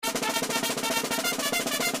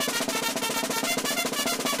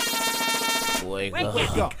Wake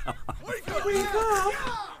Wake up. up. Wake up.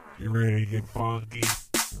 You ready to get funky?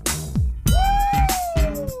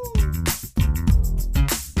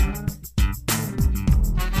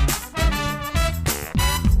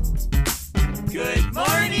 Good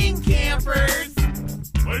morning, campers.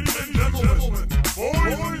 Ladies and gentlemen,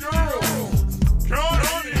 boys and girls,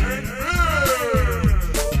 Connie and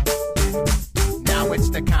Fish! Now it's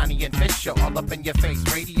the Connie and Fish show, all up in your face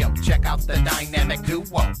radio. Check out the dynamic duo.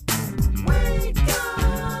 Wake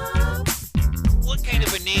up. What kind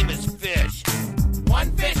of a name is Fish?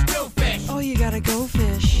 One fish, two fish. Oh, you gotta go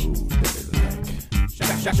fish.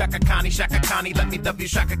 Shaka Connie, let me W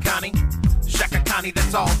Shaka Connie. Shaka Connie,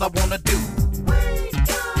 that's all I wanna do. Wake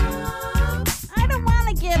up. I don't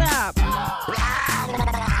wanna get up.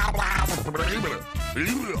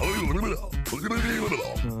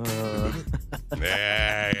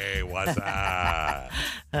 Hey, what's up?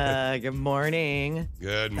 Good morning.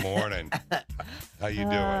 Good morning. How you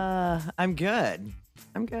doing? I'm good.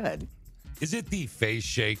 I'm good. Is it the face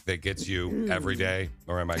shake that gets you every day,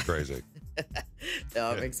 or am I crazy?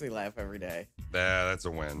 No, it makes me laugh every day. Yeah, that's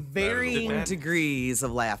a win. Varying That is degrees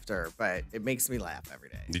of laughter, but it makes me laugh every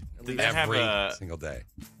day. a win. Did that have Every a- single day.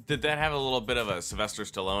 Did that have a little bit of a Sylvester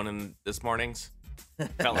Stallone in this morning's?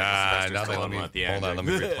 Felt like a Nah, Sylvester nothing. Stallone Let me, one at the hold end. on, let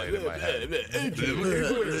me replay it in my head.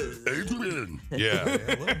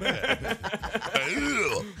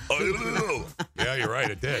 Yeah, you're right.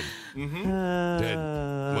 It did. Did.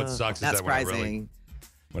 What sucks is Not that when I surprising.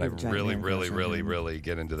 really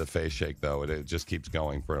get into the face shake, though, it just keeps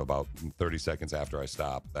going for about 30 seconds after I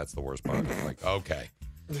stop. That's the worst part. I'm like, okay.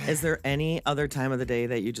 Is there any other time of the day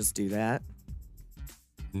that you just do that?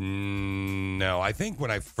 No, I think when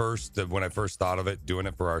I first thought of it, doing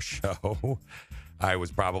it for our show, I was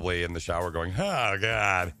probably in the shower going, "Oh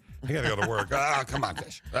God, I gotta go to work. Ah, come on,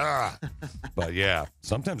 fish." Ah, but yeah,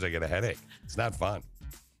 sometimes I get a headache. It's not fun,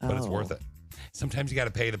 but it's Oh. worth it. Sometimes you got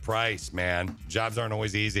to pay the price, man. Jobs aren't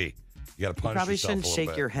always easy. You got to You punish probably yourself shouldn't a little shake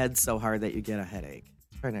bit. your head so hard that you get a headache.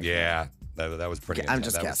 Try next Yeah, that was pretty. time. I'm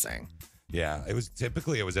intense. just That was- guessing. Yeah, it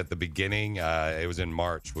was at the beginning. It was in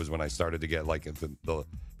March was when I started to get like at the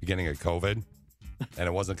beginning of COVID. And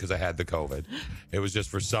it wasn't because I had the COVID. It was just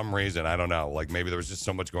for some reason, I don't know, like maybe there was just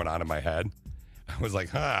so much going on in my head. I was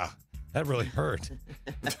like, that really hurt.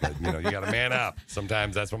 But, you got to man up.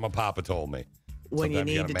 Sometimes that's what my papa told me. When you Sometimes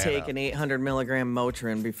need gotta to man take up. an 800 milligram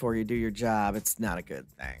Motrin before you do your job, it's not a good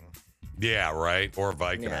thing. Yeah, right? Or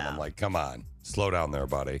Vicodin. Yeah. I'm like, come on, slow down there,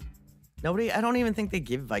 buddy. I don't even think they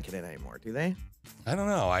give Vicodin anymore, do they? I don't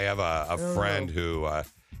know. I have a friend who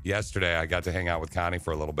yesterday I got to hang out with Connie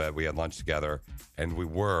for a little bit. We had lunch together, and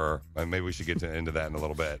and maybe we should get into that in a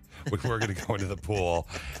little bit. We were going to go into the pool,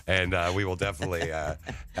 and we will definitely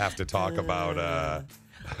have to talk about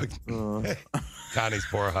Connie's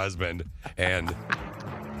poor husband and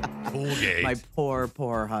Poolgate. My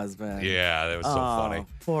poor husband. Yeah, that was so funny.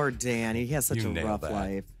 Poor Dan. He has such You a nailed rough that.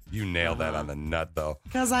 life. You nailed that on the nut, though.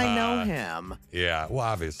 Because I know him. Yeah, well,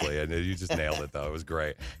 obviously, and you just nailed it, though. It was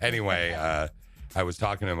great. Anyway, I was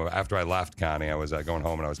talking to him after I left Connie. I was going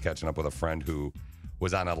home, and I was catching up with a friend who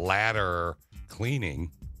was on a ladder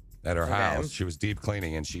cleaning at her house. She was deep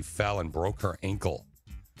cleaning, and she fell and broke her ankle.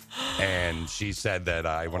 And she said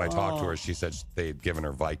that when I talked to her, she said they'd given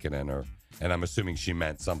her Vicodin, and I'm assuming she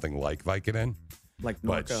meant something like Vicodin. Like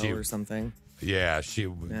But Norco or something. Yeah,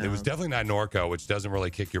 it was definitely not Norco, which doesn't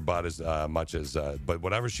really kick your butt as much as, but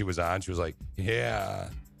whatever she was on, she was like, yeah,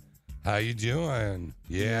 how you doing?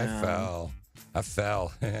 Yeah, I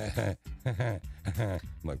fell. I'm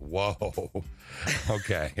like, whoa,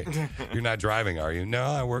 okay. You're not driving, are you? No,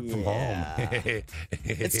 I work from home.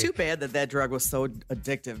 It's too bad that drug was so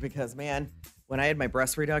addictive because, man, when I had my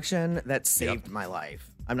breast reduction, that saved my life.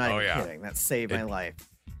 I'm not even kidding. That saved my life.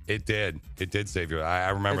 It did. It did save you. I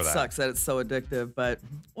remember It that. sucks that it's so addictive, but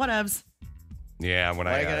whatevs. Yeah, when What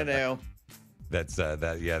are you going to do?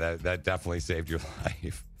 That definitely saved your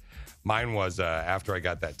life. Mine was after I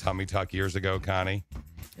got that tummy tuck years ago, Connie.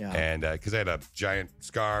 Yeah. And because I had a giant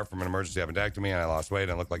scar from an emergency appendectomy and I lost weight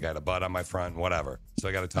and it looked like I had a butt on my front and whatever. So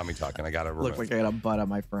I got a tummy tuck and I got it removed. Looked like I got a butt on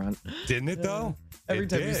my front. Didn't it though? Every It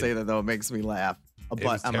time you did. say that, though, it makes me laugh. A It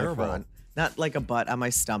butt was on terrible. my front. Not like a butt on my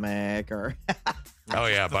stomach or. Oh,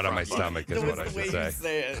 yeah, butt on my stomach is what I the way should you say.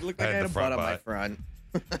 say it. It looked I like I had had the a butt front on my butt. front.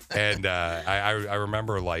 And I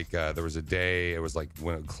remember like there was a day, it was like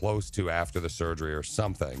when close to after the surgery or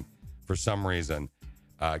something, for some reason,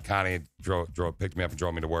 Connie picked me up and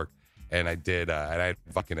drove me to work. And I did, and I had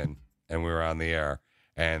Vicodin, and we were on the air.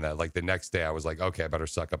 And like the next day, I was like, okay, I better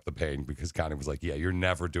suck up the pain because Connie was like, yeah, you're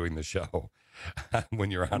never doing the show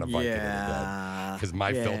when you're on a Vicodin again. because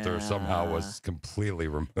my filter somehow was completely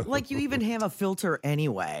removed. Like you even have a filter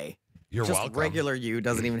anyway. You're Just welcome. regular you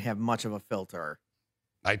doesn't even have much of a filter.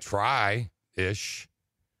 I try-ish.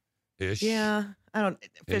 Yeah. I don't,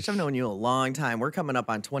 Fish, Ish. I've known you a long time. We're coming up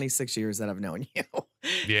on 26 years that I've known you.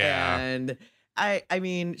 Yeah. And I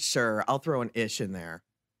mean, sure, I'll throw an ish in there,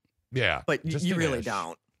 Yeah. but just you an really ish.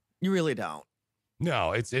 don't. You really don't.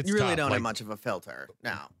 No, it's You really tough. don't Like, have much of a filter.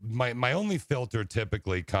 No. my only filter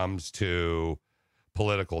typically comes to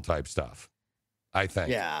political type stuff. I think.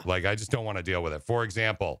 Yeah. Like I just don't want to deal with it. For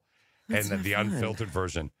example, That's and not the fun. unfiltered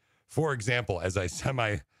version. For example, as I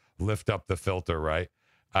semi lift up the filter, right?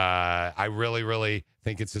 I really, really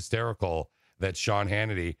think it's hysterical that Sean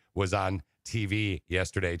Hannity was on TV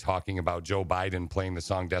yesterday talking about Joe Biden playing the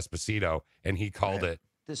song Despacito, and he called it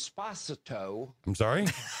Despacito. I'm sorry?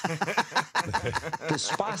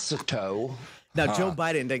 Despacito. Now, Joe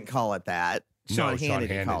Biden didn't call it that. Sean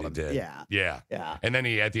Hannity called it. did. Yeah. Yeah. Yeah. And then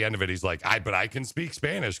at the end of it, he's like, but I can speak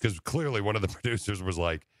Spanish, because clearly one of the producers was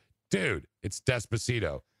like, dude, it's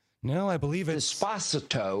Despacito. No, I believe it's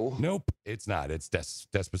Despacito. Nope, it's not. It's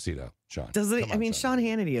Despacito, Sean. Doesn't it? Come I on, mean, Sean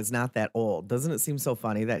Hannity is not that old. Doesn't it seem so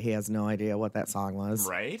funny that he has no idea what that song was?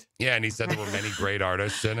 Right? Yeah, and he said there were many great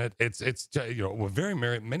artists in it. It's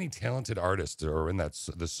many talented artists are in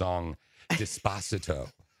the song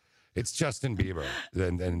Despacito. It's Justin Bieber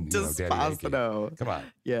and Daddy Yankee. Despacito. Come on.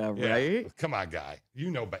 Yeah, Yeah. right? Come on, guy.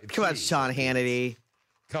 You know, but Come on, Sean Hannity.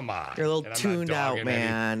 Come on. You're a little And I'm not tuned out, dogging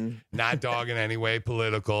man. Not dogging any way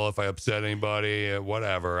political. If I upset anybody,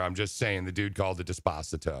 whatever. I'm just saying the dude called it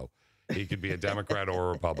Despacito. He could be a Democrat or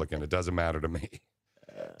a Republican. It doesn't matter to me.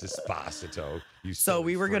 Despacito. You So silly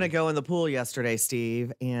we were going to freak. go in the pool yesterday,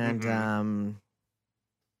 Steve, and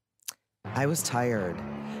I was tired.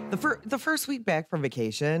 The first week back from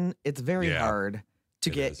vacation, it's very Yeah, hard to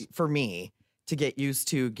it get is. for me to get used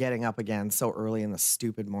to getting up again so early in the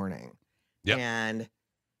stupid morning. Yep. And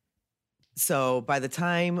so by the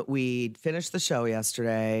time we finished the show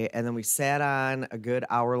yesterday, and then we sat on a good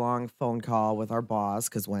hour-long phone call with our boss,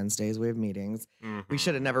 because Wednesdays we have meetings. We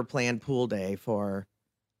should have never planned pool day for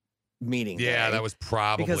meeting Yeah, day. that was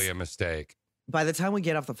probably Because- a mistake. By the time we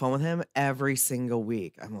get off the phone with him every single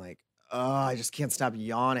week, I'm like, oh, I just can't stop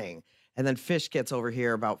yawning. And then Fish gets over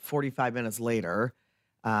here about 45 minutes later,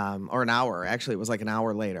 or an hour. Actually, it was like an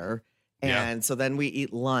hour later. Yeah. And so then we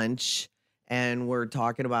eat lunch and we're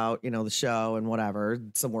talking about, the show and whatever,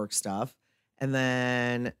 some work stuff. And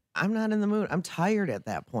then I'm not in the mood. I'm tired at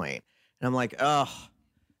that point. And I'm like, oh,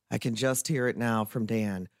 I can just hear it now from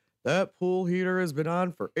Dan. That pool heater has been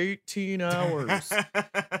on for 18 hours.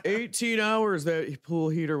 18 hours that pool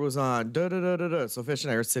heater was on. Da, da, da, da, da. So Fish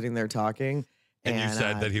and I are sitting there talking. And you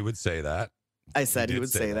said that he would say that. I said he did would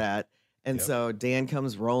say say that. that. And Yep. so Dan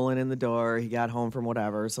comes rolling in the door. He got home from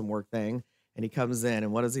whatever, some work thing. And he comes in.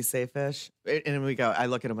 And what does he say, Fish? And I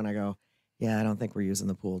look at him and I go, yeah, I don't think we're using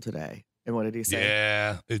the pool today. And what did he say?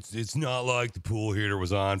 Yeah, it's not like the pool heater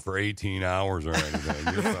was on for 18 hours or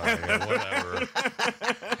anything. You're fine, whatever.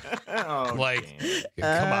 Oh,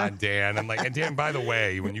 Come on, Dan. And Dan, by the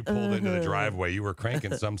way, when you pulled into the driveway, you were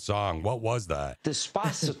cranking some song. What was that?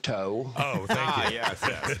 Despacito. Oh, thank you.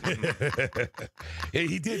 yes. Yeah,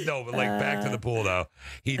 he did though, but back to the pool though.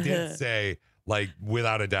 He did say,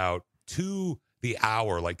 without a doubt, to the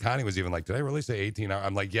hour. Connie was even like, did I really say 18 hours?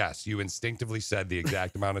 I'm like, yes, you instinctively said the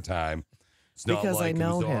exact amount of time. It's not Because I like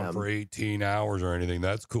know it was on him. for 18 hours or anything.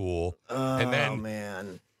 That's cool. Oh, then-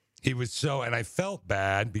 man. He was and I felt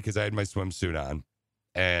bad because I had my swimsuit on,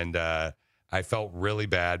 and I felt really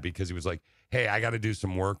bad because he was like, hey, I got to do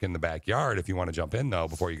some work in the backyard. If you want to jump in though,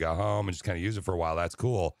 before you go home and just kind of use it for a while, that's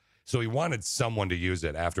cool. So he wanted someone to use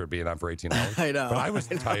it after it being on for 18 hours. I know. But I was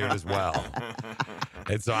tired as well.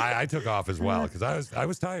 And so I took off as well because I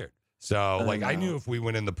was tired. So I knew if we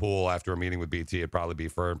went in the pool after a meeting with BT, it'd probably be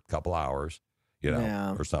for a couple hours,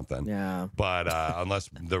 Yeah. or something. Yeah. But unless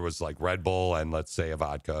there was Red Bull and let's say a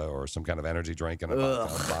vodka or some kind of energy drink and a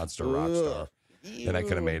vodka, Monster, Rockstar, then I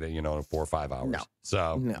could have made it, 4 or 5 hours. No.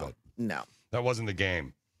 So No. No. that wasn't the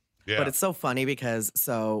game. Yeah. But it's so funny because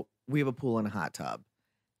we have a pool and a hot tub.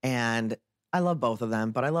 And I love both of them,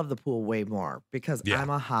 but I love the pool way more because Yeah. I'm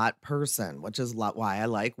a hot person, which is why I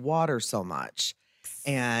like water so much.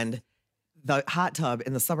 And the hot tub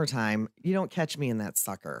in the summertime, you don't catch me in that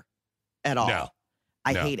sucker at all. No.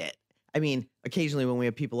 I No. hate it. I mean, occasionally when we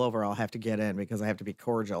have people over, I'll have to get in because I have to be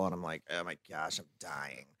cordial. And I'm like, oh my gosh, I'm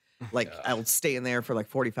dying. I'll stay in there for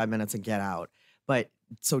 45 minutes and get out. But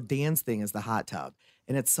so Dan's thing is the hot tub.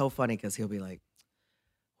 And it's so funny because he'll be like,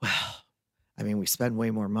 well, I mean, we spend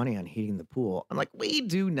way more money on heating the pool. I'm like, we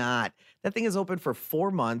do not. That thing is open for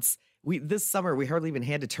 4 months. This summer, we hardly even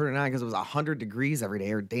had to turn it on because it was 100 degrees every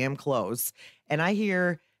day or damn close. And I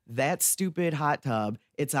hear that stupid hot tub,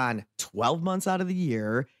 it's on 12 months out of the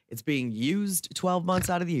year. It's being used 12 months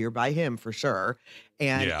out of the year by him for sure.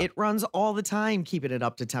 And it runs all the time, keeping it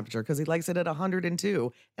up to temperature because he likes it at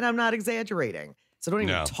 102. And I'm not exaggerating. So don't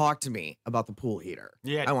even talk to me about the pool heater.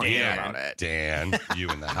 Yeah, I want to hear Dan. about it. Dan, you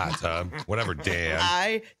in the hot tub, whatever, Dan.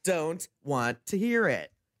 I don't want to hear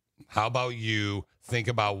it. How about you think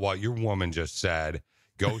about what your woman just said?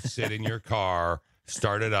 Go sit in your car,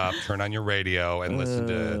 start it up, turn on your radio, and listen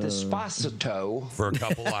to Despacito. for a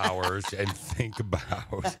couple hours and think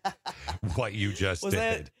about what you just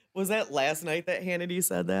did. Was that last night that Hannity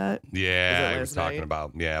said that? Yeah, I was last talking night?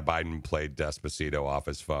 about, Biden played Despacito off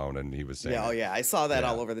his phone and he was saying, Yeah, oh yeah, I saw that Yeah.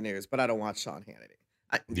 all over the news, but I don't watch Sean Hannity.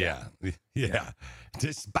 Yeah.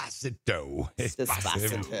 Despacito.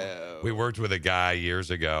 Despacito. We worked with a guy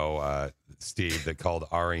years ago, Steve, that called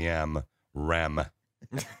REM Rem.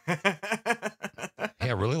 Yeah,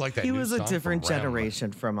 I really like that. He new was a song different from Rem.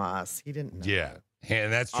 generation from us. He didn't know. Yeah,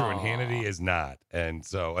 and that's true. And Aw. Hannity is not. And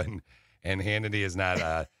so, and Hannity is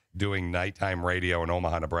not doing nighttime radio in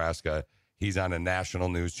Omaha, Nebraska. He's on a national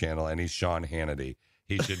news channel, and he's Sean Hannity.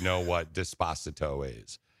 He should know what Despacito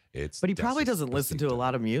is. But he probably doesn't listen to a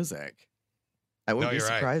lot of music. I wouldn't No, be you're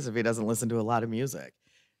right. surprised if he doesn't listen to a lot of music.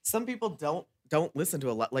 Some people don't listen to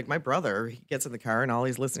a lot. Like my brother, he gets in the car and all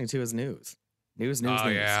he's listening to is news. News. Oh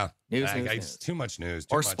yeah, News, I- news, it's news. too much news.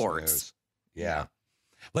 Or Too much sports. news. Yeah.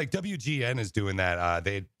 Like WGN is doing that.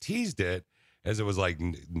 They had teased it as it was like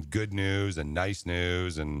good news and nice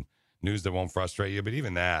news and news that won't frustrate you. But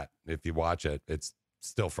even that, if you watch it, it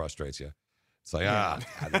still frustrates you. It's like, God,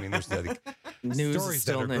 I mean, there's the News is stories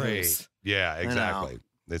still that are great. news. Yeah, know. exactly.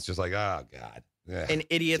 It's just like, oh God. Yeah. And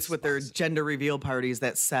idiots with their Despacito. gender reveal parties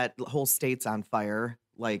that set whole states on fire.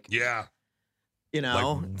 Like, Yeah. you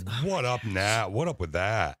know, Like, what up now? What up with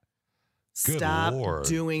that? good stop Lord.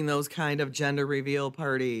 doing those kind of gender reveal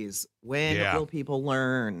parties. When Yeah. will people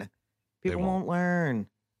learn? People won't. won't learn.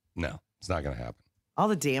 No, it's not going to happen. All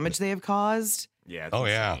the damage they have caused. Yeah. It's Oh,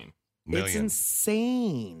 yeah. insane. It's Millions.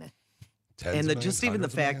 insane. Tens And of just millions, even the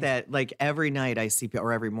hundreds of fact millions. that like every night I see,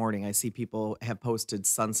 or every morning I see people have posted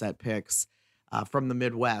sunset pics from the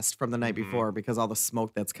Midwest from the night Mhm. before because all the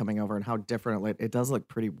smoke that's coming over and how different it does look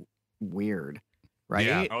pretty weird, right?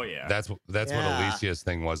 Yeah. Oh yeah. That's what Yeah. Alicia's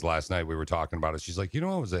thing was last night. We were talking about it. She's like, it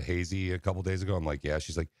was a hazy a couple days ago. I'm like, yeah.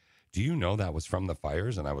 She's like, do you know that was from the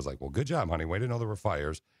fires? And I was like, well, good job, honey. Way to know there were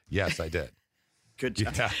fires. Yes, I did. Good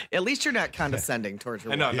job. Yeah. At least you're not condescending towards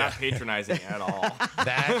your I know, wife. not patronizing at all.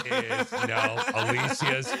 That is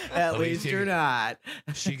Alicia's. At least Alicia- you're not.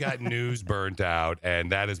 She got news burnt out,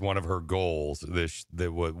 and that is one of her goals.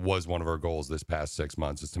 That was one of her goals this past 6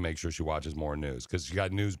 months is to make sure she watches more news because she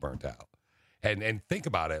got news burnt out. And think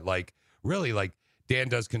about it, like really, like Dan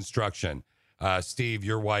does construction. Steve,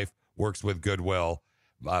 your wife works with Goodwill.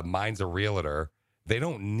 Mine's a realtor. They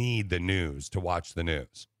don't need the news to watch the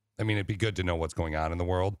news. I mean, it'd be good to know what's going on in the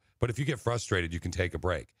world, but if you get frustrated, you can take a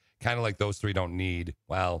break. Kind of like those three don't need,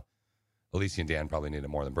 well, Alicia and Dan probably need it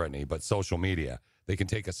more than Brittany, but social media, they can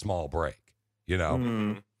take a small break.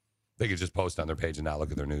 Mhm. They could just post on their page and not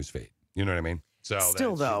look at their news feed. You know what I mean? So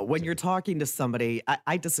Still, though, when you're talking to somebody,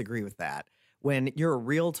 I disagree with that. When you're a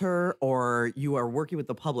realtor or you are working with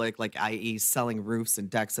the public, like i.e. selling roofs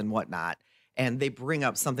and decks and whatnot, and they bring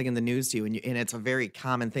up something in the news to you and it's a very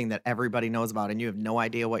common thing that everybody knows about and you have no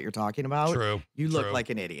idea what you're talking about, true. you look true. like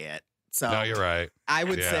an idiot. So No, you're right. I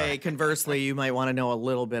would Yeah. say, conversely, you might want to know a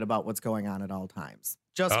little bit about what's going on at all times.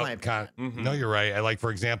 Just my opinion. No, you're right. Like,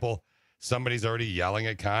 for example, somebody's already yelling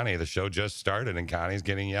at Connie. The show just started and Connie's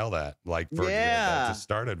getting yelled at. Like, that Yeah. just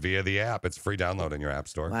started via the app. It's free download in your app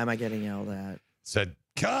store. Why am I getting yelled at? Said,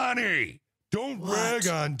 Connie, don't What? rag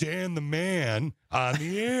on Dan the man on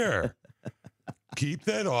the air. Keep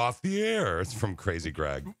that off the air. It's from Crazy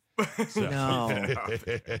Greg. So- No.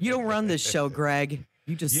 You don't run this show, Greg.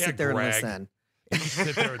 You just Yeah, sit there Greg. and listen. You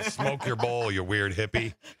sit there and smoke your bowl, you weird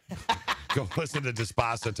hippie. Go listen to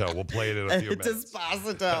Despacito. We'll play it in a few minutes.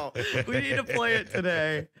 Despacito. We need to play it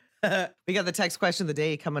today. We got the text question of the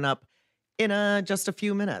day coming up in just a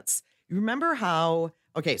few minutes. You remember how?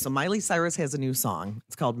 Okay, so Miley Cyrus has a new song.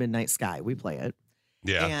 It's called Midnight Sky. We play it,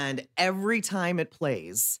 Yeah. and every time it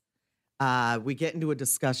plays, we get into a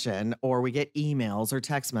discussion, or we get emails or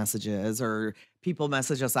text messages, or people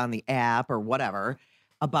message us on the app or whatever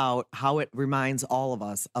about how it reminds all of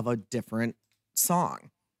us of a different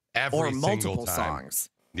song Every or single multiple time. songs.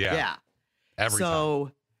 Yeah. Yeah. Every time.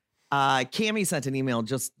 So Cammie sent an email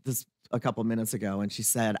just this a couple minutes ago, and she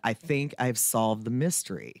said, I think I've solved the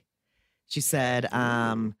mystery. She said,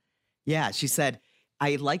 she said,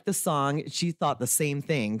 I like the song. She thought the same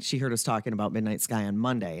thing. She heard us talking about Midnight Sky on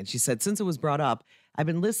Monday. And she said, since it was brought up, I've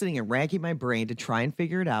been listening and racking my brain to try and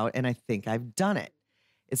figure it out, and I think I've done it.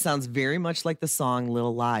 It sounds very much like the song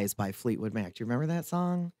Little Lies by Fleetwood Mac. Do you remember that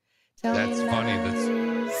song? That's funny.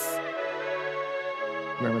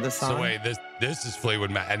 Remember this song? So wait, this is Fleetwood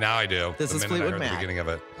Mac, and now I do. This The is minute I Fleetwood heard Mac. The beginning of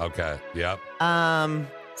it. Okay. Yep.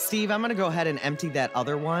 Steve, I'm going to go ahead and empty that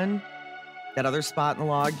other one, that other spot in the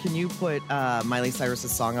log. Can you put Miley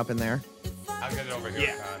Cyrus's song up in there? I'll get it over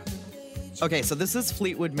here, Con. Okay, so this is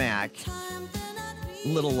Fleetwood Mac,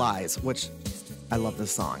 Little Lies, which I love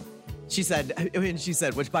this song. She said,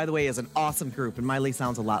 which by the way is an awesome group, and Miley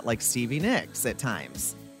sounds a lot like Stevie Nicks at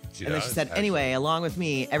times. She and then does, she said, actually. anyway, along with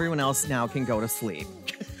me, everyone else now can go to sleep.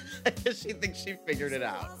 She thinks she figured it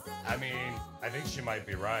out. I mean, I think she might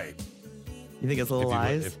be right. You think it's Little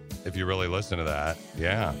Lies? If you really listen to that,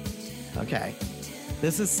 yeah. Okay.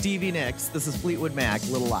 This is Stevie Nicks. This is Fleetwood Mac,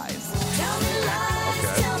 Little Lies.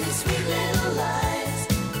 Okay.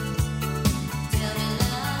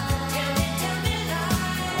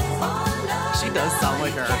 She does sound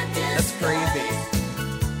like her. That's crazy.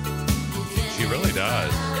 She really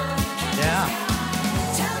does. Yeah.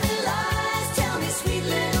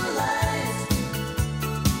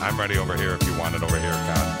 I'm ready over here if you want it over here,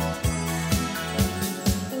 Con.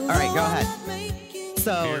 All right, go ahead.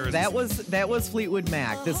 So Here's- that was Fleetwood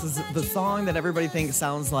Mac. This is the song that everybody thinks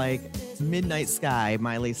sounds like Midnight Sky,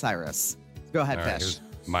 Miley Cyrus. Go ahead, All right, Fish.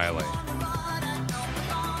 here's Miley.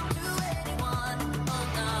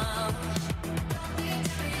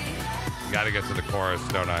 Got to get to the chorus,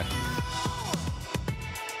 don't I?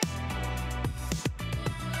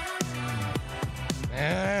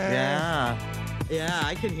 Yeah,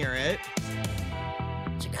 I can hear it.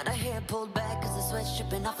 She got her hair pulled back cause the sweat's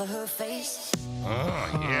dripping off of her face. Oh,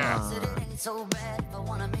 yeah. Said it ain't so bad if I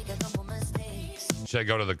wanna make a couple mistakes. Should I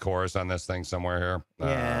go to the chorus on this thing somewhere here?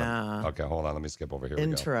 Yeah. Okay, hold on. Let me skip over here. We go.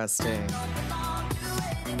 Interesting.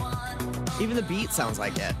 Even the beat sounds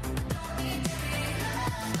like it.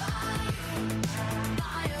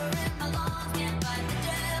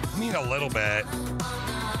 I mean, a little bit.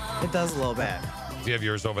 It does a little bit. Do you have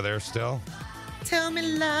yours over there still? Tell me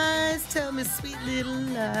lies, tell me sweet little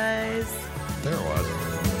lies. There it was.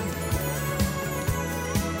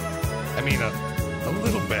 I mean, a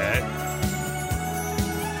little bit.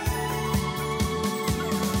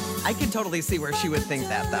 I can totally see where she would think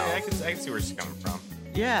that, Yeah, I though. can see where she's coming from.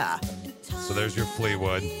 Yeah. So there's your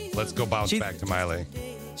Fleetwood. Let's go bounce back to Miley.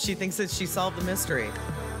 She thinks that she solved the mystery.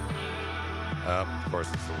 Of course,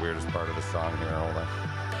 it's the weirdest part of the song here. Hold on.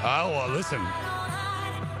 Oh, well, listen.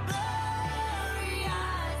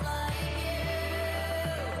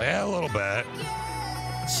 Yeah, a little bit.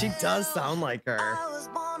 She does sound like her.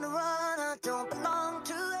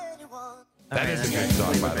 That is a good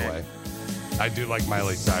song, by the way. I do like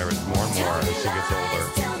Miley Cyrus more and more as she gets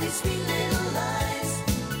older.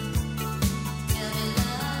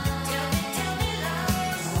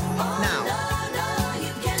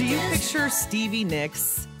 Now, do you picture Stevie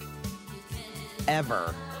Nicks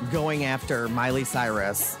ever going after Miley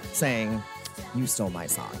Cyrus saying, you stole my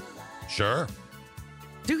song? Sure.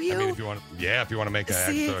 Do you? I mean, if you want to make an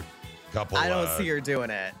See, extra couple I don't see her doing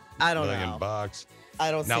it. I don't $1 million know. bucks.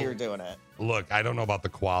 I don't Now- see her doing it. Look, I don't know about the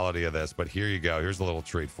quality of this, but here you go. Here's a little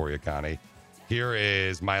treat for you, Connie. Here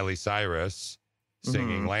is Miley Cyrus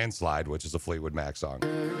singing Landslide, which is a Fleetwood Mac song.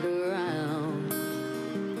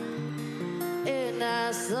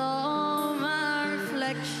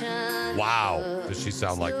 Wow. Does she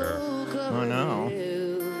sound like her? Oh, no.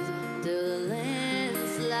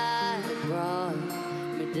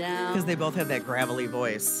 Because they both have that gravelly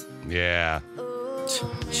voice. Yeah.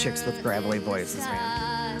 Chicks with gravelly voices,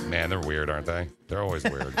 man. Man, they're weird, aren't they? They're always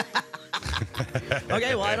weird.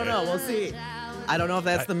 Okay, well, I don't know. We'll see. I don't know if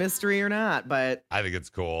that's the mystery or not, but I think it's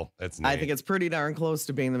cool. It's neat. I think it's pretty darn close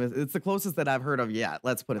to being it's the closest that I've heard of yet.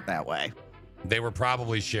 Let's put it that way. They were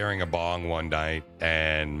probably sharing a bong one night,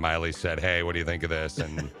 and Miley said, "Hey, what do you think of this?"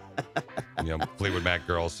 And Fleetwood Mac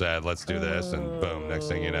girl said, "Let's do this." And boom, next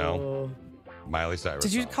thing you know, Miley Cyrus.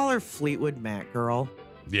 Did you song. call her Fleetwood Mac girl?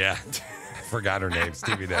 Yeah, I forgot her name.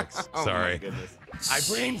 Stevie Nicks. Oh, Sorry, my goodness. I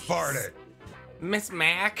brain farted. Miss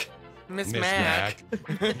Mac. Miss Miss Mac.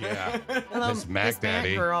 Mac. Yeah, Hello, Miss Mac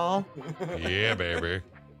Daddy. girl. Yeah, baby.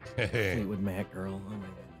 Fleetwood Mac girl. Oh my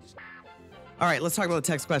goodness. All right, let's talk about the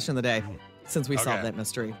text question of the day. Since we solved Okay. that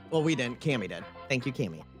mystery. Well, we didn't. Cammie did. Thank you,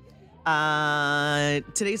 Cammie.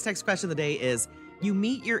 Today's text question of the day is: you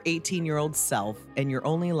meet your 18-year-old self, and you're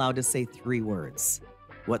only allowed to say 3 words.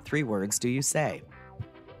 What 3 words do you say?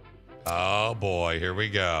 Oh boy, here we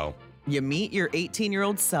go. You meet your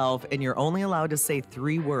 18-year-old self and you're only allowed to say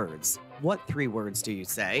 3 words. What 3 words do you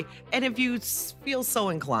say? And if you feel so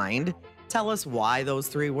inclined, tell us why those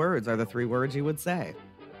 3 words are the 3 words you would say.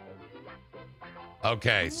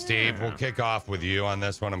 Okay, Steve, we'll kick off with you on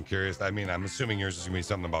this one. I'm curious. I mean, I'm assuming yours is going to be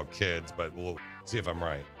something about kids, but we'll see if I'm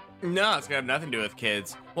right. No, it's gonna have nothing to do with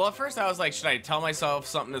kids. Well, at first I was like, should I tell myself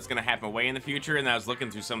something that's gonna happen way in the future? And I was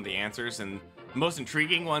looking through some of the answers, and the most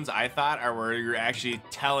intriguing ones I thought are where you're actually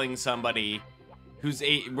telling somebody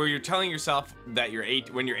where you're telling yourself that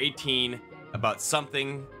when you're 18 about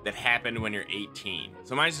something that happened when you're 18.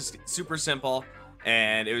 So mine's just super simple,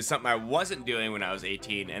 and it was something I wasn't doing when I was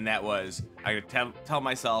 18, and that was I would tell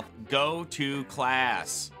myself, go to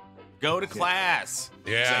class. Go to class.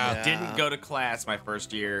 Yeah. So I didn't go to class my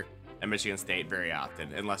first year at Michigan State very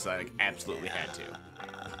often, unless I absolutely had to.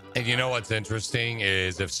 And you know what's interesting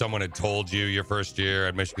is if someone had told you your first year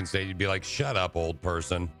at Michigan State, you'd be like, shut up, old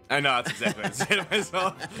person. I know, that's exactly what I said to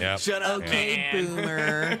myself. Yep. Shut up, Okay, man.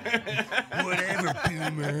 boomer. Whatever,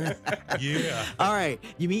 boomer. Yeah. All right.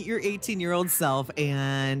 You meet your 18-year-old self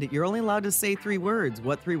and you're only allowed to say 3 words.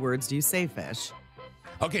 What 3 words do you say, Fish?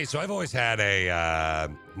 Okay, so I've always had a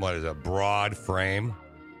broad frame,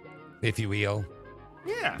 if you will.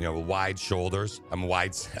 Yeah. You know, wide shoulders.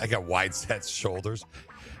 I got wide set shoulders.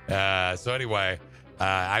 So anyway,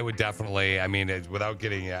 I would definitely, I mean, without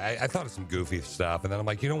getting, I thought of some goofy stuff. And then I'm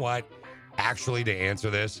like, you know what? Actually, to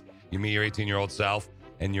answer this, you meet your 18-year-old self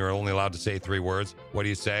and you're only allowed to say 3 words. What do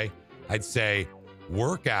you say? I'd say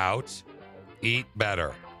work out, eat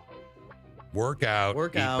better. Work out,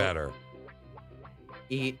 eat better.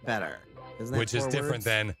 Eat better. Isn't that Which is 4 different words?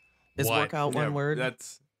 than Is what? workout one word?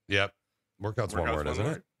 That's Yep. Workout's one word, isn't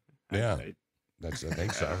it? Yeah. I I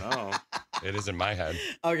think so. don't know. It is in my head.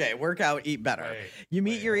 Okay, work out, eat better. Wait, You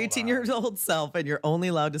meet wait, your hold 18-year-old self and you're only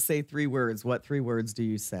allowed to say 3 words. What 3 words do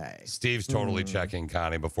you say? Steve's totally checking,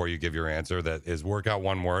 Connie, before you give your answer. That is workout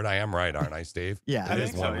one word. I am right, aren't I, Steve? Yeah, It I is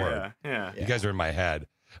think one so, word. Yeah. You guys are in my head.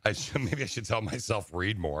 Maybe I should tell myself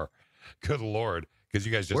read more. Good Lord. Because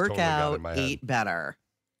you guys just Work totally got out, in my head. eat better.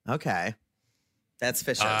 Okay. That's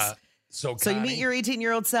Fish's. So So you meet Connie- your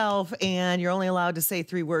 18-year-old self and you're only allowed to say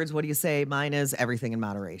 3 words. What do you say? Mine is everything in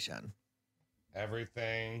moderation.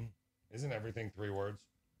 everything. Isn't everything 3 words?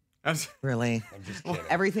 Really? I'm just kidding.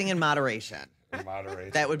 Everything in moderation. In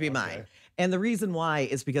moderation. That would be Okay. mine. And the reason why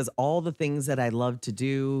is because all the things that I love to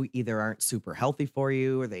do either aren't super healthy for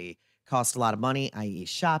you or they cost a lot of money, i.e.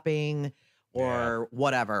 shopping or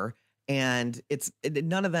whatever. And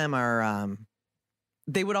none of them are,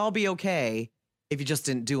 they would all be okay if you just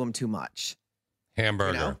didn't do them too much.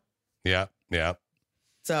 Hamburger. You know? Yeah. Yeah.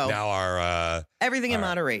 So Now everything in our-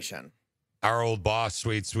 moderation. our old boss,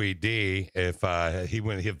 Sweet D, if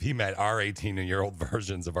he met our 18-year-old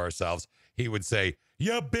versions of ourselves, he would say,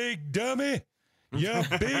 "You big dummy, you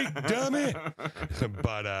big dummy."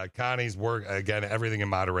 But Connie's work again, everything in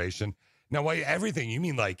moderation. Now, why everything? You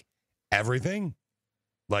mean like everything?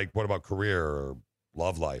 Like what about career or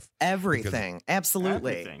love life? Everything.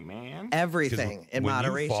 Absolutely. Everything, man. 'Cause Everything in when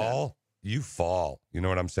moderation. you fall. You know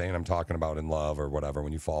what I'm saying? I'm talking about in love or whatever.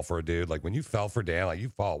 When you fall for a dude, like when you fell for Dan, like you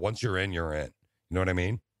fall. Once you're in, you're in. You know what I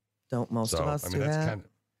mean? Don't most of us do that? kind of.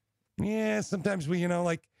 Yeah, sometimes we,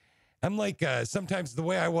 like, I'm like, sometimes the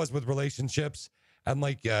way I was with relationships, I'm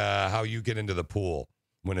like how you get into the pool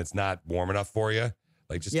when it's not warm enough for you.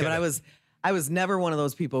 Like just Yeah, get but it. I was never one of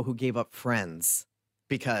those people who gave up friends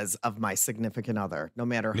because of my significant other, no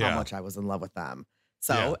matter how Yeah. much I was in love with them.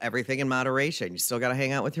 So Yeah. everything in moderation. You still got to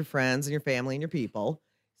hang out with your friends and your family and your people.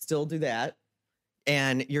 Still do that.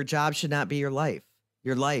 And your job should not be your life.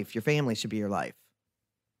 Your family should be your life.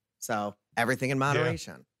 So everything in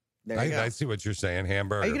moderation. There you go. I see what you're saying,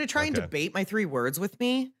 hamburger. Are you going to try and Okay. debate my 3 words with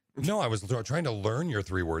me? No, I was trying to learn your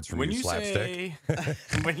 3 words from When you, you slapstick. say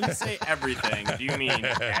when you say everything, do you mean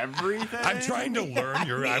everything? I'm trying to learn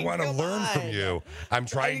I want to come learn from on. you. I'm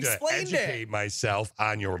trying to explained it. educate myself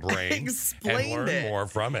on your brain and explained learn it. more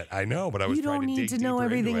from it. I know, but I was You trying don't to need dig to know deeper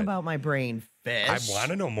into everything it. about my brain, Fish. I want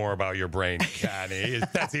to know more about your brain, Connie.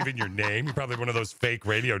 If that's even your name, you're probably one of those fake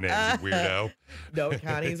radio names, you weirdo. No,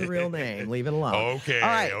 Connie's a real name. Leave it alone. Okay, All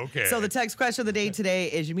right. okay. So the text question of the day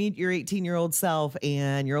today is you meet your 18-year-old self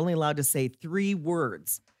and you're only allowed to say 3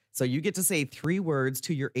 words. So you get to say 3 words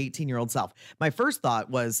to your 18-year-old self. My first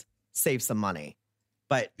thought was save some money.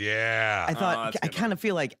 But Yeah. I thought, that's a I good kind of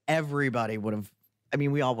feel like everybody would have,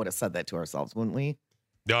 we all would have said that to ourselves, wouldn't we?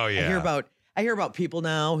 Oh, yeah. I hear about people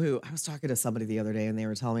now who I was talking to somebody the other day and they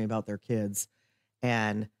were telling me about their kids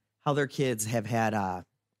and how their kids have had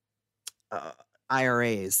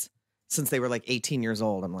IRAs since they were like 18 years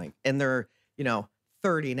old. I'm like, and they're,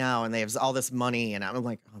 30 now and they have all this money. And I'm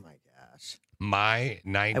like, oh my gosh. My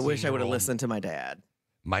 19 I wish I would have listened to my dad.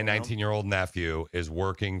 My 19-year-old nephew is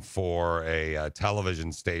working for a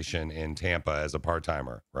television station in Tampa as a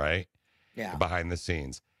part-timer, right? Yeah. Behind the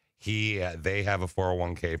scenes. They have a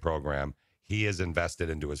 401k program. He is invested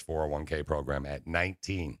into his 401k program at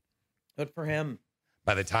 19. Good for him.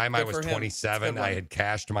 By the time I Good was for him. 27, It's a good I one. had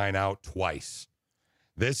cashed mine out twice.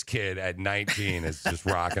 This kid at 19 is just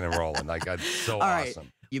rocking and rolling. Like, it's so All right.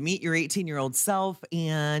 awesome. You meet your 18-year-old self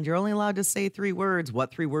and you're only allowed to say 3 words.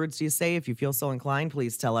 What 3 words do you say? If you feel so inclined,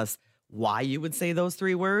 please tell us why you would say those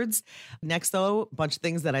 3 words. Next, though, a bunch of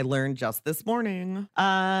things that I learned just this morning.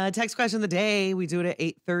 Text question of the day. We do it at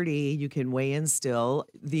 8:30. You can weigh in still.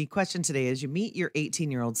 The question today is you meet your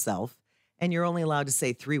 18-year-old self and you're only allowed to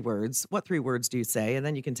say 3 words. What 3 words do you say? And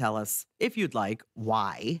then you can tell us, if you'd like,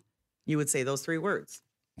 why you would say those 3 words.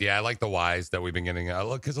 Yeah, I like the whys that we've been getting.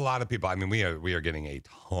 Because a lot of people, I mean, we are getting a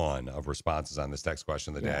ton of responses on this text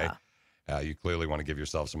question of the day. You clearly want to give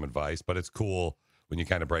yourself some advice, but it's cool when you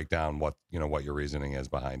kind of break down what your reasoning is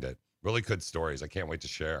behind it. Really good stories. I can't wait to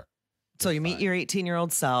share. So you meet your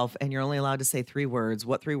 18-year-old self and you're only allowed to say 3 words.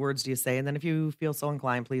 What 3 words do you say? And then if you feel so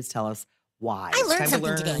inclined, please tell us why. I learned It's time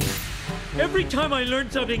to something learn. today. Every time I learn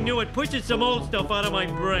something new, it pushes some old stuff out of my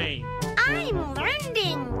brain. I'm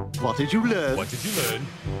learning. What did you learn? What did you learn?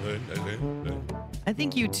 Learn. I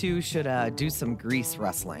think you two should do some grease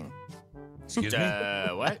wrestling. Excuse me?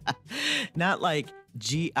 What? Not like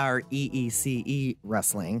GREECE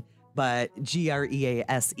wrestling, but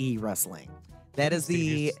GREASE wrestling. That is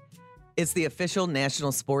it's the official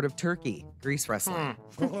national sport of Turkey, grease wrestling.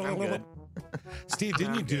 I'm good. Steve,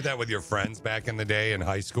 didn't you do that with your friends back in the day in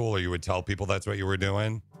high school, or you would tell people that's what you were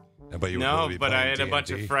doing? But you would No, really be but I playing had a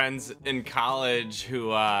bunch of D&D? friends in college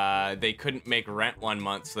who they couldn't make rent one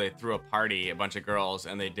month, so they threw a party, a bunch of girls,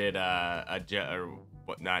 and they did not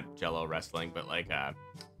Jello wrestling, but like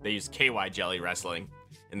they used KY jelly wrestling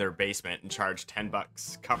in their basement and charged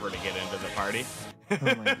 $10 cover to get into the party. Oh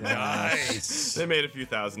my gosh. Nice. They made a few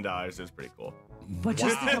 $1,000s. It was pretty cool. But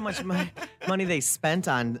just think how much money they spent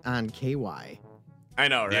on KY. I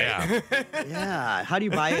know, right? Yeah. Yeah. How do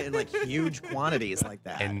you buy it in like huge quantities like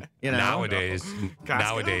that? And Nowadays.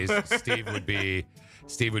 nowadays, Steve would be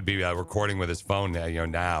recording with his phone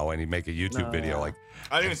now, and he'd make a YouTube No, video yeah. like.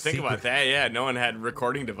 I didn't even think about that. Yeah, no one had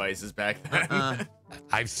recording devices back then.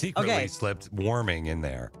 I've secretly Okay. slipped warming in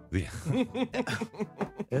there.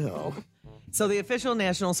 Ew. So the official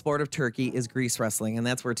national sport of Turkey is grease wrestling, and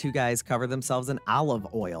that's where 2 guys cover themselves in olive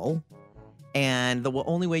oil. And the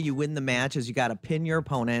only way you win the match is you got to pin your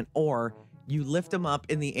opponent, or you lift them up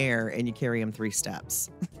in the air and you carry him 3 steps.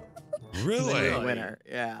 Then you're the Really? winner.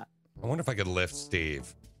 Yeah. I wonder if I could lift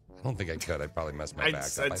Steve. I don't think I could. I'd probably mess my back up. I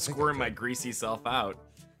I'd think I squirm my could. greasy self out.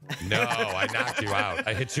 No, I knocked you out.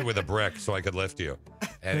 I hit you with a brick so I could lift you,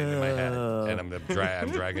 and in my head, and I'm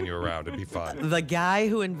dragging you around. It'd be fun. The guy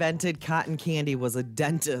who invented cotton candy was a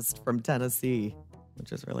dentist from Tennessee,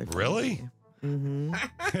 which is really funny. Really? Mm-hmm.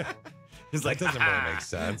 He's like, That doesn't really make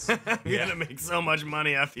sense. You're gonna make so much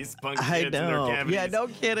money off these punk kids I and their know. cavities. Yeah, no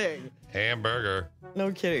kidding. Hamburger.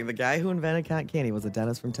 No kidding. The guy who invented cotton candy was a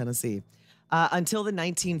dentist from Tennessee. Until the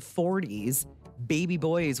 1940s, baby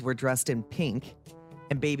boys were dressed in pink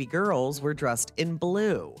and baby girls were dressed in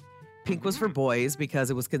blue. Pink was for boys because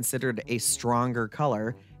it was considered a stronger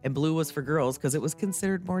color, and blue was for girls because it was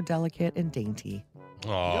considered more delicate and dainty.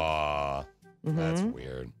 Aw, that's Mhm.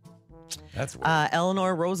 weird. That's weird.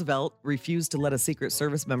 Eleanor Roosevelt refused to let a Secret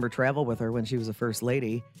Service member travel with her when she was a first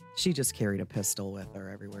lady. She just carried a pistol with her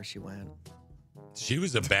everywhere she went. She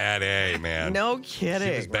was a bad A, man. No kidding,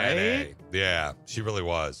 She was bad right? A. Yeah, she really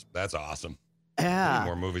was. That's awesome. We need Yeah.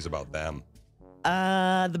 more movies about them.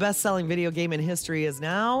 The best-selling video game in history is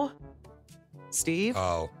now Steve.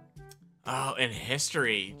 Oh, Oh, in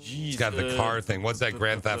history. Jeez. he's got the car thing. What's that?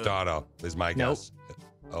 Grand Theft Auto is my Nope. guess.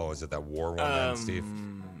 Oh, is it that war one then, Steve?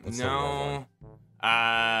 What's the war No. one?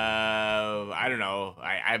 I don't know.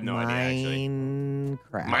 I have no idea, actually.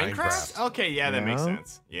 Minecraft. Minecraft? Okay, yeah, that makes No.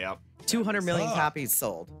 sense. Yep. 200 million Ah. copies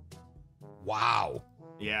sold. Wow.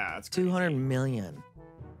 Yeah, that's crazy. 200 million.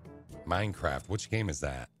 Minecraft. Which game is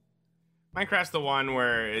that? Minecraft's the one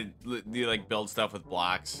where you like build stuff with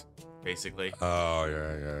blocks, basically. Oh,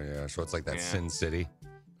 yeah. So it's like that Yeah. Sin City.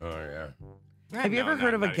 Oh, yeah. Have you No, ever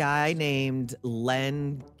heard of a not even guy close. named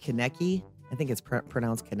Len Konecki? I think it's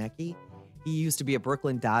pronounced Konecki. He used to be a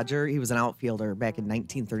Brooklyn Dodger. He was an outfielder back in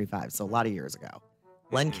 1935, so a lot of years ago.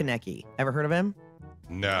 Len Konecki. Ever heard of him?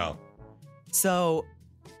 No. So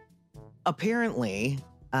apparently,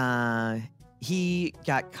 he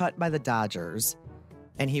got cut by the Dodgers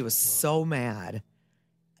and he was so mad.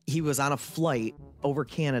 He was on a flight over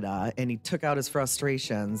Canada, and he took out his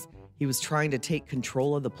frustrations. He was trying to take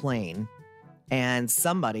control of the plane, and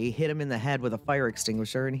somebody hit him in the head with a fire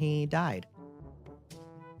extinguisher, and he died.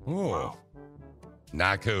 Ooh.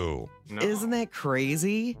 Not cool. No. Isn't that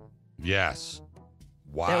crazy? Yes.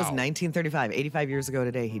 Wow. That was 1935. 85 years ago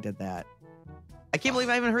today, he did that. I can't believe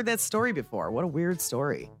I haven't heard that story before. What a weird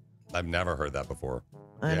story. I've never heard that before.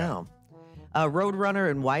 I know. Roadrunner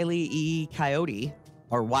and Wile E. Coyote,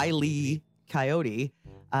 or Wile E. Coyote,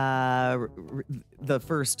 the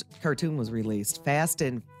first cartoon was released. Fast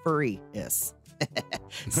and Furious.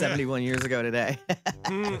 71 years ago today.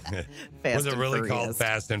 Was it really called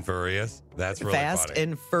Fast and Furious? That's really Fast funny.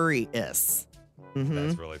 and Furious.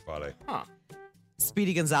 That's really funny. Huh.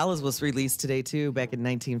 Speedy Gonzalez was released today, too, back in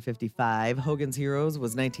 1955. Hogan's Heroes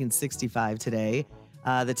was 1965 today.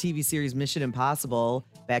 The TV series Mission Impossible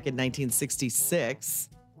back in 1966.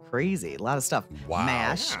 Crazy. A lot of stuff. Wow.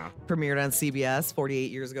 MASH Yeah. premiered on CBS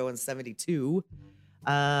 48 years ago in 72.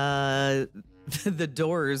 The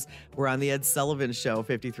Doors were on the Ed Sullivan Show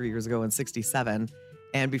 53 years ago in 67.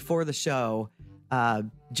 And before the show,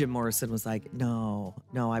 Jim Morrison was like, no,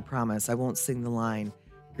 I promise I won't sing the line,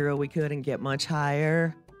 "Girl, we couldn't get much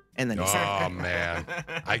higher." And then he Oh, sang man.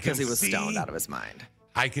 I can because he was see, stoned out of his mind.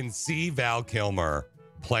 I can see Val Kilmer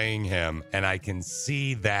playing him, and I can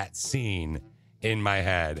see that scene in my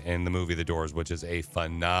head in the movie The Doors, which is a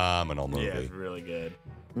phenomenal movie. Yeah, it's really good.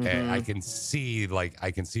 And I can see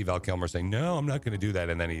Val Kilmer saying, "No, I'm not going to do that."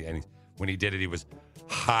 And then when he did it, he was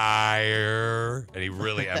higher, and he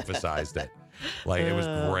really emphasized it. Like, it was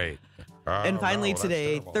great. And finally that's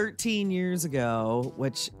today, terrible. 13 years ago,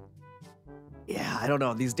 which, yeah, I don't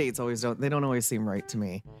know. These dates don't always seem right to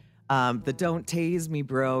me. The "Don't Tase Me,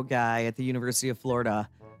 Bro" guy at the University of Florida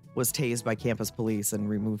was tased by campus police and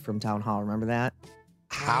removed from town hall. Remember that?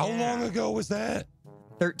 How long ago was that?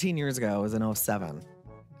 13 years ago. It was in 07.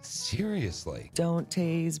 Seriously? Don't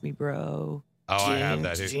tase me, bro. Oh, I have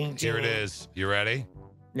that. Jing, Here it jing. is. You ready?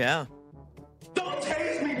 Yeah. Don't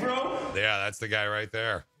tase me, bro. Yeah, that's the guy right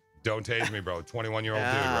there. Don't tase me, bro. 21-year-old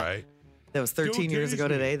dude, Yeah. right? That was 13 Don't years tase ago me.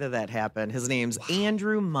 today that happened. His name's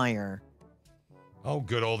Andrew Meyer. Oh,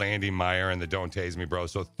 good old Andy Meyer and the Don't Tase Me, Bro.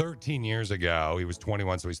 So 13 years ago, he was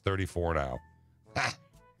 21, so he's 34 now. He's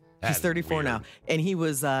That's 34 weird. now. And he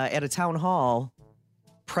was at a town hall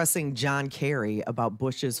pressing John Kerry about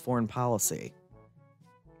Bush's foreign policy.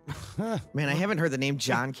 Man, I haven't heard the name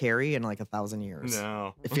John Kerry in like 1,000 years.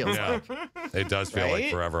 No. It feels Yeah. like. It does feel like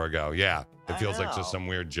Right? forever ago. Yeah. It I feels like know. just some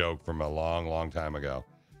weird joke from a long, long time ago.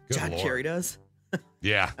 Good John Lord. Kerry does?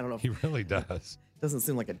 Yeah. I don't know if- He really does. Doesn't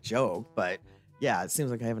seem like a joke, but yeah, it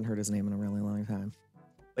seems like I haven't heard his name in a really long time.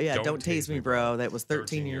 But yeah, don't tase me, bro. That was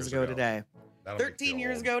 13 years ago today. That'll make 13 you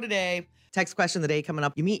years old. ago today. Text question of the day coming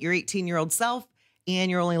up. You meet your 18-year-old self, and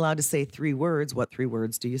you're only allowed to say 3 words. What 3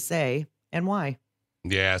 words do you say, and why?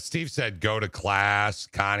 Yeah, Steve said go to class.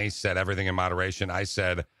 Connie said everything in moderation. I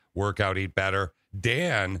said work out, eat better.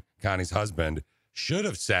 Dan, Connie's husband, should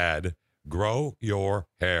have said grow your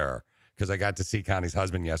hair, because I got to see Connie's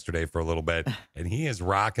husband yesterday for a little bit, and he is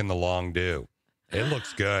rocking the long do. It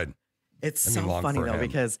looks good. It's I mean, so long funny, for though, him.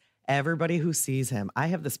 because everybody who sees him, I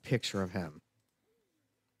have this picture of him.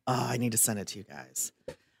 Oh, I need to send it to you guys.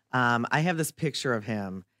 I have this picture of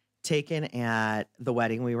him taken at the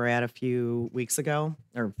wedding we were at a few weeks ago,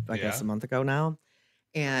 or I guess Yeah. a month ago now.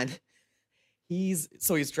 And he's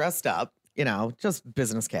dressed up, just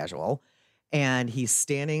business casual. And he's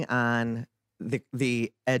standing on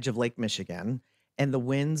the edge of Lake Michigan, and the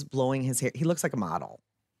wind's blowing his hair. He looks like a model.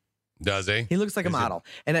 Does he? He looks like a Is it- model.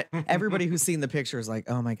 And everybody who's seen the picture is like,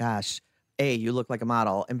 oh my gosh, A, you look like a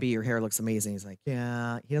model, and B, your hair looks amazing. He's like,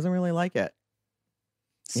 yeah, he doesn't really like it.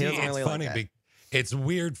 See, doesn't it's really like funny. it. It's a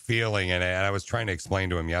weird feeling, and I was trying to explain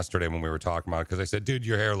to him yesterday when we were talking about it, because I said, dude,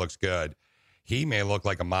 your hair looks good. He may look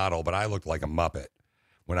like a model, but I looked like a Muppet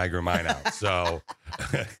when I grew mine out. So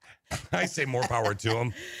I say more power to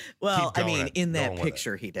him. Well, Keep I going mean, it- in that going with it.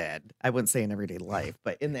 picture, he did. I wouldn't say in everyday life,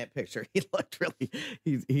 but in that picture, he looked really,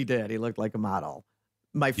 he did. He looked like a model.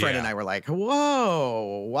 My friend and Yeah. I were like,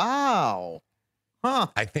 whoa, wow. Huh.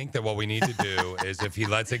 I think that what we need to do is if he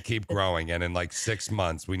lets it keep growing, and in like 6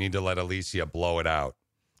 months, we need to let Alicia blow it out,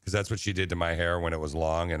 because that's what she did to my hair when it was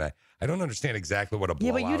long. And I don't understand exactly what a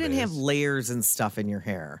Yeah, blowout but you didn't have is. layers and stuff in your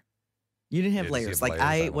hair. You didn't have Yeah, does he layers. have Like layers?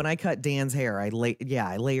 I don't when I cut Dan's hair, I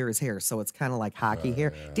layer his hair, so it's kind of like hockey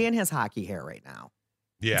hair. yeah. Dan has hockey hair right now.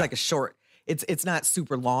 Yeah. It's like a short. It's not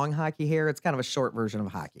super long hockey hair. It's kind of a short version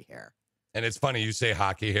of hockey hair. And it's funny, you say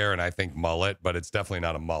hockey hair, and I think mullet, but it's definitely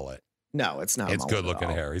not a mullet. No, it's not. A It's mullet good looking at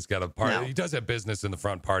all. hair. He's got a party. No. He does have business in the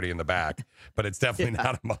front, party in the back, but it's definitely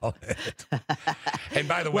not a mullet. And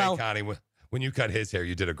by the way, Well- Connie, when you cut his hair,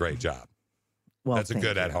 you did a great job. Well, That's a thank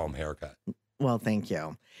good you. at-home haircut. Well, thank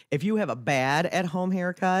you. If you have a bad at-home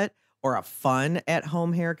haircut or a fun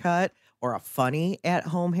at-home haircut or a funny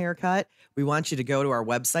at-home haircut, we want you to go to our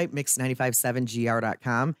website,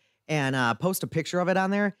 mix957gr.com, and post a picture of it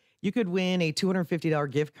on there. You could win a $250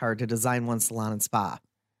 gift card to Design One Salon and Spa.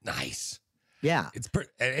 Nice. Yeah.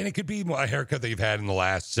 And it could be a haircut that you've had in the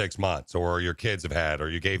last 6 months, or your kids have had, or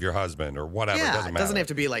you gave your husband, or whatever. Yeah, it doesn't matter. doesn't have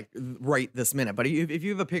to be like right this minute, but if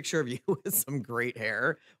you have a picture of you with some great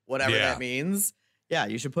hair, whatever Yeah. that means, yeah,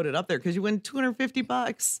 you should put it up there because you win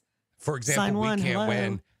 $250. For example, Sign we one, can't hello.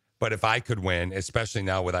 win, but if I could win, especially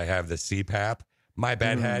now with I have the CPAP, my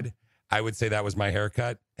bedhead, I would say that was my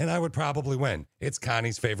haircut, and I would probably win. It's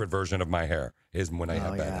Connie's favorite version of my hair is when I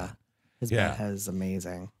have bedhead. Yeah. His Yeah. bedhead is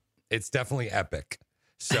amazing. It's definitely epic.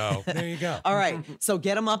 So there you go. All right. So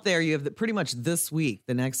get them up there. You have pretty much this week,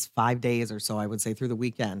 the next 5 days or so, I would say, through the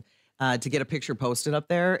weekend, to get a picture posted up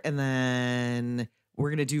there. And then we're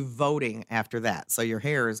going to do voting after that. So your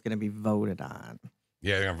hair is going to be voted on.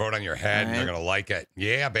 Yeah, you're going to vote on your head, and All you're right. going to like it.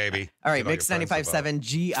 Yeah, baby. All right. Get your friends to vote.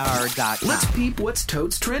 Mix957gr.com. Let's peep what's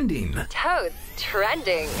totes trending Toads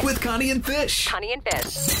trending. with Connie and Fish. Connie and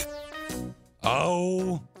Fish.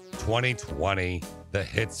 Oh, 2020. The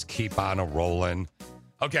hits keep on a rolling.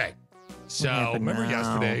 Okay. So happened remember now?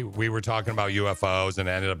 yesterday we were talking about UFOs and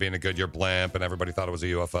it ended up being a Goodyear blimp and everybody thought it was a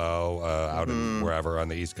UFO out in wherever on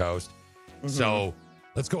the East Coast. So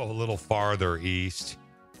let's go a little farther east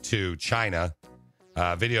to China.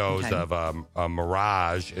 Videos Okay. of a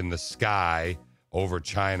mirage in the sky over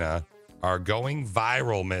China are going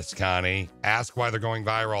viral, Miss Connie. Ask why they're going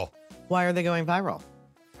viral. Why are they going viral?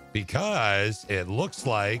 Because it looks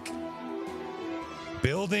like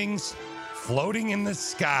buildings floating in the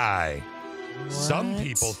sky. Some What?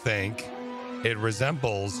 people think it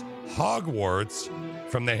resembles Hogwarts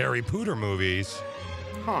from the Harry Potter movies.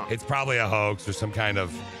 Huh. It's probably a hoax or some kind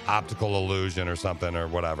of optical illusion or something or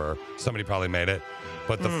whatever. Somebody probably made it.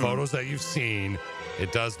 But the photos that you've seen,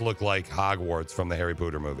 it does look like Hogwarts from the Harry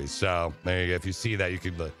Potter movies. So there you go. If you see that, you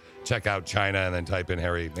could check out China and then type in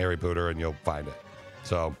Harry Potter and you'll find it.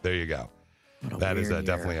 So there you go. What a That is weird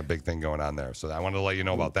definitely year. a big thing going on there. So I wanted to let you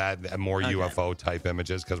know about that. And more Okay. UFO type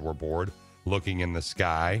images because we're bored looking in the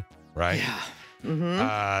sky, right?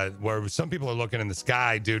 Yeah. Where some people are looking in the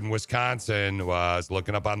sky, dude in Wisconsin was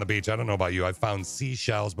looking up on the beach. I don't know about you. I've found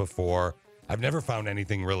seashells before. I've never found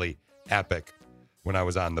anything really epic when I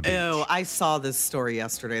was on the beach. Ew, I saw this story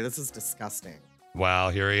yesterday. This is disgusting. Well,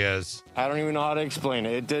 here he is. I don't even know how to explain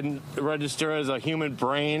it. It didn't register as a human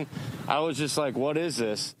brain. I was just like, what is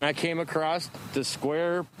this? I came across the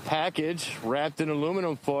square package wrapped in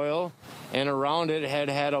aluminum foil, and around it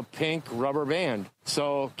had a pink rubber band.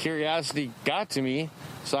 So curiosity got to me,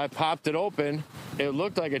 so I popped it open. It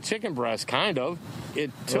looked like a chicken breast, kind of.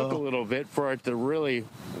 It took a little bit for it to really,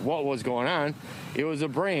 what was going on. It was a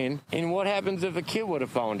brain. And what happens if a kid would have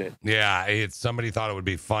found it? Yeah, somebody thought it would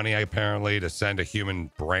be funny, apparently, to send a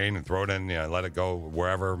human brain and throw it in, let it go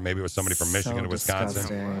wherever. Maybe it was somebody from Michigan So to Wisconsin.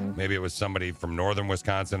 disgusting. Maybe it was somebody from northern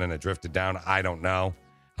Wisconsin and it drifted down. I don't know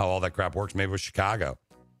how all that crap works. Maybe it was Chicago.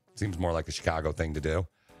 Seems more like a Chicago thing to do.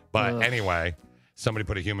 But anyway, somebody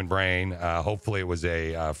put a human brain. Hopefully it was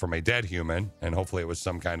from a dead human, and hopefully it was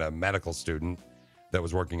some kind of medical student that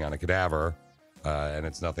was working on a cadaver. And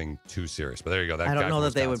it's nothing too serious. But there you go. That I guy don't know from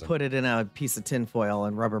that they would Wisconsin. put it in a piece of tinfoil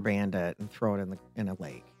and rubber band it and throw it in a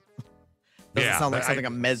lake. Doesn't Yeah, sound like but something a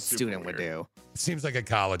med student would do. It seems like a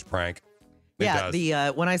college prank. It Yeah, does. the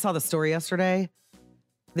when I saw the story yesterday,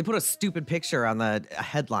 they put a stupid picture on the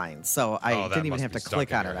headline, so I Oh, that didn't even must have be to stuck click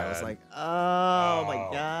in on your it. I was head. like, oh my Oh.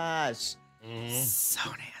 gosh, Mhm. so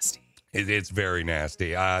nasty. It's very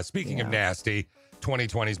nasty. Speaking of nasty,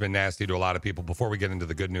 2020's been nasty to a lot of people. Before we get into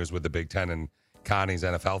the good news with the Big Ten and Connie's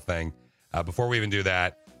NFL thing, before we even do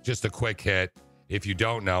that, just a quick hit. If you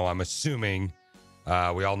don't know, I'm assuming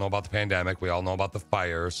we all know about the pandemic. We all know about the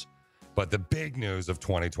fires. But the big news of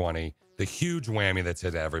 2020, the huge whammy that's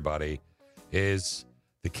hit everybody, is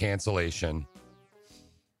the cancellation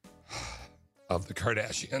of the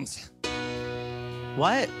Kardashians.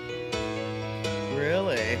 What?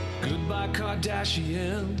 Really? Goodbye,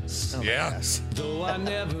 Kardashians. Oh my Yeah. gosh. Though I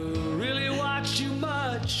never really watched you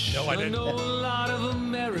much. No, I didn't. know a lot of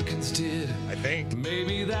Americans did. I think.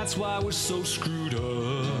 Maybe that's why we're so screwed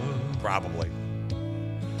up. Probably.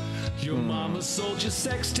 Your mama sold your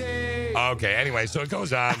sex tape. Okay, anyway, so it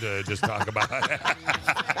goes on to just talk about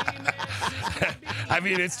I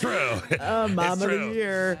mean, it's true. Mom It's of true. the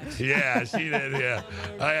year. Yeah, she did. Yeah.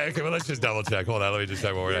 Okay, well, let's just double check. Hold on. Let me just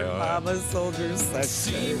check what we're doing. Mama's soldier sex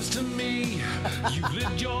Seems to me you've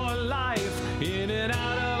lived your life in and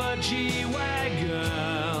out of a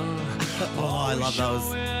G-Wagon. Oh, I love those.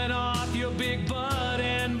 Showing off your big butt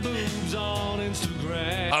and boobs on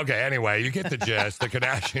Instagram. Okay, anyway, you get the gist. The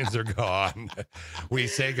Kardashians are gone. We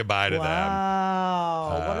say goodbye to Wow.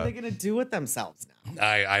 What are Uh, they going to do with themselves now?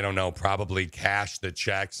 them. I don't know. Probably cash the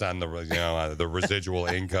checks on the the residual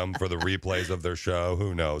income for the replays of their show.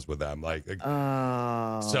 Who knows with them?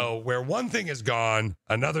 So where one thing is gone,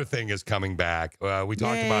 another thing is coming back. We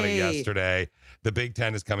talked about it Yay. yesterday. The Big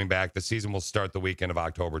Ten is coming back. The season will start the weekend of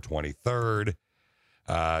October 23rd.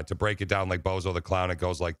 To break it down like Bozo the Clown, it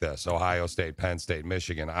goes like this: Ohio State, Penn State,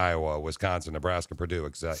 Michigan, Iowa, Wisconsin, Nebraska, Purdue,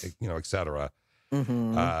 et cetera.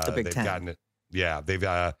 The Big They've Ten. gotten it. Yeah, they've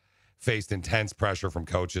faced intense pressure from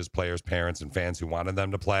coaches, players, parents, and fans who wanted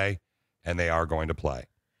them to play, and they are going to play.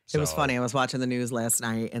 It was So- funny. I was watching the news last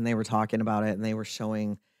night and they were talking about it and they were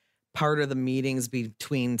showing part of the meetings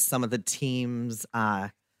between some of the teams'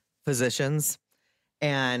 physicians.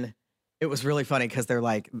 And it was really funny because they're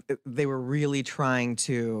like, they were really trying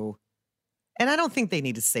to, and I don't think they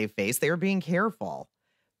need to save face. They were being careful.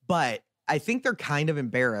 But I think they're kind of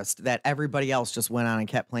embarrassed that everybody else just went on and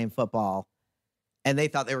kept playing football. And they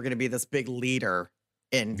thought they were going to be this big leader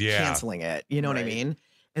in Yeah. canceling it. You know what I Right. mean?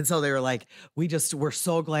 And so they were like, we're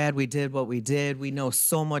so glad we did what we did. We know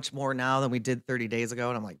so much more now than we did 30 days ago.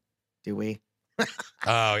 And I'm like, do we? Oh,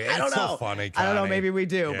 yeah, I don't it's know. so funny. I don't know. Connie. Maybe we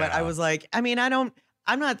do. But I Yeah. was like, I mean, I'm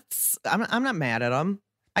not mad at them.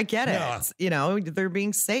 I get it. No. You know, they're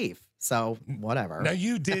being safe. So whatever. Now,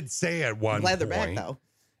 you did say at one I'm glad they're back point, though.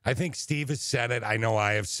 I think Steve has said it. I know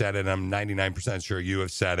I have said it. I'm 99% sure you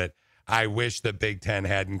have said it. I wish the Big Ten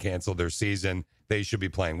hadn't canceled their season. They should be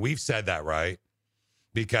playing. We've said that, right?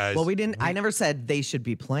 Because Well, we didn't. I never said they should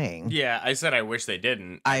be playing. Yeah, I said I wish they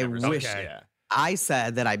didn't. I never said- wish- Yeah. I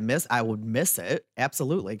said that I would miss it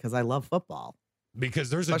absolutely because I love football. Because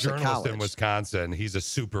there's a Especially journalist in college. Wisconsin. He's a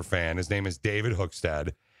super fan. His name is David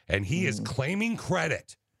Hookstead, and he is claiming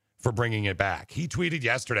credit for bringing it back. He tweeted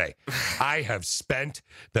yesterday, I have spent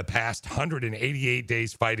the past 188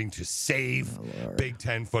 days fighting to save Big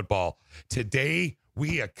Ten football. Today,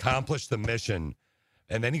 we accomplished the mission.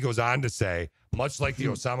 And then he goes on to say, much like the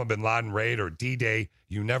Osama bin Laden raid or D-Day,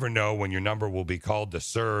 you never know when your number will be called to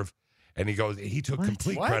serve. And he goes, he took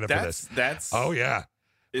complete What? credit for this. That's. Oh, yeah.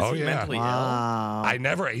 Is Oh, he yeah. mentally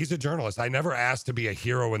ill? He's a journalist. I never asked to be a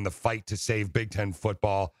hero in the fight to save Big Ten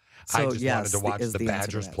football. I So, just yes, wanted to watch is the the answer to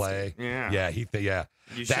Badgers that, play. Yeah. Yeah. You That's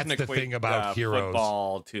shouldn't the equate, thing about heroes.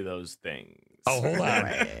 football to those things. Oh, hold on.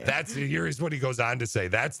 Right. Here's what he goes on to say.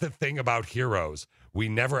 That's the thing about heroes. We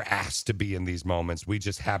never asked to be in these moments. We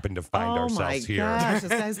just happen to find Oh my ourselves here. gosh, this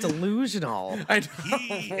guy's delusional. I know.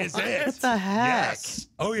 He is it. What the heck? Yes.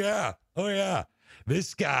 Oh yeah. Oh yeah.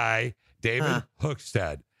 This guy, David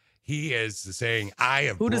Hookstead, he is saying, I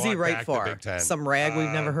have Who does he brought write back for? the Big Ten. Some rag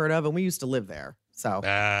we've never heard of, and we used to live there. So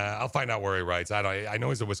I'll find out where he writes. I know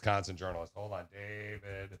he's a Wisconsin journalist. Hold on,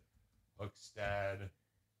 David Hookstead.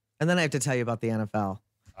 and then I have to tell you about the NFL.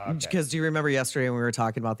 Okay. Because do you remember yesterday when we were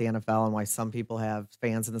talking about the NFL and why some people have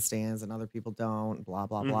fans in the stands and other people don't, blah,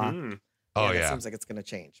 blah, blah. Mhm. Oh, It yeah. seems like it's going to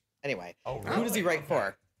change. Anyway, Oh, who does he really? write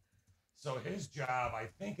for? So his job, I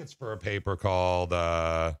think it's for a paper called,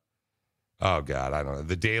 oh God, I don't know,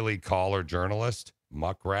 the Daily Caller Journalist,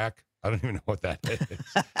 Muckrack. I don't even know what that is.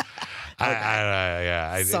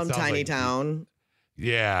 It Some sounds tiny like- town.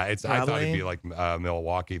 Yeah, I thought Probably. it'd be like a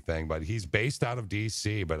Milwaukee thing, but he's based out of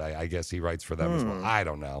D.C., but I guess he writes for them as well. I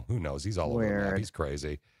don't know. Who knows? He's all over the map. Weird. He's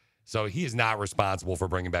crazy. So he is not responsible for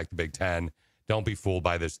bringing back the Big Ten. Don't be fooled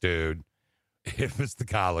by this dude. If it's the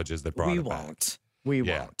colleges that brought We it back. won't. We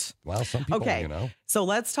Yeah. won't. Well, some people, Okay. you know. So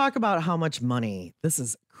let's talk about how much money. This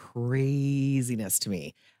is craziness to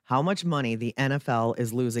me. How much money the NFL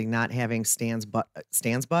is losing not having stands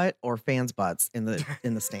butt or fans butts in the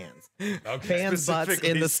stands. Okay. Fans butts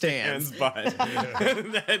in the stands. Stan's butt.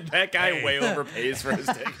 that guy way overpays for his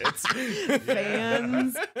tickets.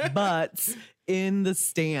 Fans butts in the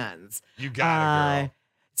stands. You got it, girl.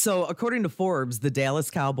 So according to Forbes, the Dallas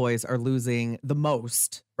Cowboys are losing the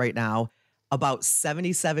most right now, about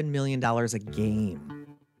 $77 million a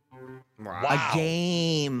game. Wow. A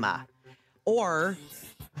game. Or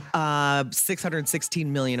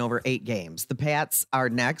 616 million over 8 games. The Pats are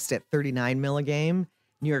next at 39 mil a game.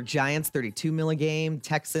 New York Giants 32 mil a game.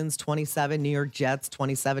 Texans 27. New York Jets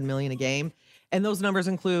 27 million a game. And those numbers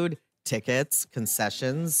include tickets,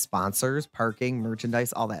 concessions, sponsors, parking,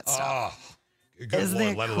 merchandise, all that stuff. Oh, Good Isn't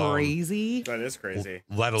Lord, that let alone crazy? That is crazy.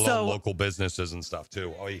 let alone So- local businesses and stuff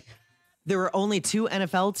too. Oy. There were only 2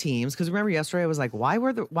 NFL teams because remember yesterday I was like,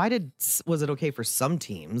 was it okay for some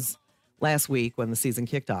teams last week when the season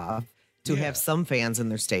kicked off to have some fans in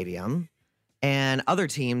their stadium, and other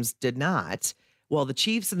teams did not. Well, the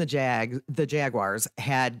Chiefs and the Jaguars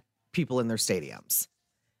had people in their stadiums.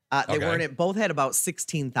 They Okay. weren't. Both had about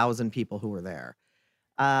 16,000 people who were there.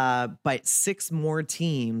 But 6 more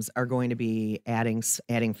teams are going to be adding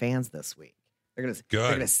fans this week. They're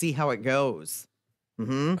gonna see how it goes.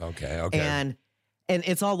 Mm-hmm. Okay. And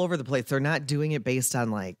it's all over the place. They're not doing it based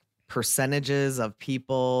on like percentages of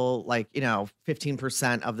people, like,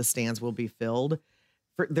 15% of the stands will be filled.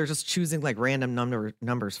 They're just choosing like random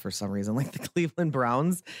numbers for some reason. Like the Cleveland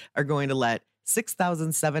Browns are going to let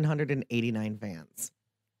 6,789 fans,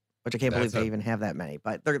 which I can't believe they even have that many,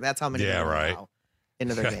 but that's how many they're gonna allow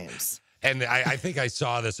into their games. And I think I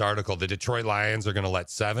saw this article. The Detroit Lions are going to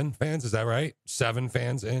let 7 fans. Is that right? 7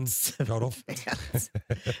 fans in total.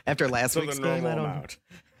 After last So week's the game, I normal don't. amount.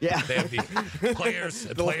 Yeah, They have the players.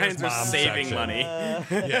 The players Lions are mom saving section. money.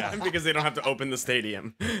 Yeah. Because they don't have to open the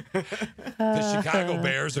stadium. The Chicago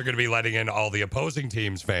Bears are going to be letting in all the opposing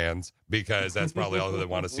teams' fans because that's probably all that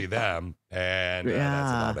want to see them, and that's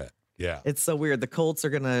about it. Yeah. It's so weird. The Colts are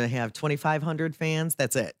going to have 2,500 fans.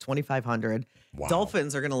 That's it, 2,500. Wow.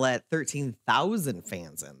 Dolphins are going to let 13,000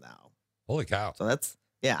 fans in, though. Holy cow. So that's,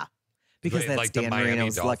 because Wait, that's like the Dan Miami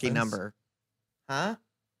Marino's lucky Dolphins? number. Huh?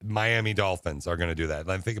 Miami Dolphins are going to do that.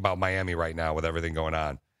 Like, think about Miami right now with everything going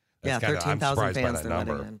on. Yeah, That's kinda- I'm 13,000 surprised by fans that they're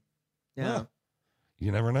letting number. in. Yeah. Huh.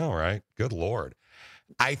 You never know, right? Good Lord.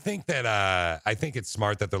 I think it's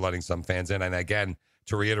smart that they're letting some fans in. And again,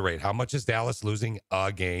 to reiterate, how much is Dallas losing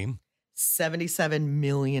a game? $77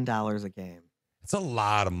 million a game. It's a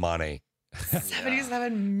lot of money.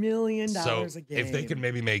 $77 million So a game. if they could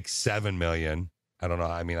maybe make 7 million, I don't know.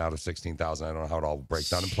 I mean, out of 16,000, I don't know how it all breaks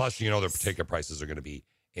down. And plus, their ticket prices are going to be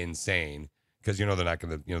insane because they're not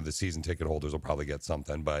going to. The season ticket holders will probably get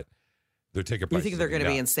something, but their ticket You prices. think they're going to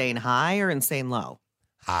be insane high or insane low?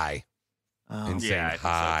 high? Oh. Insane Yeah, I think so,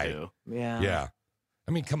 high. too. Yeah. Yeah.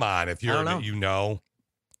 I mean, come on. If I don't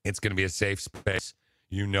it's going to be a safe space.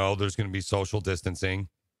 There's going to be social distancing.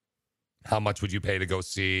 How much would you pay to go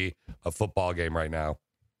see a football game right now?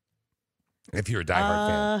 If you're a diehard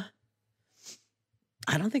fan.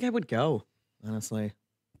 I don't think I would go, honestly.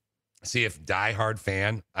 See, if diehard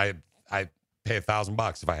fan, I pay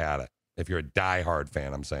 $1,000 if I had it. If you're a diehard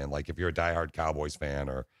fan, I'm saying, like if you're a diehard Cowboys fan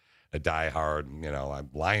or a diehard, I'm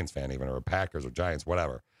Lions fan even, or a Packers or Giants,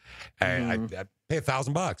 whatever. I'd pay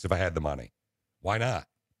 $1,000 if I had the money. Why not?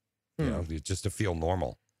 Just to feel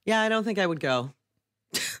normal. Yeah, I don't think I would go.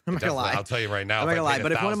 I'm not gonna lie. I'll tell you right now. I'm not gonna I lie. paid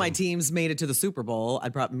But if one of my $1,000 teams made it to the Super Bowl,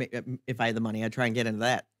 I'd probably, if I had the money, I'd try and get into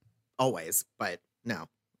that always. But no,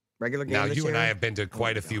 regular game. Now, this you and year, I have been to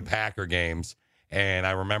quite a few Packer games, and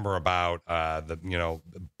I remember about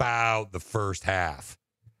the first half.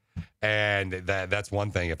 And that's one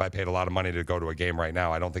thing. If I paid a lot of money to go to a game right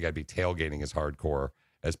now, I don't think I'd be tailgating as hardcore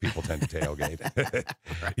as people tend to tailgate.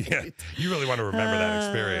 Yeah, you really want to remember that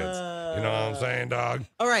experience. You know what I'm saying, dog?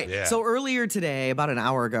 All right. Yeah. So earlier today, about an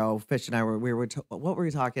hour ago, Fish and I were what were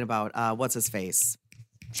we talking about? What's his face?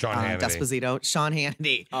 Sean Hannity. Desposito. Sean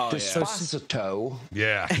Hannity. Oh, Despacito.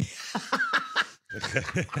 Yeah.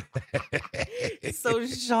 So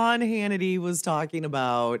Sean Hannity was talking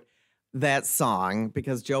about that song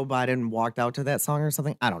because Joe Biden walked out to that song or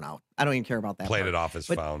something. I don't know. I don't even care about that. Played part. it off his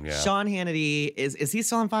But phone, yeah. Sean Hannity is he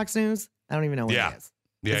still on Fox News? I don't even know what he is.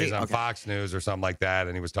 Yeah, Is he's he? on Okay. Fox News or something like that,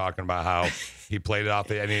 and he was talking about how he played it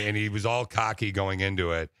off, and he was all cocky going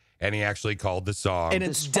into it, and he actually called the song. And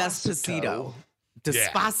it's Despacito.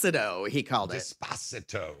 Despacito, he called it.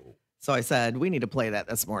 Despacito. So I said, we need to play that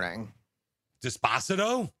this morning.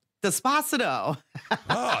 Despacito? Despacito.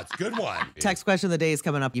 Oh, it's a good one. Text question of the day is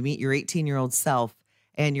coming up. You meet your 18-year-old self,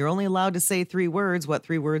 and you're only allowed to say 3 words. What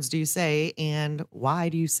 3 words do you say, and why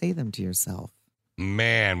do you say them to yourself?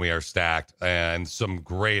 Man, we are stacked, and some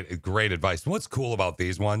great advice. What's cool about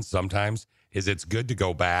these ones sometimes is it's good to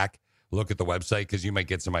go back, look at the website, because you might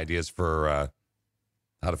get some ideas for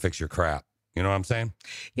how to fix your crap. You know what I'm saying?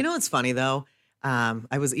 You know what's funny, though?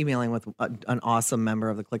 I was emailing with an awesome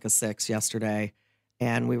member of the Click of Six yesterday,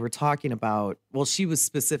 and we were talking about, well, she was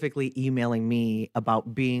specifically emailing me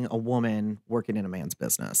about being a woman working in a man's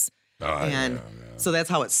business. So that's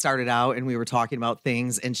how it started out. And we were talking about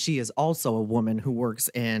things. And she is also a woman who works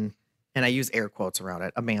in, and I use air quotes around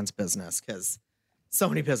it, a man's business, because so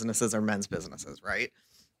many businesses are men's businesses, right?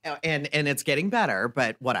 And it's getting better,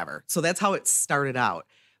 but whatever. So that's how it started out.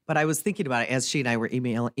 But I was thinking about it as she and I were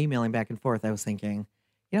emailing back and forth. I was thinking,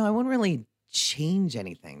 I wouldn't really change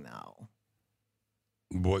anything though.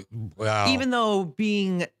 Wow. Even though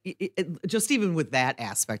being just even with that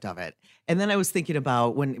aspect of it. And then I was thinking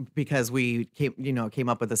about because we came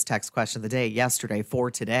up with this text question of the day yesterday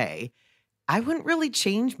for today, I wouldn't really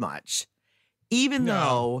change much. Even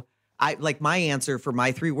though I like my answer for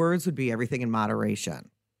my 3 words would be everything in moderation.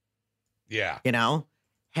 Yeah.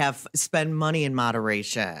 Spend money in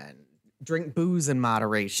moderation, drink booze in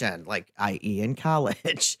moderation, like i.e. in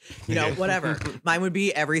college, whatever. Mine would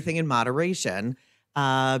be everything in moderation.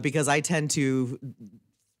 Because I tend to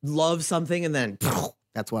love something and then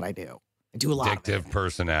that's what I do. I do a lot addictive of it.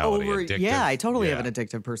 personality. Yeah, I totally have an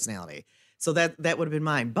addictive personality. So that would have been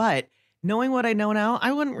mine. But knowing what I know now,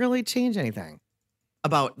 I wouldn't really change anything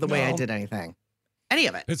about the way I did anything. Any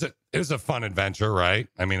of it. It was a fun adventure, right?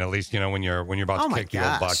 I mean, at least, when you're about to kick the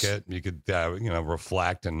old bucket, you could,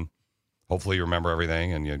 reflect and hopefully you remember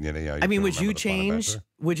everything. And would you change?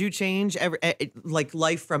 Would you change like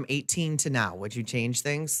life from 18 to now? Would you change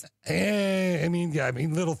things?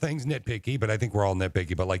 Little things nitpicky, but I think we're all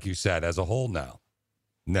nitpicky. But like you said, as a whole, no.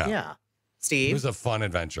 Yeah, Steve. It was a fun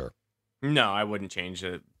adventure. No, I wouldn't change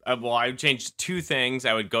it. I would change 2 things.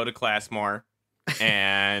 I would go to class more,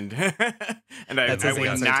 and I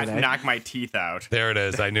would not knock my teeth out. There it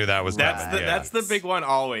is. I knew that was that's the big one.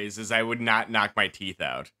 Always is I would not knock my teeth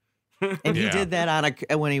out. And he did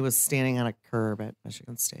that when he was standing on a curb at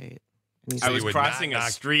Michigan State. I was crossing a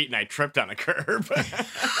street and I tripped on a curb.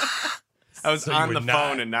 I was on the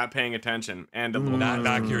phone and not paying attention. And not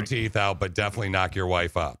knock your teeth out, but definitely knock your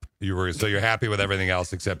wife up. You're happy with everything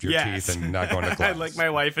else except your teeth and not going to class. I like my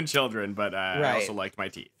wife and children, but I also liked my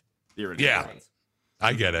teeth. The original ones.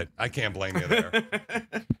 I get it. I can't blame you there.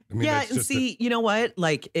 And see, you know what?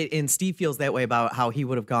 And Steve feels that way about how he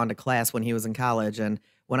would have gone to class when he was in college. And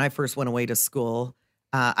when I first went away to school,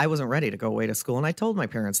 I wasn't ready to go away to school. And I told my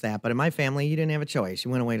parents that. But in my family, you didn't have a choice. You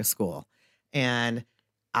went away to school. And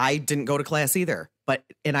I didn't go to class either.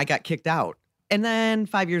 And I got kicked out. And then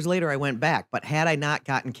 5 years later, I went back. But had I not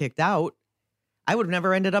gotten kicked out, I would have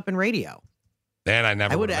never ended up in radio. And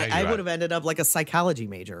I would have ended up like a psychology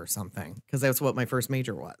major or something, because that's what my first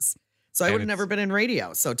major was. So I would have never been in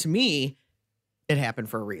radio. So to me, it happened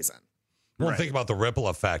for a reason. Well, think about the ripple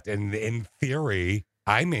effect. And in theory,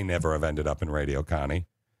 I may never have ended up in radio, Connie,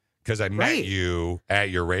 because I met you at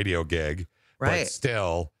your radio gig. Right. But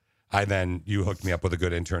still, you hooked me up with a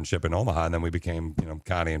good internship in Omaha, and then we became,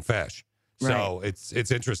 Connie and Fish. So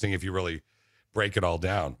it's interesting if you really break it all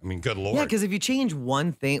down. I mean, good Lord. Yeah, because if you change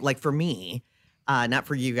one thing, like for me, not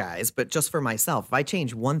for you guys, but just for myself, if I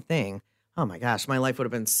change one thing, oh my gosh, my life would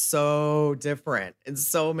have been so different in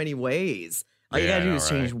so many ways. All you gotta do is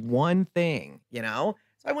change one thing, So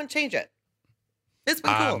I wouldn't change it. It's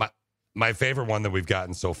been cool. My favorite one that we've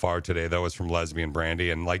gotten so far today, though, is from Lesbian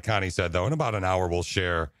Brandy. And like Connie said, though, in about an hour, we'll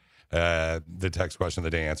share the text question of the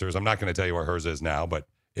day answers. I'm not going to tell you what hers is now, but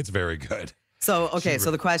it's very good. So, okay,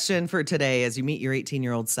 so the question for today is you meet your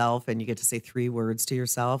 18-year-old self and you get to say 3 words to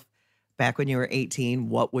yourself. Back when you were 18,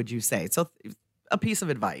 what would you say? So a piece of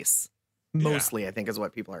advice, mostly, I think, is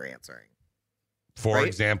what people are answering. For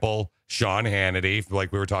example, Sean Hannity,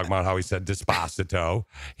 like we were talking about how he said Despacito,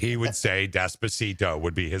 he would say Despacito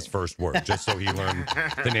would be his first word, just so he learned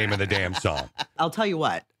the name of the damn song. I'll tell you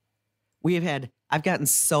what, I've gotten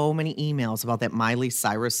so many emails about that Miley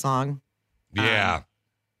Cyrus song. Yeah.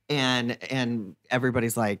 And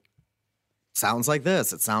everybody's like, sounds like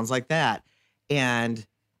this, it sounds like that. And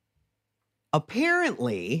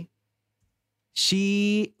apparently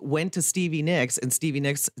she went to Stevie Nicks, and Stevie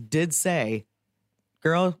Nicks did say,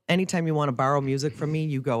 girl, anytime you want to borrow music from me,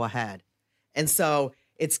 you go ahead. And so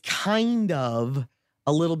it's kind of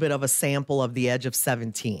a little bit of a sample of The Edge of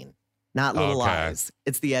 17, not Little Lies.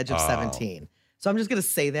 It's The Edge of 17. So I'm just going to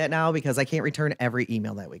say that now because I can't return every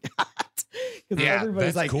email that we got. Because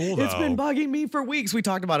everybody's like, cool, it's been bugging me for weeks. We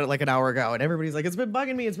talked about it like an hour ago, and everybody's like, it's been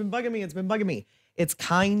bugging me. It's been bugging me. It's been bugging me. It's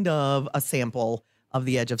kind of a sample of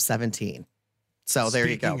The Edge of 17. So there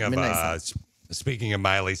you go. Speaking of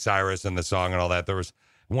Miley Cyrus and the song and all that, there was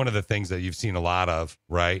one of the things that you've seen a lot of,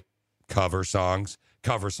 right? Cover songs.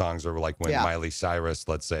 Cover songs are like when Miley Cyrus,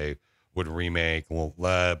 let's say, would remake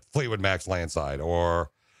Fleetwood Mac's Landslide,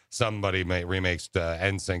 or somebody remakes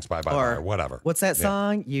NSYNC's Bye Bye Bye, or whatever. What's that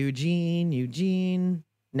song? Eugene.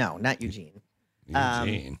 No, not Eugene.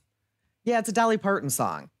 Eugene. Yeah, it's a Dolly Parton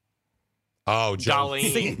song. Oh,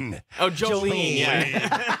 Jolene. Oh, Jolene.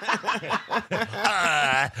 Yeah.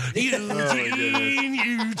 Eugene.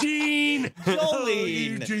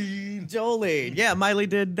 Jolene. Yeah, Miley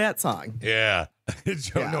did that song. Yeah.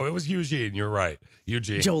 No, it was Eugene. You're right.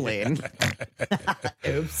 Eugene. Jolene.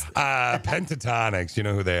 Oops. Pentatonics, you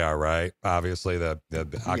know who they are, right? Obviously, the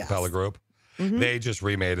acapella group. Mhm. They just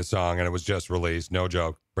remade a song, and it was just released. No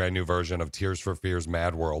joke. Brand new version of Tears for Fears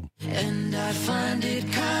Mad World. And I find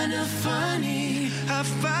it kind of funny. I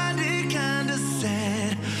find it kind of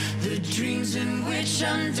sad. The dreams in which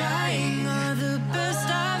I'm dying are the best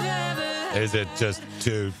I've ever. Is it just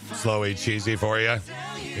too slowy, cheesy for you?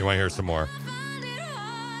 You want to hear some more?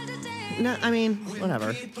 No, I mean,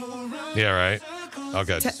 whatever. Yeah, right?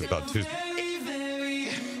 Okay, just about two.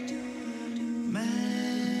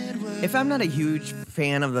 If I'm not a huge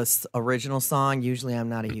fan of the original song, usually I'm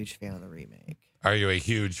not a huge fan of the remake. Are you a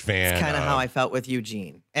huge fan? It's kind of how I felt with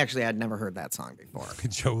Eugene. Actually, I'd never heard that song before.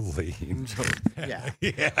 Jolene. Yeah.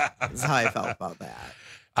 Yeah. That's how I felt about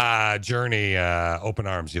that. Journey, Open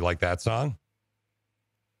Arms. You like that song?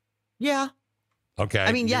 Yeah. Okay.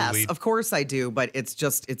 I mean, new yes, lead- of course I do, but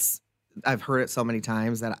I've heard it so many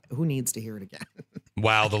times that who needs to hear it again?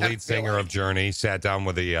 Wow, the lead singer of Journey sat down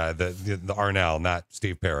with the Arnell, not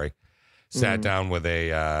Steve Perry, sat down with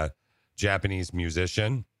a Japanese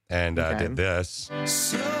musician and did this.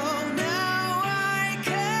 So now I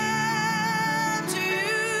come to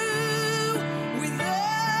you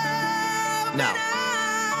without No.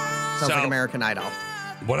 Sounds like So- American Idol.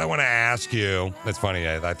 What I want to ask you, that's funny,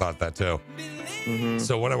 I thought that too.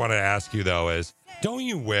 So what I want to ask you though is, don't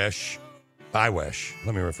you wish, let me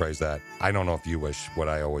rephrase that. I don't know if you wish what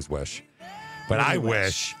I always wish, but What do I you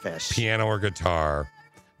wish wish? piano or guitar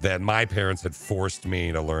that my parents had forced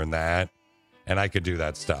me to learn that and I could do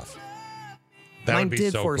that stuff. That Mine would be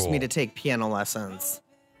did so force cool. me to take piano lessons.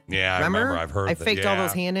 Yeah, Remember? I remember. I've heard I that. faked all Yeah.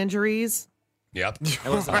 those hand injuries. Yep. I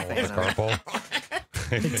wasn't a fan The of it. purple.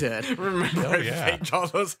 I did. Remember, Oh, I yeah. faked all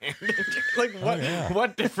those hand injuries. Like,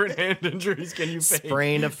 what different hand injuries can you fake?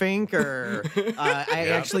 Sprained a finger. I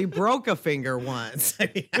actually broke a finger once.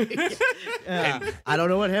 I don't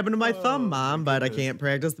know what happened to my thumb, Mom, but I can't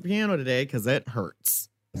practice the piano today because it hurts.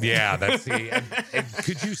 Yeah, that's the. And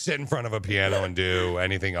could you sit in front of a piano and do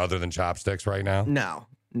anything other than chopsticks right now? No.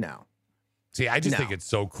 See, I just No. think it's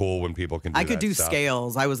so cool when people can do I could that do stuff.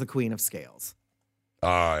 scales. I was the queen of scales. Oh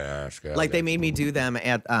yeah, scales. Like they made me do them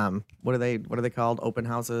at what are they called? Open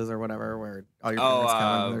houses or whatever, where all your parents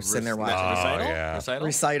come and they're sitting there watching. Oh, yeah.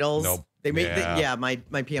 Recitals. Nope. They made Yeah. my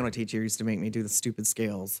piano teacher used to make me do the stupid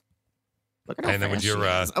scales. Look at how And then fast would your,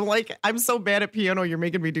 she is. I'm like, I'm so bad at piano, you're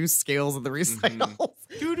making me do scales at the recitals.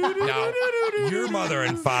 Now, your mother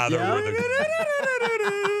and father were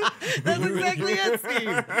the. That's exactly it,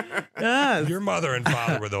 Steve. Yes. Your mother and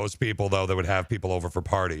father were those people though that would have people over for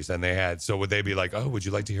parties, and they had. So would they be like, "Oh, would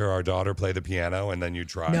you like to hear our daughter play the piano?" And then you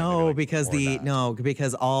try. and they'd be No, like, because "Or not."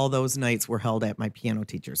 because all those nights were held at my piano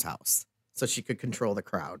teacher's house, so she could control the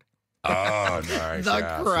crowd. Oh, nice. The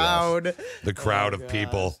yes, crowd. yes. The crowd Oh, of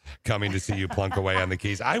people coming to see you plunk away on the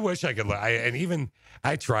keys. I wish I could.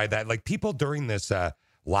 I tried that. Like people during this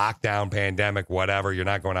lockdown, pandemic, whatever. You're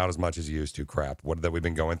not going out as much as you used to. Crap. What that we've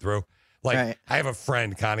been going through. Like Right. I have a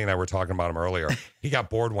friend, Connie and I were talking about him earlier. He got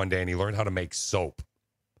bored one day and he learned how to make soap.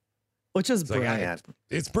 Which is It's like, brilliant.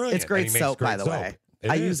 It's brilliant. It's great and he makes soap, by great the soap. way.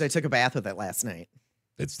 It I is. took a bath with it last night.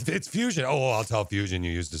 It's Fusion. Oh, I'll tell Fusion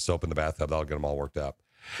you used the soap in the bathtub. That'll get them all worked up.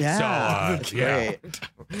 Yeah, So, yeah.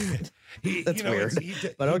 great. He, That's you know, weird, he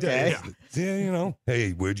but okay. Yeah, you know.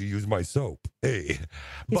 Hey, where'd you use my soap? Hey, He's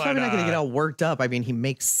but, probably not going to get all worked up. I mean, he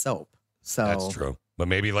makes soap, so That's true. But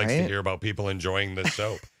maybe he likes to Right? hear about people enjoying the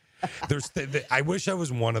soap. I wish I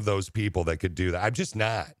was one of those people that could do that. I'm just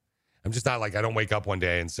not. Like I don't wake up one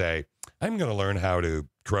day and say I'm going to learn how to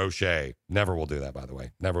crochet. Never will do that. By the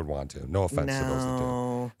way, never would want to. No offense to those that do.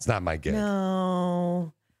 no, It's not my gig.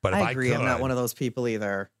 no. But if I agree. I'm not could- one of those people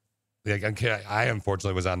either. Like, I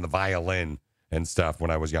unfortunately was on the violin and stuff when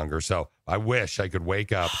I was younger. So I wish I could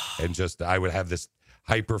wake up and I would have this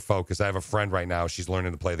hyper focus. I have a friend right now. She's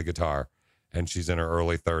learning to play the guitar and she's in her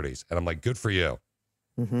early 30s. And I'm like, good for you.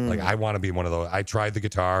 Mhm. Like, I want to be one of those. I tried the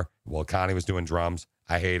guitar while Connie was doing drums.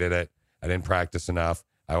 I hated it. I didn't practice enough.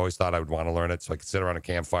 I always thought I would want to learn it so I could sit around a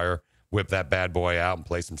campfire, whip that bad boy out and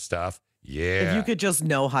play some stuff. Yeah. If you could just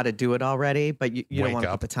know how to do it already, but you don't Wake want to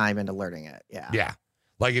up. put the time into learning it. Yeah. Yeah.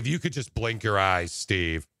 Like if you could just blink your eyes,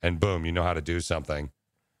 Steve, and boom, you know how to do something,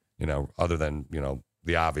 you know, other than, you know,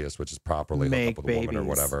 the obvious, which is properly hook Make up with a woman or babies.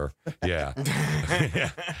 whatever. Yeah. Yeah.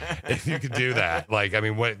 If you could do that, like, I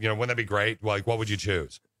mean, wouldn't that be great? Like, what would you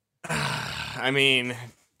choose? I mean,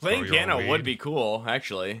 playing Grow your own piano would weed. be cool,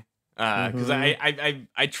 actually. Because Mm-hmm.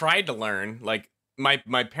 I tried to learn. Like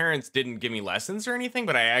my parents didn't give me lessons or anything,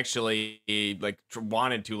 but I actually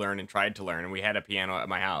wanted to learn and tried to learn. And we had a piano at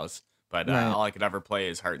my house, but Right. all I could ever play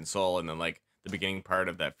is Heart and Soul. And then like the beginning part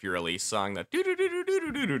of that Fear Elise song. That do do do do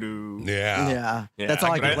do do do do. Yeah. That's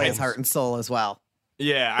all I can play is Heart and Soul as well.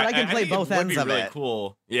 Yeah, But I can play think both it would ends be of really it.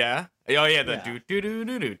 Cool. Yeah. Oh yeah. The do do do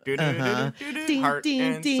do do do do do do. Heart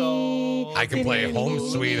and Soul. I can play Home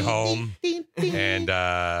Sweet Home.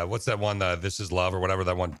 And what's that one? This Is Love or whatever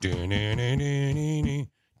that one.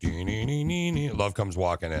 Love Comes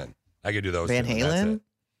Walking In. I could do those. Van two, and that's Halen? it.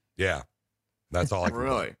 Yeah. That's all I can play.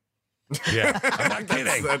 Really? Yeah. I'm not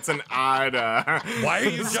kidding. That's an odd. Why are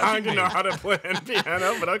you song judging to me? know how to play on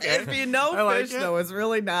piano? But okay. If you know I like Fish, it. though, it's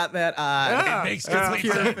really not that odd. It makes complete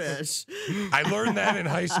Pure sense. Fish. I learned that in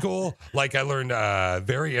high school. Like I learned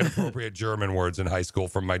very inappropriate German words in high school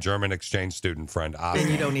from my German exchange student friend. And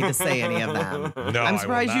you don't need to say any of them. No, I'm I will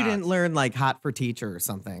surprised you not. didn't learn like Hot for Teacher or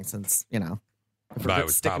something, since, if I we're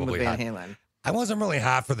was sticking with probably Van hot. Halen. I wasn't really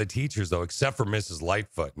hot for the teachers though, except for Mrs.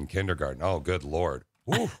 Lightfoot in kindergarten. Oh, good Lord.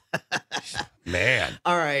 Ooh. Man.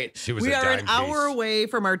 All right. She was we a are an dime hour piece. away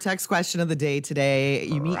from our text question of the day today.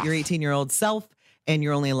 You meet your 18-year-old self, and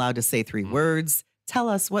you're only allowed to say 3 words. Tell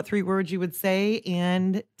us what 3 words you would say,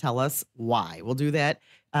 and tell us why. We'll do that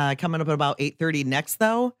coming up at about 8:30. Next,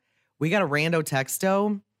 though, we got a rando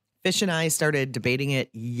texto. Fish and I started debating it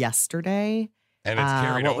yesterday. And it's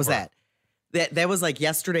carried What was over. that? That was like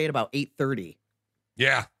yesterday at about 8:30.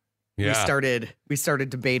 Yeah. Yeah. We started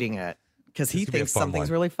debating it because he This could be a thinks fun something's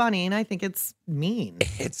one. really funny, and I think it's mean.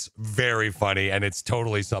 It's very funny, and it's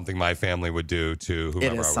totally something my family would do to whomever It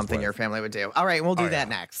I is was something with. your family would do. All right, we'll do Oh, that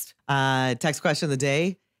yeah. next. Text question of the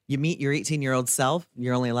day. You meet your 18-year-old self.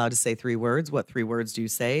 You're only allowed to say 3 words. What 3 words do you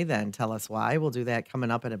say? Then tell us why. We'll do that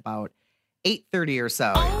coming up at about 8:30 or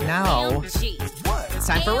so. Now, it's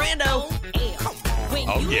time for Rando.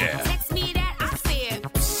 Oh, yeah.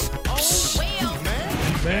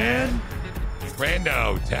 Man.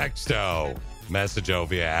 Rando, texto, message-o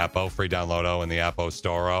via Appo, free download-o in the Appo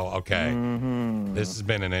Store-o. Okay. Mm-hmm. This has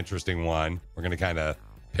been an interesting one. We're going to kind of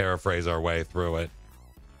paraphrase our way through it.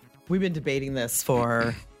 We've been debating this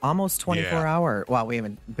for almost 24 Yeah. hours. Well, we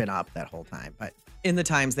haven't been up that whole time, but in the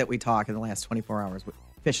times that we talk in the last 24 hours,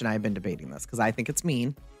 Fish and I have been debating this because I think it's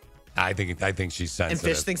mean. I think she's And sensitive.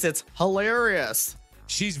 Fish thinks it's hilarious.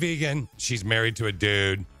 She's vegan. She's married to a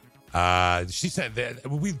dude. She said that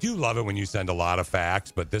we do love it when you send a lot of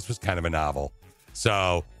facts, but this was kind of a novel.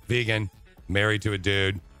 So, vegan, married to a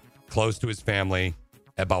dude, close to his family.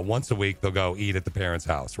 About once a week, they'll go eat at the parents'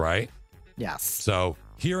 house, right? Yes. So,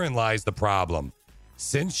 herein lies the problem.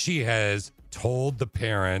 Since she has told the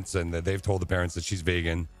parents and that they've told the parents that she's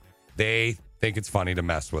vegan, they think it's funny to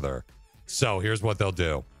mess with her. So, here's what they'll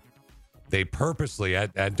do. They purposely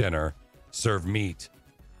at dinner serve meat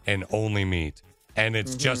and only meat. And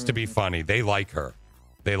it's just to be funny. They like her.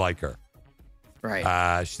 They like her.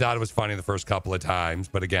 Right. She thought it was funny the first couple of times,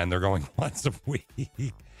 but again, they're going once a week.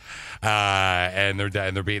 And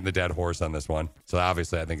they're beating the dead horse on this one. So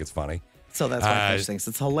obviously I think it's funny. So that's why Fish thinks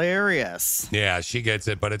it's hilarious. Yeah, she gets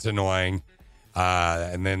it, but it's annoying.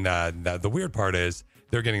 And then the weird part is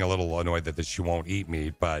they're getting a little annoyed that she won't eat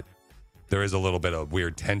meat, but there is a little bit of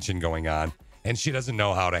weird tension going on, and she doesn't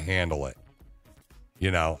know how to handle it.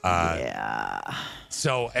 Yeah.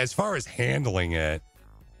 So as far as handling it,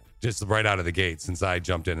 just right out of the gate, since I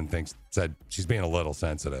jumped in and said she's being a little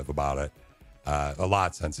sensitive about it, a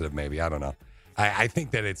lot sensitive maybe, I don't know. I think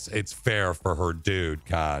that it's fair for her dude,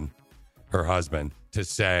 Khan, her husband, to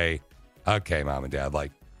say, okay, mom and dad,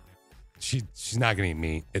 like she's not gonna eat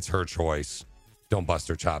meat. It's her choice. Don't bust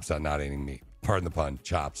her chops on not eating meat. Pardon the pun,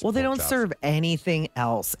 chops. Well, they pork don't chops. serve anything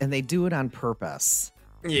else, and they do it on purpose.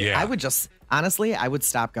 Yeah. I would just, honestly, I would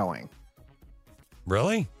stop going.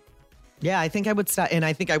 Really? Yeah, I think I would stop, and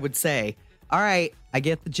I think I would say, all right, I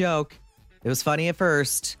get the joke. It was funny at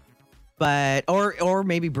first, but, or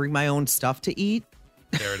maybe bring my own stuff to eat.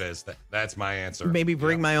 There it is. That's my answer. Maybe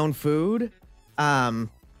bring my own food.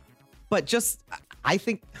 But just, I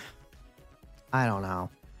think, I don't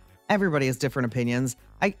know. Everybody has different opinions.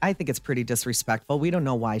 I think it's pretty disrespectful. We don't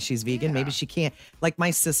know why she's vegan. Maybe she can't. Like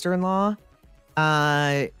my sister-in-law,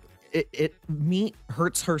 meat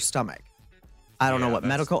hurts her stomach. I don't know what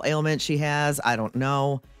medical ailment she has. I don't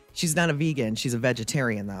know. She's not a vegan. She's a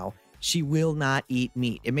vegetarian, though. She will not eat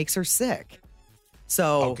meat. It makes her sick.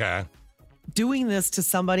 So doing this to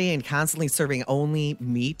somebody and constantly serving only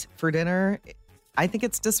meat for dinner, I think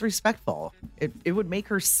it's disrespectful. It would make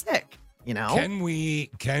her sick, you know? Can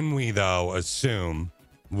we though assume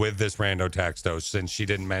with this rando texto, since she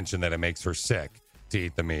didn't mention that it makes her sick to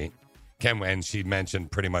eat the meat, and she mentioned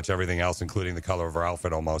pretty much everything else, including the color of her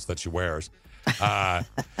outfit almost that she wears,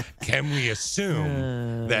 can we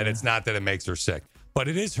assume that it's not that it makes her sick, but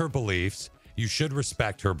it is her beliefs? You should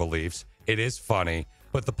respect her beliefs. It is funny,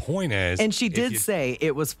 But the point is, And she if did you- say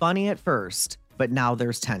it was funny at first, but now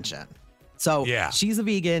there's tension. So she's a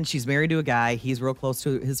vegan. She's married to a guy. He's real close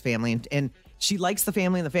to his family. And she likes the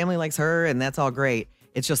family and the family likes her. And that's all great.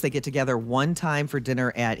 It's just they get together one time for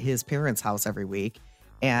dinner at his parents' house every week.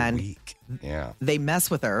 And they mess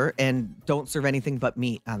with her and don't serve anything but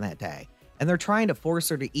meat on that day. And they're trying to force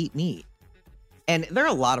her to eat meat. And there are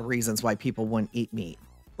a lot of reasons why people wouldn't eat meat.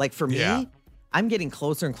 Like for me, I'm getting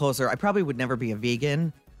closer and closer. I probably would never be a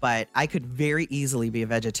vegan, but I could very easily be a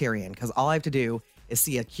vegetarian because all I have to do is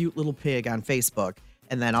see a cute little pig on Facebook,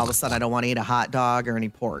 and then all of a sudden I don't want to eat a hot dog or any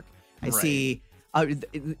pork. I see,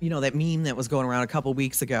 that meme that was going around a couple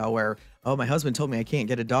weeks ago where, oh, my husband told me I can't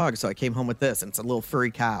get a dog, so I came home with this, and it's a little furry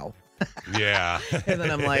cow. Yeah. And then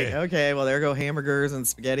I'm like, okay, well, there go hamburgers and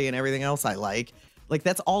spaghetti and everything else I like. Like,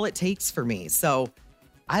 that's all it takes for me. So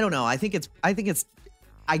I don't know. I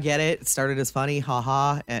get it. It started as funny,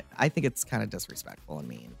 haha. And I think it's kind of disrespectful and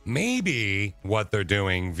mean. Maybe what they're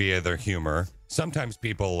doing via their humor, sometimes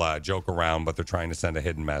people joke around, but they're trying to send a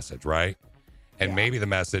hidden message, right? And maybe the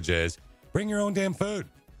message is, bring your own damn food.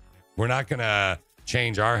 We're not going to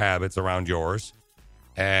change our habits around yours,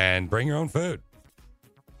 and bring your own food.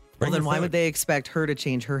 Well, then why would they expect her to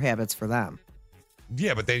change her habits for them?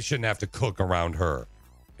 Yeah, but they shouldn't have to cook around her.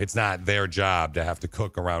 It's not their job to have to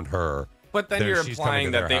cook around her. But then you're She's coming to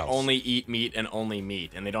implying their that they house. only eat meat and only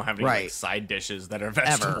meat, and they don't have any like, side dishes that are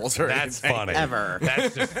vegetables or That's anything. funny. Ever.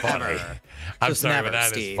 That's just funny. I'm Just sorry, never, but that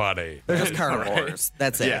is Steve. funny. They're just carnivores.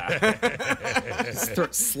 That's it. Yeah.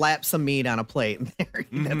 Just slap some meat on a plate.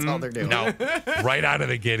 And that's all they're doing. No, right out of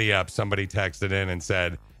the giddy up, somebody texted in and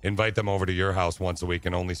said, invite them over to your house once a week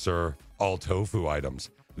and only serve all tofu items.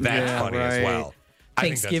 That's funny as well. I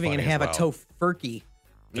think that's Thanksgiving and funny have as a well. tofurkey.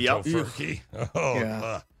 The tofurkey. Oh,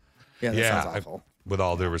 Yeah. Yeah, that sounds awful. With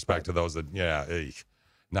all due respect to those that,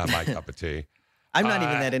 not my cup of tea. I'm not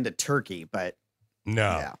even that into turkey, but No.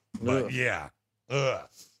 Yeah. But Ugh. yeah. Ugh.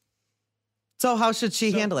 So how should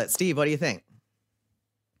she handle it? Steve, what do you think?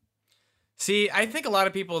 See, I think a lot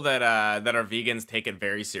of people that are vegans take it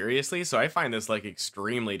very seriously, so I find this like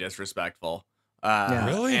extremely disrespectful.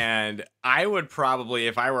 Really? And I would probably,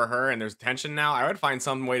 if I were her and there's tension now, I would find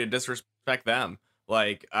some way to disrespect them.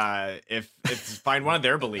 Like, if find one of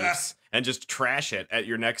their beliefs and just trash it at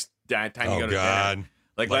your next time you go to dinner.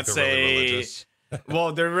 Like let's they're really say, religious.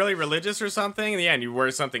 well, they're really religious or something. In the end, you wear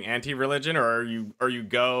something anti-religion, or you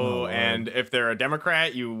go and if they're a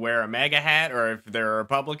Democrat, you wear a MAGA hat, or if they're a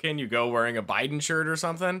Republican, you go wearing a Biden shirt or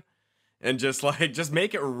something, and just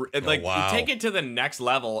make it like wow. take it to the next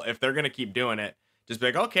level. If they're gonna keep doing it, just be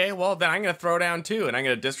like, okay, well then I'm gonna throw down too, and I'm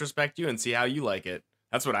gonna disrespect you and see how you like it.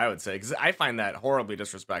 That's what I would say, because I find that horribly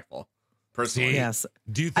disrespectful, personally. Yes.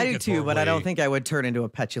 Do you think I do it's too, but I don't horribly- think I would turn into a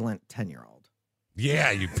petulant 10-year-old.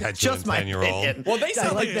 Yeah, you petulant Just my 10-year-old. opinion. Well, they I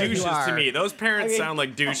sound like like that you douches to are. me. Those parents I mean- sound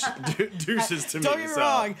like douches to me. Don't get me so.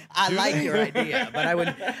 wrong. I like your idea, but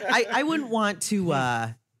I wouldn't want to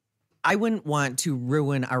I wouldn't want to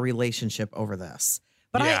ruin our relationship over this.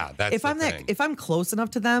 But Yeah, that's if the I'm thing. if I'm close enough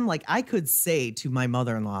to them, like I could say to my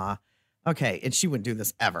mother-in-law, okay, and she wouldn't do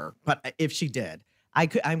this ever, but if she did,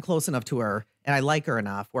 I'm close enough to her and I like her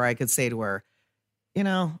enough where I could say to her,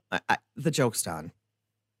 the joke's done.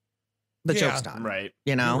 The joke's done. Right.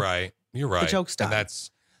 You know? You're right. The joke's done. And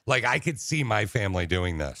that's like, I could see my family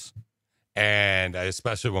doing this. And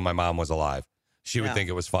especially when my mom was alive, she would Yeah. think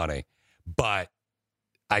it was funny. But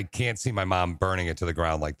I can't see my mom burning it to the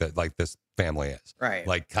ground like this family is. Right.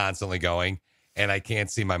 Like constantly going. And I can't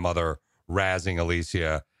see my mother razzing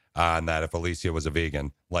Alicia on that if Alicia was a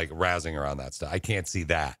vegan, like razzing her on that stuff. I can't see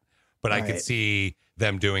that. But I could Right. see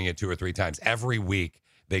them doing it 2 or 3 times. Every week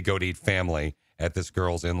they go to eat family at this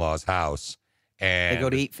girl's in-laws house. And They go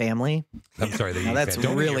to eat family. I'm sorry, they Now eat that's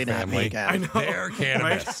Don't eat really your not family. vegan. I know. They're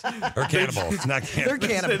cannabis. Or cannibals, not They're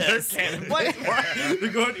cannabis. cannabis. What? They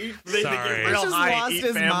go and eat. They Sorry. get He's real just high. lost Eat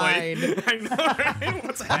his family. mind. I know. Right?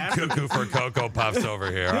 What's I'm happening? cuckoo for Cocoa Puffs over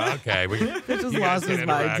here. Okay. just you guys lost can his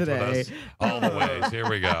mind interact with today. us all the ways. Here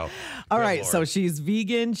we go. All Good right, Lord. so she's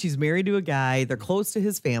vegan. She's married to a guy. They're close to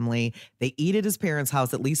his family. They eat at his parents'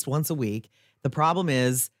 house at least once a week. The problem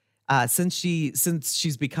is, since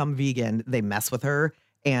she's become vegan, they mess with her.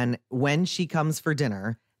 And when she comes for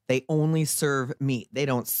dinner, they only serve meat. They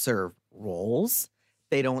don't serve rolls.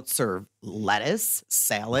 They don't serve lettuce,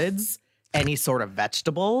 salads, any sort of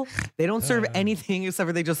vegetable. They don't serve anything except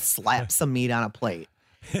for they just slap some meat on a plate.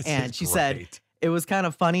 This And is she said great. it was kind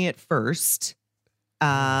of funny at first,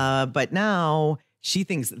 but now she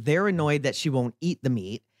thinks they're annoyed that she won't eat the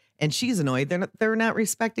meat, and she's annoyed they're not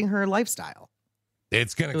respecting her lifestyle.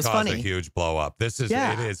 It's going It to was cause funny. a huge blow up. It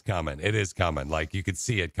is coming. It is coming. Like you could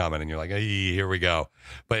see it coming and you're like, hey, here we go.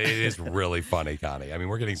 But it is really funny, Connie. I mean,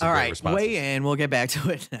 we're getting some All great right, responses. weigh in. We'll get back to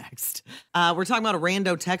it next. We're talking about a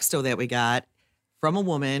rando texto that we got from a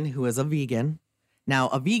woman who is a vegan. Now,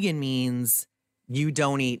 a vegan means you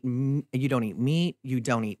don't eat meat, you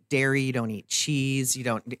don't eat dairy, you don't eat cheese, you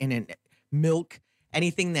don't milk,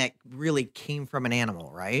 anything that really came from an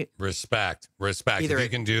animal, right? Respect. Either- If you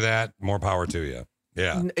can do that, more power to you.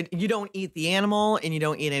 Yeah. You don't eat the animal and you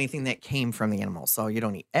don't eat anything that came from the animal. So you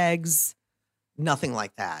don't eat eggs, nothing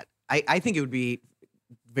like that. I think it would be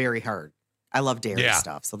very hard. I love dairy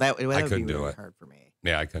stuff. So that would be really hard for me.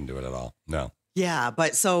 Yeah, I couldn't do it at all. No. Yeah,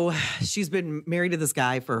 but so she's been married to this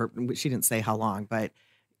guy for, she didn't say how long, but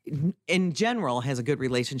in general has a good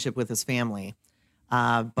relationship with his family.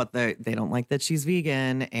 But they don't like that she's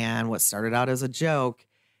vegan. And what started out as a joke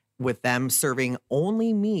with them serving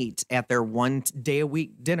only meat at their 1 day a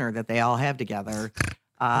week dinner that they all have together,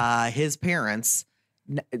 his parents,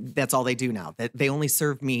 that's all they do now. That they only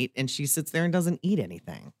serve meat and she sits there and doesn't eat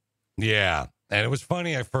anything. Yeah. And it was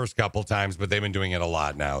funny at first couple times, but they've been doing it a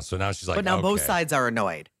lot now. So now she's like, but now both okay. sides are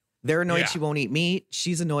annoyed. They're annoyed Yeah. she won't eat meat.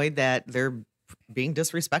 She's annoyed that they're being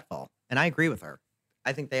disrespectful. And I agree with her.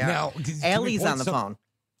 I think they are. Now, Allie's on the phone.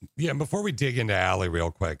 Yeah, before we dig into Allie real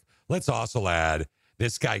quick, let's also add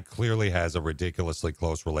this guy clearly has a ridiculously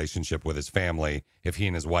close relationship with his family if he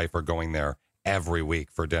and his wife are going there every week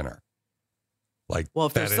for dinner. Like, Well,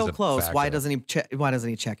 if they're that is so a close, why factor. doesn't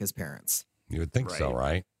he check his parents? You would think so,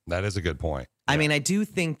 right? That is a good point. I mean, I do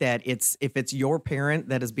think that if it's your parent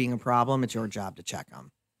that is being a problem, it's your job to check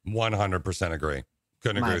them. 100% agree.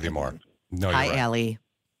 Couldn't My agree with you more. No, you're Hi, right. Allie.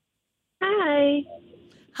 Hi.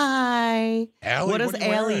 Hi. Allie, what is what are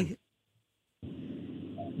you Allie?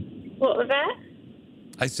 What was that?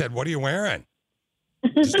 I said, what are you wearing?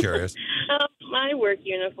 Just curious. My work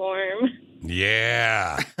uniform.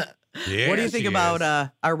 Yeah. Yeah. What do you think she about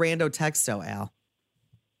is. our rando texto, Al?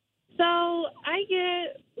 So I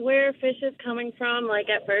get where Fish is coming from. Like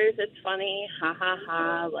at first it's funny, ha ha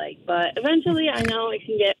ha. Like, but eventually I know it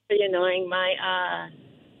can get pretty annoying. My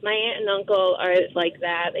aunt and uncle are like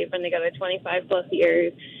that. They've been together 25 plus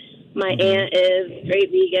years. My aunt is straight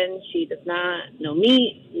vegan. She does not no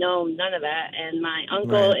meat, no none of that. And my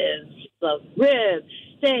uncle is loves ribs,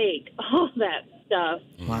 steak, all that stuff.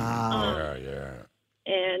 Wow. Yeah.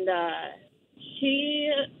 And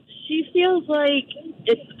she feels like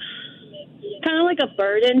it's kind of like a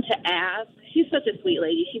burden to ask. She's such a sweet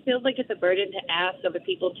lady. She feels like it's a burden to ask other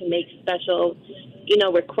people to make special,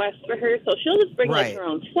 requests for her. So she'll just bring like her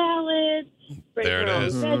own salad, bring There her it own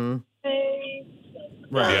is. veggies.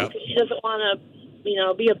 Right. Yep. She doesn't want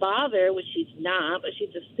to, be a bother, which she's not, but she's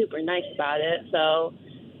just super nice about it. So,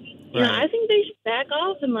 I think they should back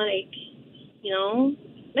off and make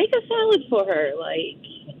a salad for her. Like,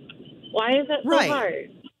 why is that so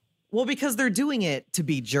hard? Well, because they're doing it to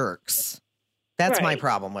be jerks. That's my Right.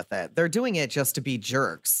 problem with it. They're doing it just to be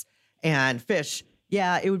jerks. And Fish,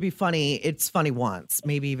 yeah, it would be funny. It's funny once,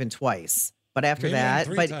 maybe even twice. But after Maybe even that,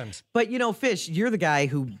 3 but times. Fish, you're the guy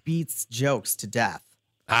who beats jokes to death.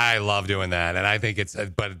 I love doing that, and I think it's.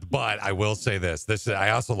 But I will say this.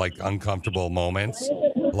 I also like uncomfortable moments,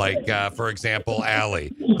 like for example,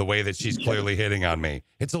 Allie, the way that she's clearly hitting on me.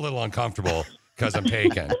 It's a little uncomfortable because I'm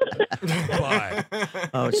taken.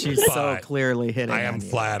 But She's so clearly hitting. I am on you.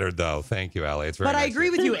 flattered, though. Thank you, Allie. It's very. But I nice agree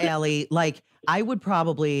of with you, Allie. Like, I would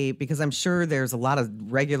probably, because I'm sure there's a lot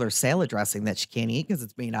of regular salad dressing that she can't eat because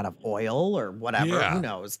it's made out of oil or whatever. Yeah. Who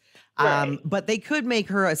knows? Right. But they could make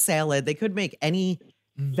her a salad. They could make any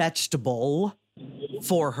vegetable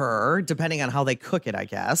for her, depending on how they cook it, I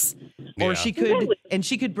guess. Or Yeah. she could, and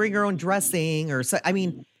she could bring her own dressing or so. I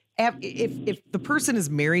mean, if the person is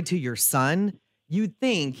married to your son, you'd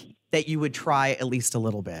think that you would try at least a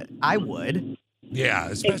little bit. I would. Yeah,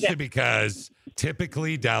 especially because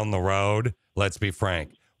typically down the road, let's be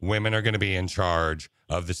frank, women are going to be in charge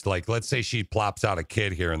of this. Like, let's say she plops out a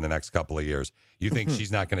kid here in the next couple of years. You think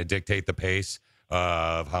she's not going to dictate the pace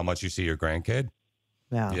of how much you see your grandkid?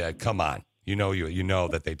 Yeah. Yeah, come on. You know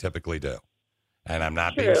that they typically do. And I'm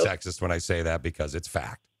not being True. sexist when I say that because it's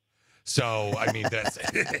fact. So, I mean, that's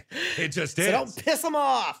it just is. So don't piss them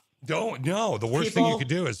off. No, the worst thing you People. could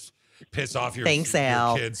do is piss off your, Thanks, your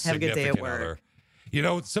Al. kid's Have a good day at significant work.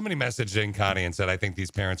 other. Somebody messaged in Connie and said, I think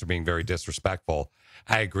these parents are being very disrespectful.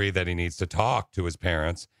 I agree that he needs to talk to his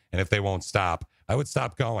parents. And if they won't stop, I would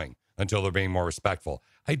stop going until they're being more respectful.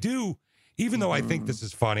 I do, even though I think this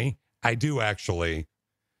is funny, I do actually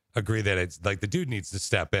agree that it's like the dude needs to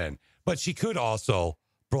step in. But she could also,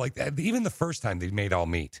 for like, even the first time they made all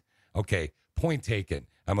meat. Okay, point taken.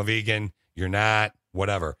 I'm a vegan. You're not.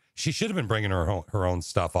 whatever. She should have been bringing her own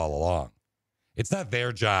stuff all along. It's not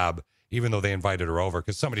their job, even though they invited her over,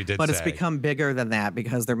 because somebody did But say. it's become bigger than that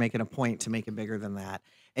because they're making a point to make it bigger than that.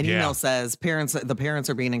 An email says the parents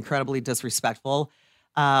are being incredibly disrespectful.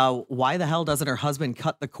 Why the hell doesn't her husband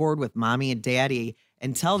cut the cord with mommy and daddy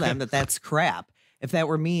and tell them that that's crap? If that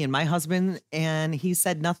were me and my husband and he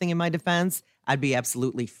said nothing in my defense, I'd be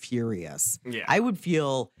absolutely furious. Yeah. I would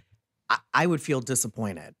feel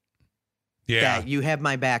disappointed. Yeah. That you have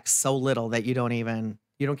my back so little that you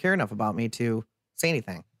don't care enough about me to say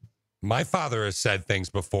anything. My father has said things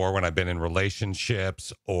before when I've been in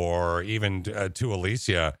relationships or even to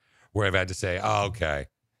Alicia where I've had to say, oh,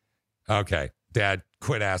 okay, Dad,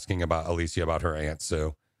 quit asking about Alicia about her Aunt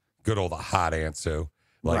Sue. Good old hot Aunt Sue.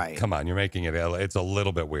 Like, come on, you're making it's a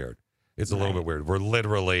little bit weird. It's a little bit weird. We're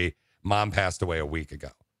literally, Mom passed away a week ago.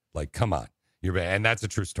 Like, come on. And that's a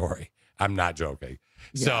true story. I'm not joking.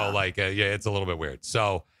 So, it's a little bit weird.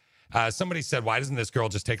 So, somebody said, why doesn't this girl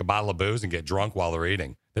just take a bottle of booze and get drunk while they're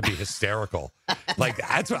eating? That'd be hysterical. Like,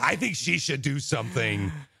 that's what I think she should do,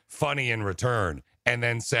 something funny in return and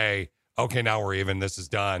then say, okay, now we're even. This is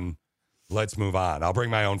done. Let's move on. I'll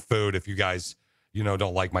bring my own food. If you guys,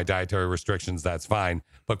 don't like my dietary restrictions, that's fine.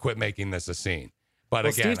 But quit making this a scene. But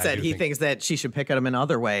again, Steve said he thinks that she should pick at them in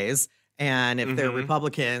other ways. And if they're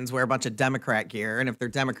Republicans, wear a bunch of Democrat gear. And if they're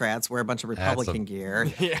Democrats, wear a bunch of Republican gear.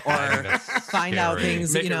 Or find out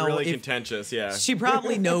things, Make it really contentious, She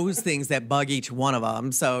probably knows things that bug each one of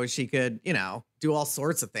them. So she could, do all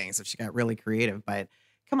sorts of things if she got really creative. But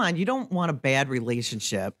come on, you don't want a bad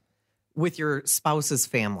relationship with your spouse's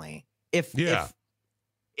family if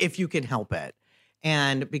you can help it.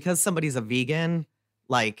 And because somebody's a vegan,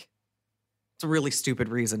 it's a really stupid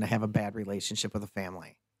reason to have a bad relationship with a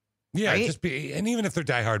family. Yeah, right? and even if they're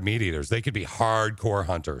diehard meat eaters, they could be hardcore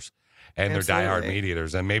hunters and they're diehard meat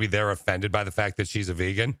eaters. And maybe they're offended by the fact that she's a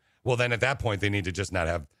vegan. Well, then at that point, they need to just not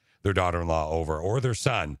have their daughter-in-law over or their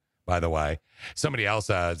son, by the way. Somebody else,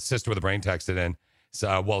 sister with a brain texted in.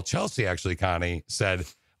 So, Chelsea actually, Connie, said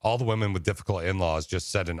all the women with difficult in-laws just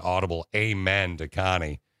said an audible amen to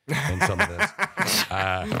Connie in some of this.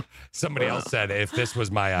 Somebody else said, if this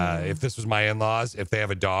was my in-laws, if they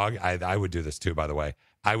have a dog, I would do this too, by the way.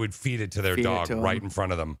 I would feed it to their dog right in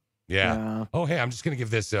front of them. Yeah. Oh, hey, I'm just going to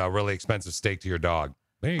give this really expensive steak to your dog.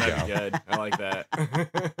 There you go. Good. I like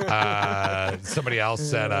that. Somebody else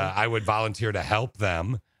said, I would volunteer to help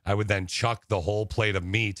them. I would then chuck the whole plate of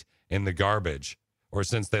meat in the garbage. Or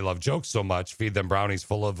since they love jokes so much, feed them brownies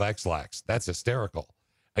full of X-Lax. That's hysterical.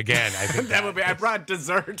 Again, I think that would be. I brought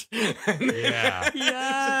dessert. Yeah.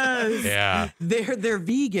 Yes. Yeah. They're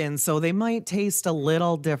vegan, so they might taste a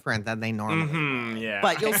little different than they normally. Yeah.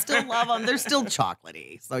 But you'll still love them. They're still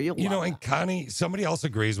chocolatey, so you'll. Love and Connie, somebody else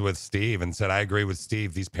agrees with Steve and said, "I agree with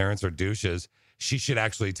Steve. These parents are douches. She should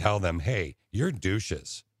actually tell them, hey, you're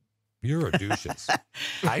douches. You're a douches."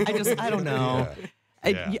 I don't know.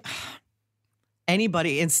 Yeah.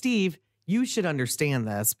 Anybody, and Steve, you should understand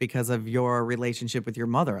this because of your relationship with your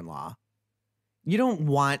mother-in-law. You don't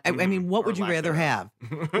want, I mean, what would you rather have?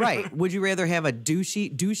 Right. Would you rather have a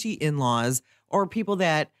douchey in-laws or people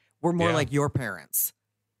that were more like your parents?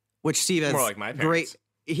 Which Steve is more like my parents.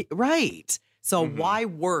 Great. Right. So why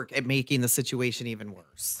work at making the situation even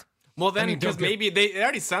worse? Well, then, because maybe they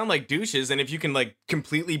already sound like douches, and if you can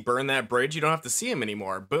completely burn that bridge, you don't have to see them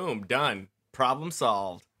anymore. Boom, done. Problem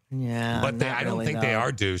solved. Yeah, but I don't think they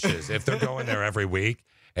are douches. If they're going there every week,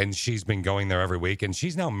 and she's been going there every week, and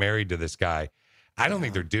she's now married to this guy, I don't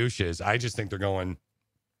think they're douches. I just think they're going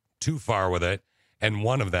too far with it. And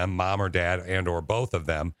one of them, mom or dad, and or both of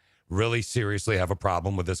them, really seriously have a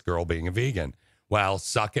problem with this girl being a vegan. Well,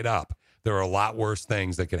 suck it up. There are a lot worse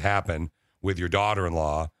things that could happen with your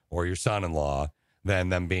daughter-in-law or your son-in-law than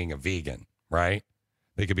them being a vegan, right?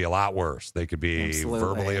 They could be a lot worse. They could be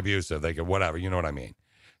verbally abusive. They could whatever. You know what I mean?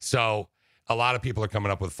 So a lot of people are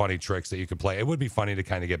coming up with funny tricks that you could play. It would be funny to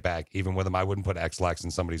kind of get back even with them. I wouldn't put X-Lax in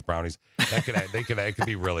somebody's brownies. It could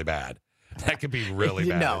be really bad. That could be really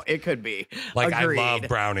bad. No, it could be. Agreed. I love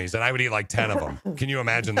brownies, and I would eat 10 of them. Can you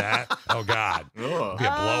imagine that? Oh, God. It'd be a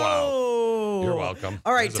blowout. You're welcome.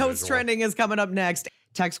 All right, Totes Trending is coming up next.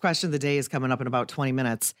 Text question of the day is coming up in about 20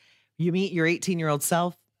 minutes. You meet your 18-year-old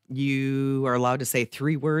self. You are allowed to say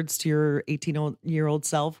 3 words to your 18-year-old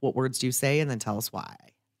self. What words do you say? And then tell us why.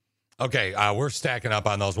 Okay, we're stacking up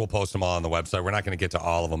on those. We'll post them all on the website. We're not going to get to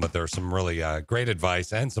all of them, but there's some really great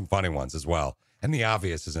advice and some funny ones as well. And the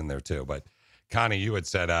obvious is in there too. But Connie, you had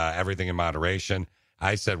said everything in moderation.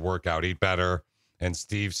 I said work out, eat better. And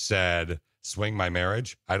Steve said swing my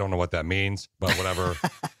marriage. I don't know what that means, but whatever.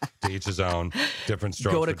 To each his own. Different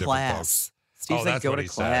strokes Go to for different class. folks. Steve Oh, said that's go what to he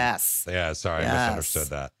class. said. Yeah, sorry, I Yes. misunderstood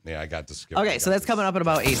that. Yeah, I got to skip. Okay, so that's coming up at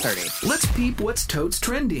about 8:30. Let's peep what's Toad's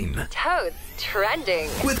trending Toads trending.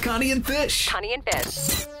 with Connie and Fish. Connie and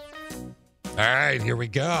Fish. All right, here we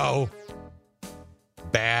go.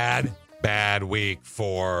 Bad week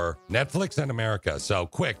for Netflix and America. So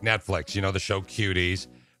quick, Netflix, you know the show Cuties,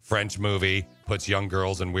 French movie, puts young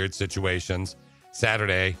girls in weird situations.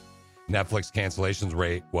 Saturday, Netflix cancellations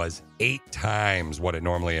rate was 8 times what it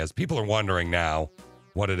normally is. People are wondering now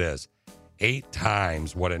what it is. 8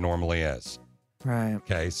 times what it normally is. Right.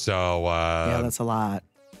 Okay, so Yeah, that's a lot.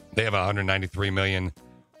 they have 193 million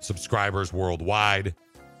subscribers worldwide.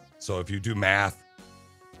 So if you do math,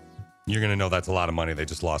 you're going to know that's a lot of money they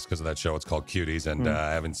just lost because of that show. It's called Cuties, and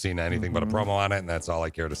I haven't seen anything but a promo on it, and that's all I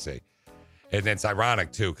care to see. And it's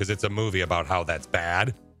ironic, too, because it's a movie about how that's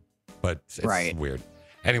bad, but it's weird.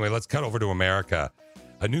 Anyway, let's cut over to America.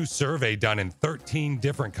 A new survey done in 13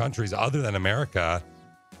 different countries other than America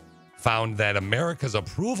found that America's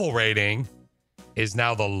approval rating is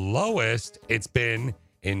now the lowest it's been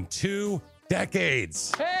in 2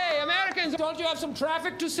 decades. Hey, Americans, don't you have some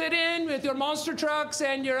traffic to sit in with your monster trucks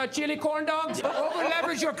and your chili corn dogs? Over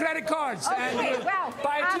leverage your credit cards and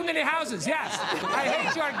buy too many houses. Yes, I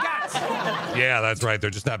hate your guts. Yeah, that's right. They're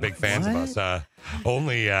just not big fans of us.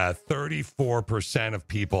 Only 34% of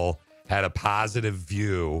people had a positive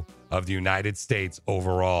view of the United States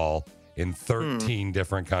overall in 13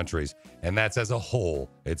 different countries. And that's as a whole.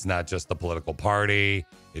 It's not just the political party.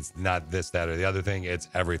 It's not this, that, or the other thing. It's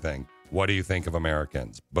everything. What do you think of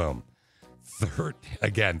Americans? Boom.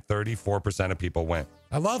 34% of people went,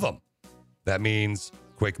 I love them. That means,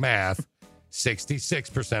 quick math,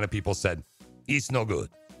 66% of people said, he's no good.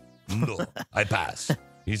 No, I pass.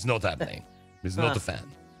 He's not happening. He's not a fan.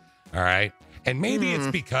 All right. And maybe it's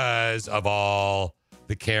because of all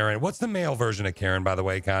the Karen. What's the male version of Karen, by the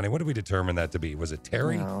way, Connie? What did we determine that to be? Was it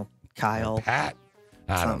Terry? No, Kyle. Or Pat?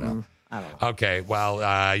 I don't know. Okay,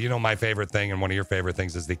 well, you know my favorite thing, and one of your favorite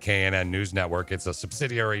things is the KNN News Network. It's a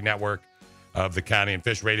subsidiary network of the Connie and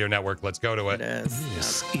Fish Radio Network. Let's go to it.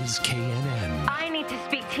 This is KNN, I need to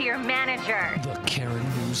speak to your manager. the Karen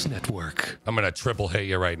News Network. I'm going to triple hit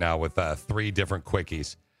you right now with 3 different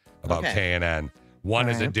quickies about KNN. One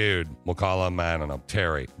is a dude. We'll call him, I don't know,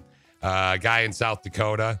 Terry. A guy in South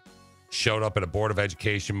Dakota showed up at a Board of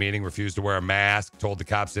Education meeting, refused to wear a mask, told the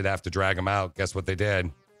cops they'd have to drag him out. Guess what they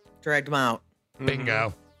did? Dragged him out.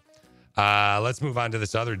 Bingo. Let's move on to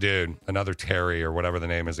this other dude, another Terry or whatever the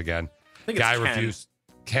name is again. I think Guy it's Ken. refused.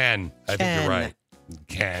 Ken. I think you're Ken. right.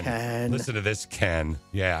 Ken. Listen to this, Ken.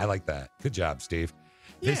 Yeah, I like that. Good job, Steve.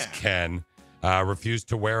 This Ken refused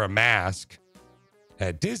to wear a mask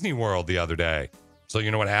at Disney World the other day. So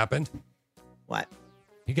you know what happened? What?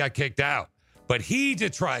 He got kicked out. But he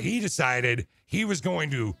decided he was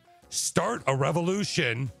going to start a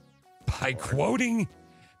revolution by quoting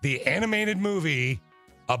the animated movie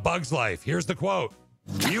A Bug's Life. Here's the quote.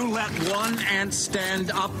 You let one ant stand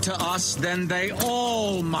up to us, then they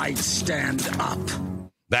all might stand up.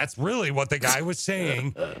 That's really what the guy was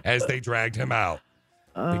saying as they dragged him out.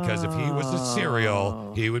 Because if he was a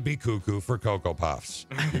cereal, he would be cuckoo for Cocoa Puffs.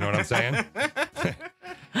 You know what I'm saying?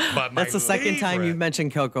 But That's the second time you've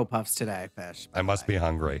mentioned Cocoa Puffs today, Fish. I must be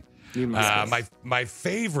hungry. You must be. My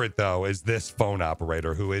favorite, though, is this phone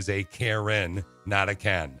operator who is a Karen, not a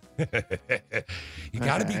Ken. You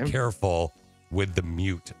got to be careful with the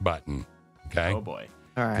mute button, okay? Oh, boy.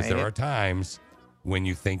 All right. Because there are times when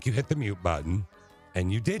you think you hit the mute button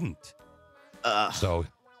and you didn't. So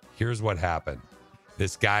here's what happened.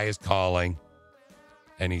 This guy is calling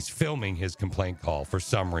and he's filming his complaint call for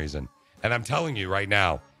some reason. And I'm telling you right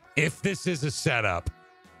now, if this is a setup,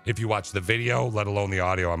 if you watch the video, let alone the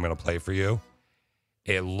audio I'm going to play for you,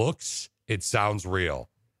 it sounds real.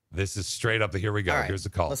 This is straight up. Here we go. All right. Here's the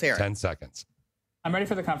call. Let's hear it. 10 seconds. I'm ready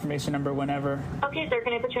for the confirmation number whenever. Okay, sir,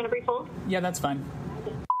 can I put you on a brief hold? Yeah, that's fine.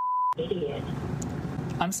 Idiot.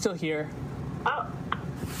 I'm still here. Oh.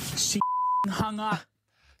 She hung up.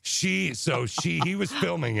 He was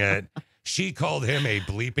filming it. She called him a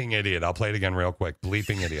bleeping idiot. I'll play it again real quick.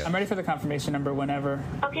 Bleeping idiot. I'm ready for the confirmation number whenever.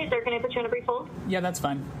 Okay, sir, can I put you on a brief hold? Yeah, that's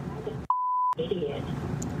fine. Idiot.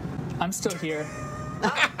 I'm still here.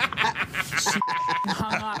 She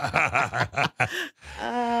hung up.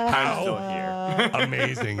 I'm still here.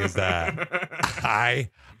 Amazing is that? I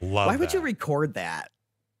love Why would that. you record that?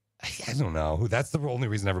 I don't know. That's the only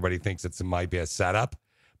reason everybody thinks it might be a setup,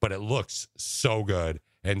 but it looks so good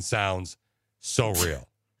and sounds so real.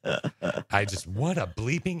 What a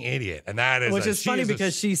bleeping idiot. And that is Which is funny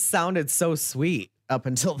because she sounded so sweet up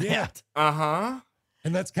until that. Uh-huh.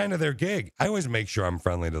 And that's kind of their gig. I always make sure I'm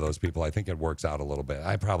friendly to those people. I think it works out a little bit.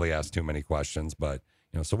 I probably ask too many questions, but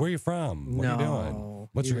so where are you from? What are you doing?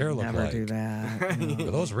 What's your hair look never like? do that.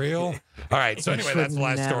 Are those real? All right. So anyway, that's the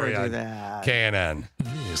last story on KNN.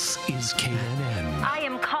 This is KNN, I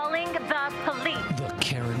am calling the police. the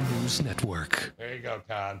Karen News Network. There you go,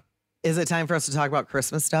 Con. Is it time for us to talk about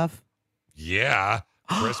Christmas stuff? Yeah.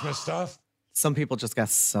 Christmas stuff? Some people just got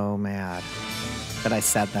so mad that I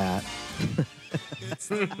said that.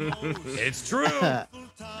 It's true.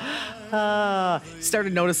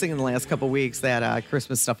 Started noticing in the last couple weeks that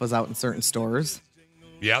Christmas stuff was out in certain stores.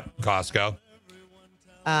 Yep. Costco.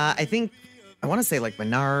 I want to say like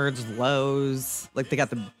Menards, Lowe's, like they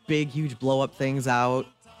got the big, huge blow up things out.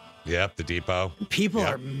 Yep. The Depot. People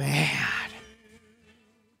are mad.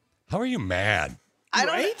 How are you mad?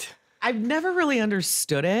 I've never really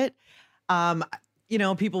understood it.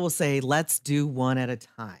 People will say, let's do one at a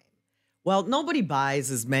time. Well, nobody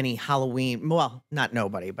buys as many Halloween. Well, not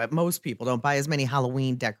nobody, but most people don't buy as many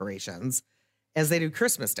Halloween decorations as they do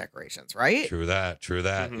Christmas decorations, right? True that.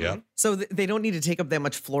 Mm-hmm. Yep. So they don't need to take up that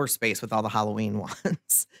much floor space with all the Halloween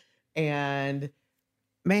ones. And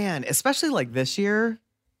man, especially like this year,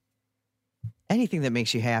 anything that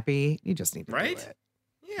makes you happy, you just need to do it.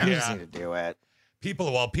 Yeah. You just need to do it.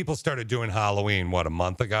 People started doing Halloween, a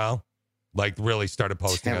month ago? Like really started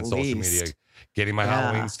posting on social media, getting my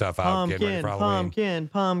Halloween stuff out, getting ready for Halloween.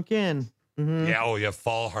 Pumpkin. Mm-hmm. Yeah, you have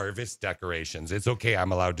fall harvest decorations. It's okay.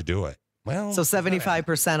 I'm allowed to do it. Well, so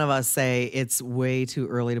 75% of us say it's way too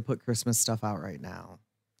early to put Christmas stuff out right now.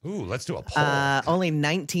 Ooh, let's do a poll. Only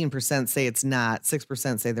 19% say it's not.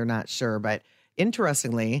 6% say they're not sure. But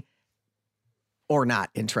interestingly, or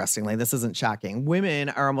not interestingly, this isn't shocking. Women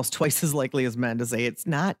are almost twice as likely as men to say it's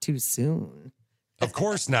not too soon. Of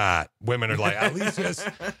course not. Women are like,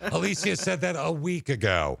 Alicia said that a week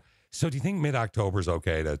ago. So do you think mid-October is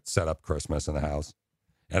okay to set up Christmas in the house?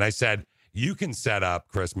 And I said, you can set up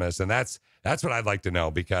Christmas. And that's what I'd like to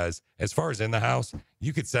know, because as far as in the house,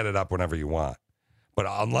 you could set it up whenever you want. But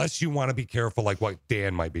unless you want to be careful, like what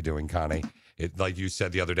Dan might be doing, Connie, like you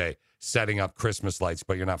said the other day, setting up Christmas lights,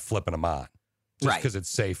 but you're not flipping them on. Just because it's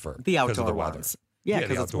safer. The outdoor of the weather. ones. Yeah,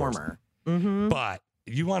 because it's warmer. Mm-hmm. But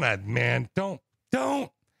you want to, man, don't.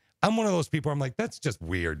 I'm one of those people. I'm like, that's just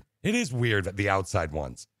weird. It is weird, the outside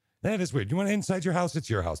ones. That is weird. You want it inside your house? It's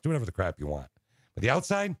your house. Do whatever the crap you want. But the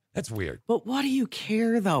outside, that's weird. But what do you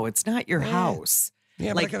care, though? It's not your house.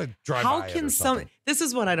 Yeah, like, but I gotta drive how by it can or something. This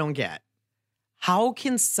is what I don't get. How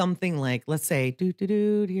can something like, let's say,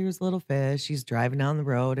 here's little fish. He's driving down the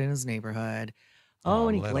road in his neighborhood. Oh,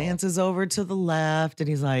 and he glances over to the left, and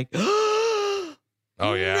he's like, oh,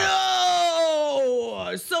 yeah. No!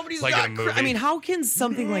 Somebody's like got... in a movie. I mean, how can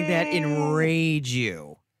something like that enrage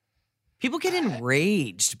you? People get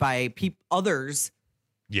enraged by others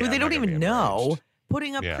who they don't even know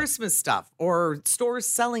putting up Christmas stuff or stores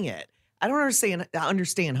selling it. I don't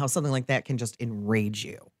understand how something like that can just enrage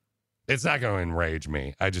you. It's not going to enrage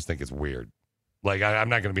me. I just think it's weird. Like, I'm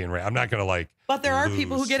not going to be enraged. I'm not going to like. But there are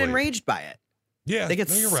people who get enraged by it. Yeah, they get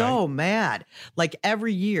so mad. Like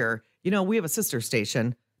every year, we have a sister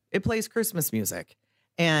station. It plays Christmas music.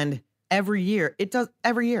 And every year they play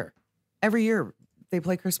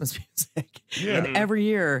Christmas music. Yeah. And every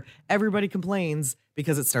year, everybody complains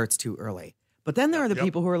because it starts too early. But then there are the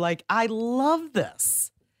people who are like, I love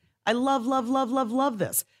this. I love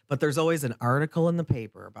this. But there's always an article in the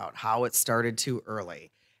paper about how it started too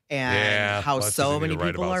early. And how so many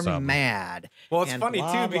people are mad. Well, it's and funny,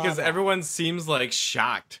 blah, too, because blah, blah. everyone seems like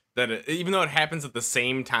shocked that even though it happens at the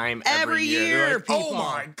same time every year. They're like, people. oh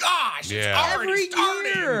my gosh, Yeah. it's already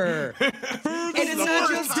started. Year. And it's not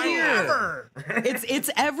just here. It's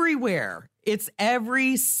everywhere. It's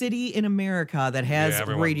every city in America that has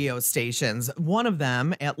radio stations. One of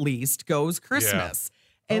them, at least, goes Christmas.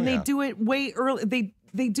 And they do it way early.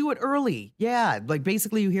 They do it early. Yeah. Like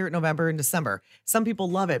basically you hear it November and December. Some people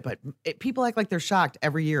love it, but people act like they're shocked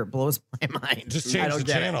every year. It blows my mind. Just change the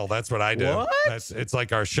channel. That's what I do. What? It's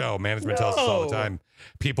like our show. Management tells us all the time.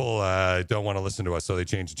 People don't want to listen to us, so they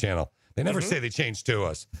change the channel. They never say they change to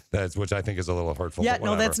us. Which I think is a little hurtful. Yeah, but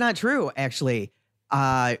whatever. no, that's not true, actually.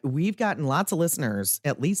 We've gotten lots of listeners,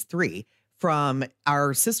 at least 3, from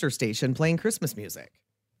our sister station playing Christmas music.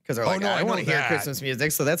 Because they're like, I want to hear Christmas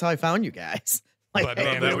music, so that's how I found you guys. Like, But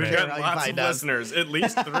man, we've got lots of listeners, at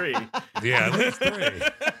least 3. Yeah, at least 3.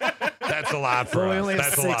 That's a lot for We us. only have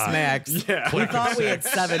That's a 6 lot. max. Yeah. We thought we had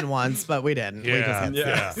 7 once, but we didn't. We just had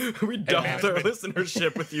Yeah. 6. We doubled our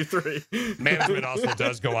listenership with you 3. Management also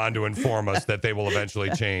does go on to inform us that they will eventually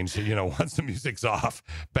change, once the music's off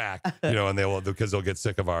back, and they will, because they'll get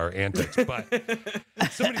sick of our antics. But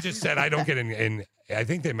somebody just said, I don't get in I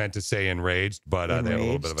think they meant to say enraged, but they have a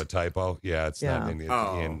little bit of a typo. Yeah, it's not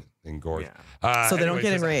in Gord. So they don't Anyways,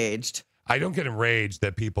 get enraged. I don't get enraged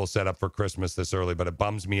that people set up for Christmas this early, but it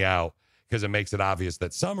bums me out because it makes it obvious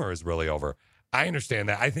that summer is really over. I understand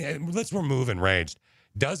that. I think let's remove enraged.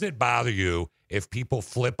 Does it bother you if people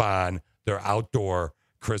flip on their outdoor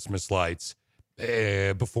Christmas lights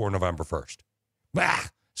before November 1st? Bah,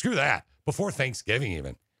 screw that. Before Thanksgiving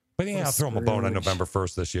even. But yeah, I'll throw them a bone on November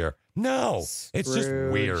 1st this year. No, it's just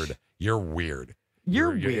weird. You're weird.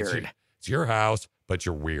 You're weird. It's your house, but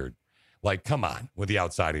you're weird. Like, come on, with the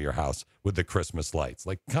outside of your house, with the Christmas lights.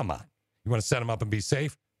 Like, come on. You want to set them up and be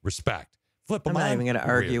safe? Respect. Flip them I'm on. not even going to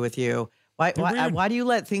argue with you. Why do you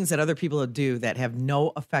let things that other people do that have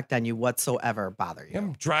no effect on you whatsoever bother you?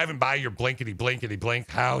 I'm driving by your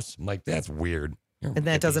blankety-blink house. I'm like, that's weird. And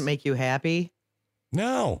that doesn't make you happy?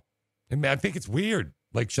 No. I think it's weird.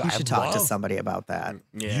 Like, you should talk to somebody about that.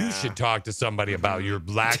 Yeah. You should talk to somebody about your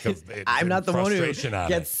lack of I'm not the one who frustration on it.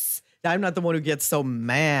 gets. I'm not the one who gets so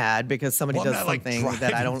mad because somebody does something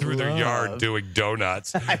that I don't through their love. yard doing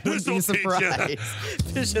donuts. I wouldn't be This'll teach ya. surprised.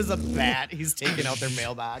 Fish is a bat. He's taking out their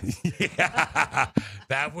mailbox. Yeah,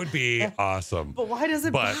 that would be awesome. But why does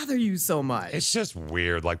it bother you so much? It's just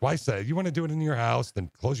weird. Like, why say you want to do it in your house? Then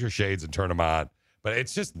close your shades and turn them on. But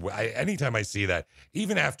it's just anytime I see that,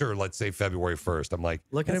 even after, let's say, February 1st, I'm like,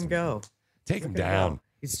 look at him go. Take him down.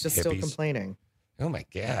 He's just still hippies. complaining. Oh my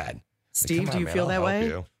God. Steve, Like, do you feel that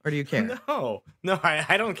way? Or do you care? No,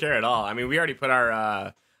 I don't care at all. I mean, we already put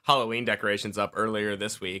our Halloween decorations up earlier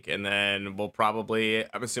this week, and then we'll probably,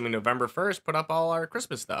 I'm assuming November 1st, put up all our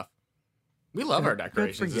Christmas stuff. We love our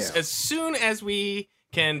decorations. Good for you. As soon as we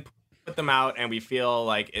can put them out and we feel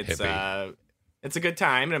like it's a good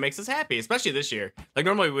time and it makes us happy, especially this year. Like,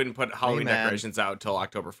 normally we wouldn't put Halloween decorations out until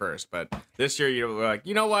October 1st, but this year we're like,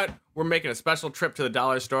 you know what? We're making a special trip to the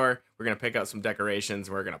dollar store. We're going to pick out some decorations.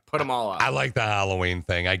 We're going to put them all up. I like the Halloween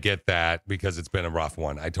thing. I get that because it's been a rough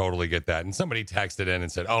one. I totally get that. And somebody texted in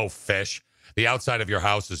and said, oh, Fish, the outside of your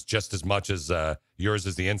house is just as much as yours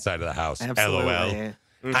is the inside of the house. Absolutely. LOL.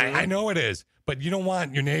 Mm-hmm. I know it is, but you don't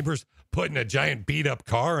want your neighbors putting a giant beat up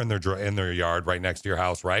car in their yard right next to your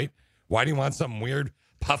house, right? Why do you want some weird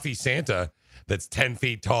puffy Santa that's 10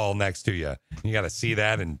 feet tall next to you? You got to see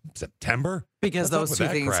that in September? Because What's up those with two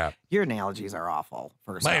that things, crap? your analogies are awful.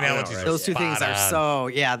 First My off. analogies are those two things spot are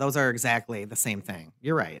on. those are exactly the same thing.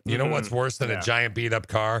 You're right. You know what's worse than a giant beat up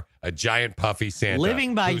car? A giant puffy Santa.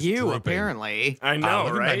 Living by who's you, drooping. apparently. I know,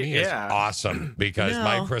 Living right? by me is awesome because No,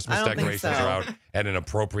 my Christmas I don't think decorations so. are out at an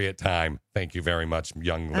appropriate time. Thank you very much,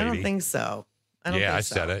 young lady. I don't think so. I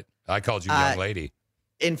said it. I called you young lady.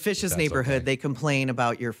 In Fish's That's neighborhood, okay. they complain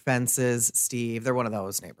about your fences, Steve. They're one of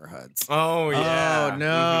those neighborhoods. Oh, yeah. Oh, no.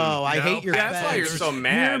 Mhm. I No, hate your that's fence. why you're so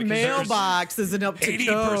mad, Your 'cause there's mailbox isn't up to 80%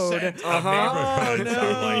 code. of neighborhoods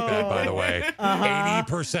are like that, by the way.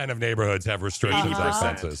 80% of neighborhoods have restrictions on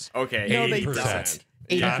fences. Okay. No, they 80%. don't.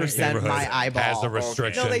 80% Neighborhood my eyeball. has a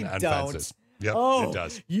restriction No, they on don't. fences. Yep, Oh, it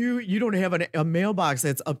does. You don't have a mailbox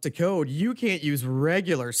that's up to code. You can't use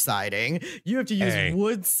regular siding. You have to use Hey,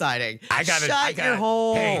 wood siding. Shut your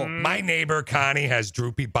hole. Hey, my neighbor Connie has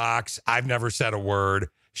droopy box. I've never said a word.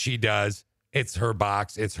 She does. It's her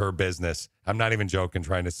box. It's her business. I'm not even joking.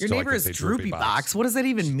 Trying to. Your so I neighbor can is say droopy box. What does that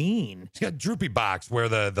even mean? She's got droopy box where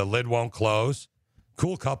the lid won't close.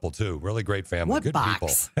 Cool couple too. Really great family. What Good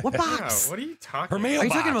box? people. What box? What are you talking Her about? mailbox. Are you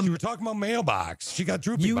talking about- You were talking about mailbox. She got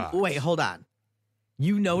droopy box. Wait, hold on.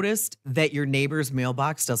 You noticed that your neighbor's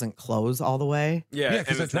mailbox doesn't close all the way? Yeah,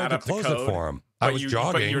 because and I it's tried not to up to close it code. for him. I But was But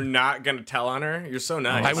jogging. you're not going to tell on her? You're so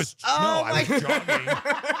nice. I was I was jogging.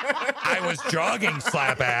 I was jogging,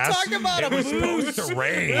 slap ass. Talk about it a was supposed boost. to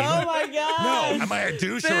rain. Oh my god! No, am I a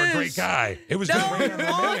douche or a great guy? It was going to rain on her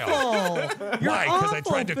mail. Awful. You're Why? Because I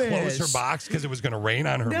awful, tried to close her Fish. box because it was going to rain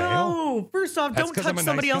on her mail. No, first off, That's don't 'cause I'm touch a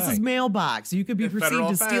somebody nice else's guy. mailbox. You could be perceived federal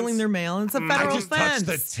as stealing offense. their mail, and it's a I federal just offense. touched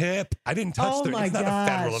the tip. I didn't touch Oh their. my It's not a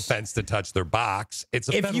federal gosh. offense to touch their box. It's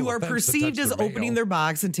a If federal you are offense to perceived touch as their opening mail. their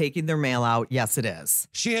box and taking their mail out, yes, it is.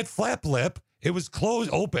 She had flap lip. It was closed,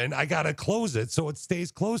 open. I gotta close it so it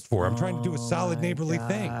stays closed for her. I'm trying to do a solid neighborly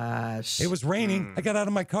thing. Gosh. It was raining. I got out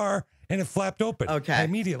of my car and it flapped open. Okay. I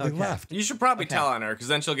immediately left. You should probably tell on her because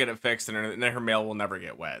then she'll get it fixed and then her mail will never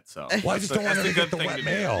get wet. So Well, I just don't want her to get the thing wet to do.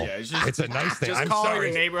 mail. Yeah, just- It's a nice thing. Just I'm call sorry,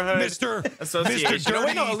 your neighborhood Mr. association. Mr.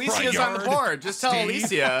 Wait, no, Dirty Alicia's Front on the Yard. board. Just tell Steve.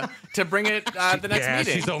 Alicia to bring it the next Yeah,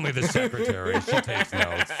 meeting. she's only the secretary. She takes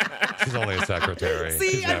notes. She's only a secretary. She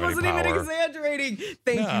See, doesn't I have any wasn't even power. exaggerating.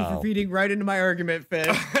 Thank you No. for feeding right into my argument, Fish.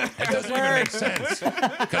 It doesn't even make sense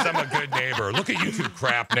because I'm a good neighbor. Look at you two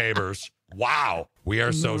crap neighbors. Wow. We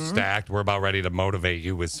are so stacked. We're about ready to motivate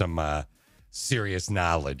you with some serious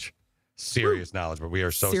knowledge. Serious knowledge, but we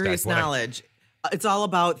are so Serious stacked. knowledge. It's all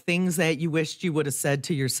about things that you wished you would have said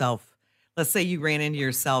to yourself. Let's say you ran into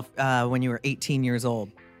yourself when you were 18 years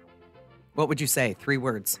old. What would you say? 3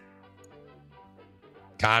 words.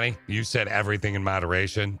 Connie, you said everything in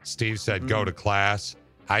moderation. Steve said go to class.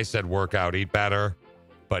 I said work out, eat better.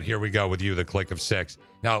 But here we go with you, the click of 6.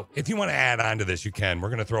 Now, if you want to add on to this, you can. We're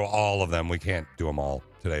going to throw all of them. We can't do them all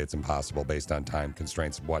today. It's impossible based on time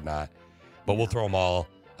constraints and whatnot. But we'll throw them all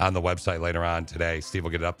on the website later on today. Steve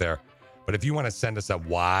will get it up there. But if you want to send us a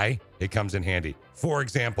why, it comes in handy. For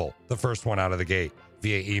example, the first one out of the gate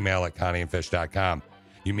via email at connieandfish.com.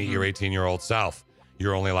 You meet your 18-year-old self.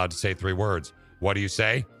 You're only allowed to say 3 words. What do you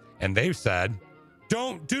say? And they've said,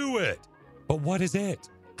 don't do it. But what is it?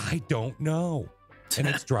 I don't know. And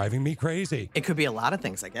it's driving me crazy. It could be a lot of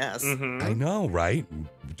things, I guess. I know, right?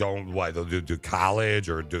 Don't do college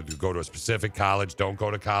or do go to a specific college. Don't go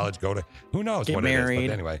to college. Go to who knows Get what it is. married.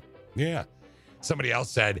 But anyway, yeah. Somebody else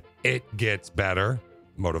said it gets better.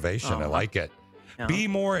 Motivation. I like it. Yeah. Be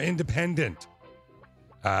more independent.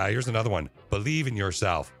 Here's another one. Believe in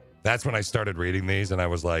yourself. That's when I started reading these, and I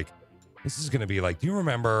was like, this is going to be like, do you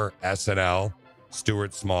remember SNL?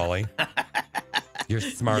 Stuart Smalley. You're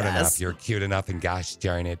smart Yes. enough. You're cute enough. And gosh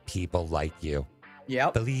darn it, people like you.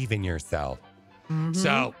 Yep. Believe in yourself. Mhm.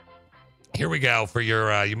 So here we go for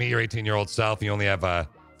your, you meet your 18-year-old self. You only have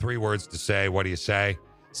 3 words to say. What do you say?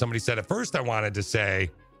 Somebody said at first I wanted to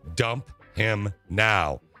say, dump him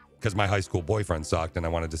now, because my high school boyfriend sucked. And I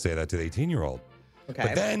wanted to say that to the 18-year-old. Okay.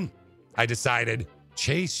 But then I decided,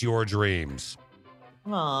 chase your dreams,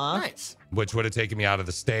 Aw. Nice. which would have taken me out of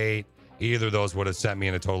the state. Either of those would have sent me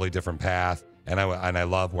in a totally different path. And I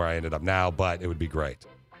love where I ended up now, but it would be great.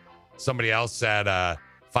 Somebody else said,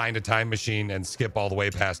 find a time machine and skip all the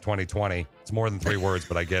way past 2020. It's more than 3 words,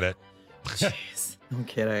 but I get it. Jeez. I'm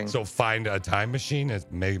kidding. So find a time machine is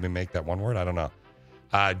maybe make that 1 word. I don't know.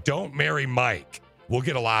 Don't marry Mike. We'll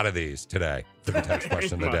get a lot of these today for the text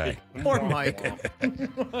question of the day. Poor Mike.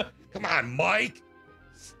 Come on, Mike.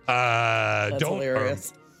 That's Don't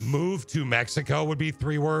hilarious. move to Mexico would be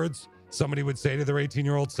 3 words. Somebody would say to their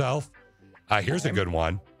 18-year-old self. Here's a good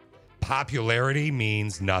one. Popularity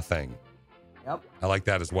means nothing. Yep. I like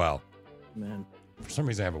that as well. Man. For some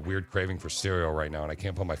reason, I have a weird craving for cereal right now, and I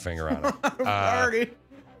can't put my finger on it. Sorry.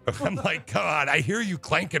 I'm like, come on. I hear you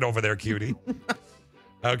clanking over there, cutie.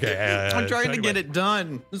 Okay. I'm trying to get it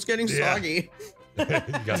done. It's getting Yeah. soggy. You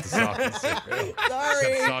got the soggy cereal.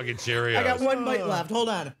 Sorry. Some soggy Cheerios. I got 1 bite left. Hold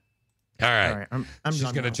on. All right. All right, I'm She's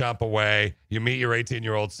done going to now. jump away. You meet your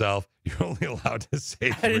 18-year-old self. You're only allowed to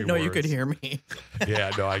say 3 I didn't know you words. could hear me.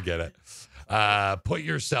 Yeah, no, I get it. Put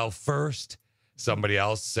yourself first. Somebody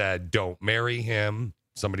else said, don't marry him.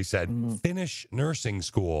 Somebody said, finish nursing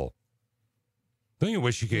school. Don't you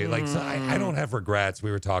wish you could? Like, so I don't have regrets.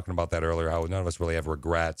 We were talking about that earlier, how none of us really have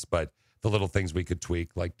regrets, but the little things we could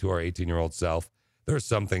tweak, like to our 18-year-old self. There are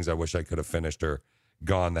some things I wish I could have finished or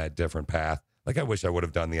gone that different path. Like, I wish I would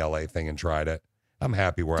have done the LA thing and tried it. I'm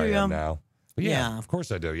happy where Do I ya? am now. But yeah, Yeah. of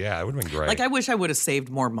course I do. Yeah, it would have been great. Like, I wish I would have saved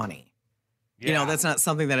more money. You know, that's not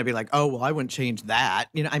something that I'd be like, oh, well, I wouldn't change that.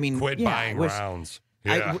 You know, I mean, Quit yeah, buying I wish, rounds.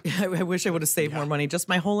 Yeah. I wish I would have saved more money just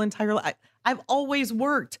my whole entire life. I've always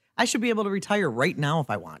worked. I should be able to retire right now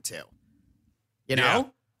if I want to. You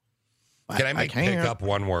know? But Can I make pick can't. up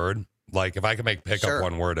 1 word? Like, if I could make pick Sure. up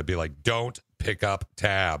 1 word, I'd be like, don't pick up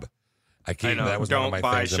tab. I keep know. that was one of Don't my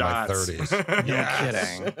buy things shots. in my 30s.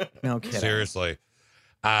 No kidding. No kidding. Seriously.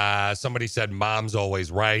 Somebody said mom's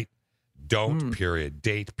always right. Don't period.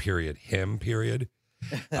 Date period. Him period.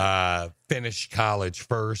 Finish college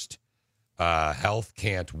first. Health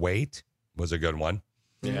can't wait was a good one.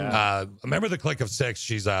 Yeah. Remember the click of 6?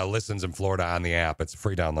 She's listens in Florida on the app. It's a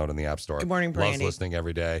free download in the App Store. Good morning, Loves Brandy. listening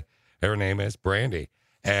every day. Her name is Brandy.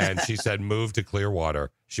 And she said move to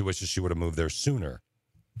Clearwater. She wishes she would have moved there sooner.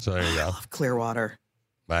 So there you go. Love Clearwater.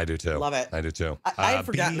 I do too. Love it. I do too. I had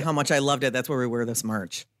forgotten how much I loved it. That's where we wear this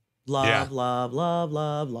merch. Love, Yeah. love, love,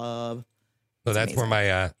 love, love. So that's where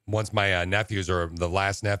my once my nephews or the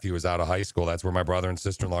last nephew is out of high school, that's where my brother and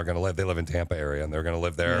sister-in-law are going to live. They live in Tampa area and they're going to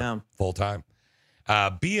live there Yeah. full time.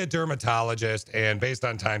 Be a dermatologist, and based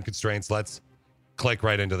on time constraints, let's click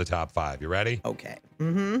right into the top 5. You ready? Okay.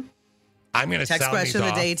 Mm-hmm. I'm going to Text sound question these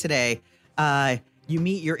of the off. day today. You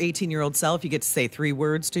meet your 18-year-old self. You get to say 3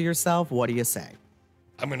 words to yourself. What do you say?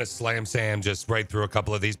 I'm going to slam Sam just right through a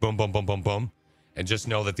couple of these. Boom, boom, boom, boom, boom. And just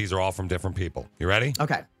know that these are all from different people. You ready?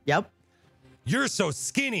 Okay. Yep. You're so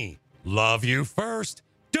skinny. Love you first.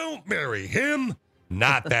 Don't marry him.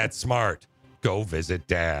 Not that smart. Go visit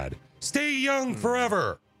dad. Stay young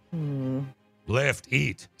forever. Lift,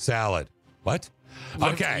 eat, salad. What?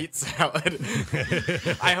 Lift, Okay. eat salad.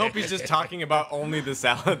 I hope he's just talking about only the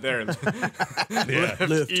salad there. Yeah.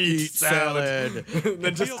 Lift, eat, salad. Then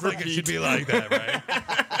It just feels like it should be like that, right?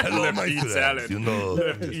 Hello, Lift, my eat friends, salad. you know.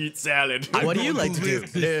 Lift, eat salad. What do you going like to to do?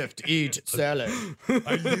 lift this- Lift, eat, salad.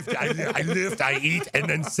 I lift, I eat, and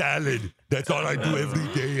then salad. That's all I do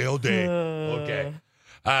every day, all day. Okay.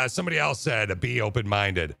 Somebody else said, be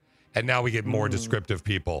open-minded. And now we get more descriptive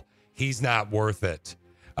people. He's not worth it.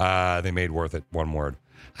 They made worth it one word.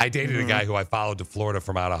 I dated a guy who I followed to Florida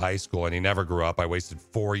from out of high school, and he never grew up. I wasted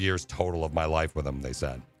 4 years total of my life with him, they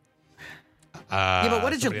said. Yeah, but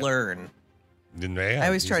what did you learn? I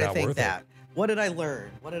always try to think that. What did I learn?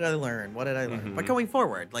 What did I learn? What did I learn? But going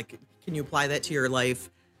forward, like, can you apply that to your life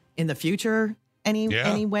in the future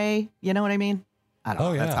any way? You know what I mean? I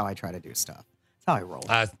don't know. That's how I try to do stuff. That's how I roll.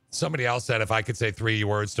 Somebody else said if I could say 3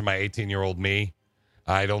 words to my 18-year-old me,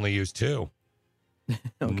 I'd only use 2.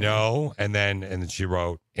 No, and then she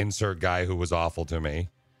wrote, insert guy who was awful to me,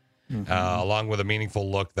 along with a meaningful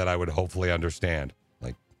look that I would hopefully understand.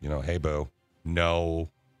 Like, hey, boo. No,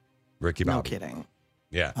 Ricky Bobby. No kidding.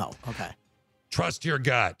 Yeah. Oh, okay. Trust your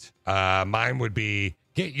gut. Mine would be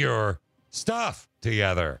get your stuff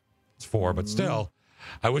together. It's 4, but still,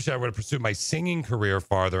 I wish I would have pursued my singing career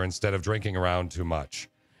farther instead of drinking around too much.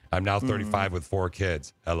 I'm now 35 with 4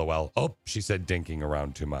 kids. LOL. Oh, she said dinking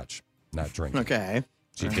around too much, not drinking. Okay.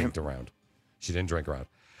 She dinked around. She didn't drink around.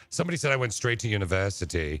 Somebody said I went straight to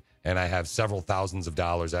university and I have several thousands of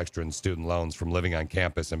dollars extra in student loans from living on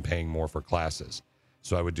campus and paying more for classes.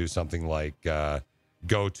 So I would do something like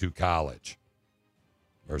go to college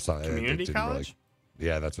or something. Community college?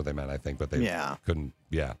 Yeah, that's what they meant, I think, but they Yeah. couldn't.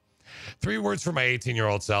 Yeah. 3 words for my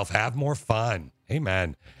 18-year-old self. Have more fun.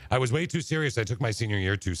 Amen. I was way too serious. I took my senior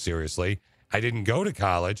year too seriously. I didn't go to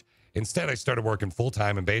college. Instead, I started working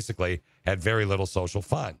full-time and basically had very little social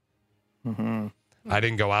fun. I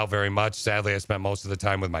didn't go out very much. Sadly, I spent most of the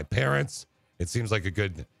time with my parents. It seems like a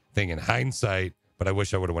good thing in hindsight, but I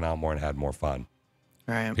wish I would have went out more and had more fun.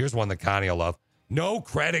 All right. Here's one that Connie will love. No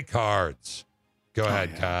credit cards. Go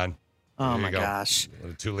ahead, Con. Oh, Here you my go. gosh. A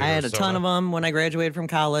 2-liter I had a soda. ton of them when I graduated from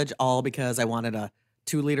college, all because I wanted a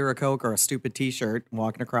 2-liter of Coke or a stupid T-shirt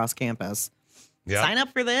walking across campus. Yep. Sign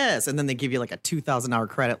up for this. And then they give you like a $2,000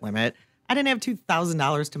 credit limit. I didn't have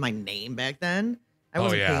 $2,000 to my name back then. I Oh,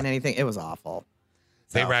 wasn't yeah. paying anything. It was awful.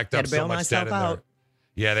 They So, racked had up to so bail much debt myself in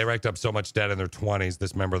their out. they racked up so much debt in their 20s.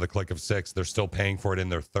 This member of the Clique of 6, they're still paying for it in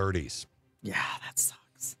their 30s. Yeah, that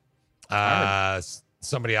sucks.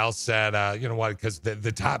 Somebody else said, you know what? Because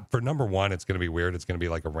the top for number 1, it's going to be weird. It's going to be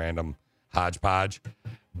like a random hodgepodge.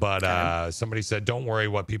 But somebody said, don't worry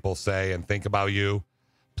what people say and think about you.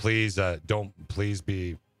 Please please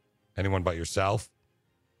be anyone but yourself.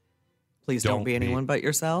 Please don't be anyone but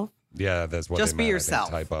yourself. Yeah, that's what Just they be meant, I think. yourself.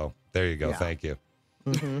 Typo. There you go. Yeah. Thank you.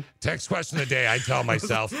 Text question of the day. I tell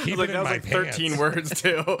myself, keep Like, it that in was my like pants. 13 words,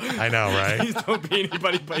 too. I know, right? Please don't be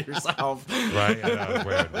anybody but yourself. Right? I know, it's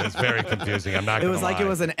weird. It's very confusing. I'm not It going was to like lie. it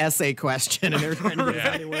was an essay question, and they're trying to get Yeah.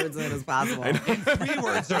 as many words in as possible. 3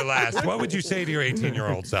 words or less. What would you say to your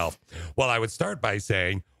 18-year-old self? Well, I would start by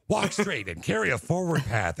saying, walk straight and carry a forward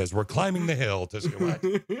path as we're climbing the hill to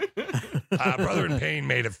what? Brother in Pain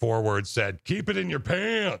made it 4 words, said, keep it in your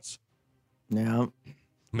pants. Yeah.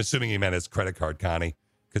 I'm assuming he meant his credit card, Connie,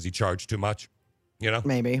 because he charged too much. You know?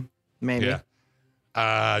 Maybe. Yeah.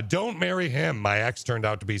 Don't marry him. My ex turned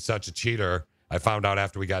out to be such a cheater. I found out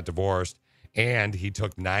after we got divorced, and he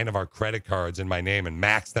took 9 of our credit cards in my name and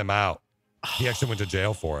maxed them out. He actually went to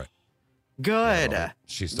jail for it. Good.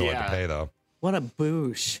 She still had to pay, though. What a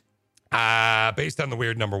boosh. Based on the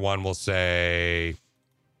weird number 1, we'll say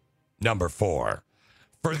number 4.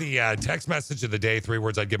 For the text message of the day, 3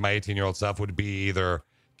 words I'd give my 18-year-old self would be either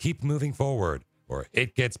keep moving forward or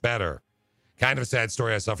it gets better. Kind of a sad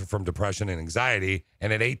story. I suffered from depression and anxiety.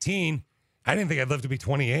 And at 18, I didn't think I'd live to be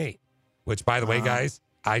 28, which, by the way, guys,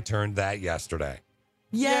 I turned that yesterday.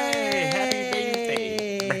 Yay!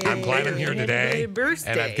 Happy I'm glad I'm here today.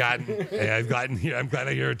 birthday. And I'm glad I'm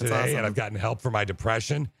here today, awesome. and I've gotten help for my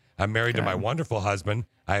depression. I'm married to my wonderful husband.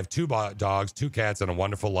 I have 2 dogs, 2 cats, and a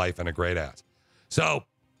wonderful life and a great ass. So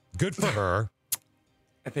good for her.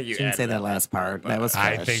 I think you She didn't say added that last part. That was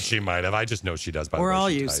I Fish. think she might have. I just know she does. By the We're way all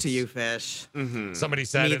she used to types. you, Fish. Somebody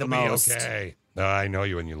said Me it'll the be most. okay. I know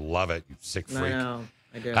you and you love it. You sick I freak. know.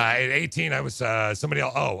 I do. At 18, I was somebody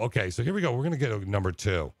else. Oh, okay. So here we go. We're gonna get a number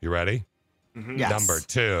 2. You ready? Yes. Number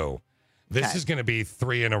 2. This Okay. is gonna be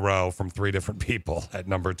 3 in a row from 3 different people at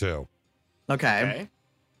number 2. Okay.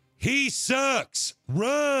 He sucks.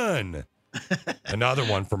 Run. Another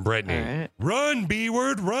one from Brittany. All right. Run,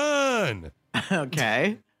 B-word, run.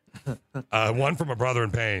 Okay. One from a brother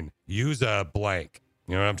in pain. Use a blank.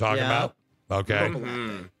 You know what I'm talking Yeah. about? Okay.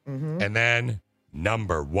 Mm-hmm. And then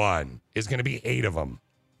number 1 is going to be 8 of them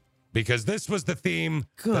because this was the theme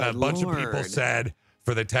that a Good bunch of people Lord. said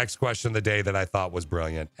for the text question of the day that I thought was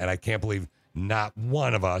brilliant. And I can't believe not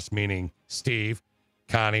one of us, meaning Steve,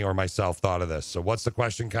 Connie, or myself, thought of this. So what's the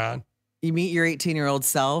question, Con? You meet your 18-year-old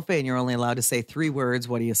self and you're only allowed to say 3 words.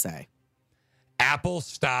 What do you say? Apple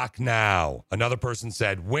stock now. Another person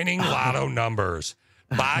said winning lotto numbers.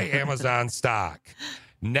 Buy Amazon stock.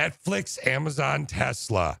 Netflix, Amazon,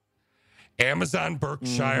 Tesla. Amazon,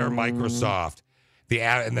 Berkshire, Microsoft.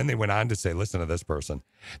 And then they went on to say, listen to this person.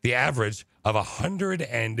 The average of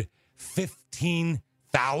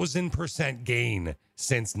 115,000% gain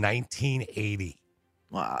since 1980.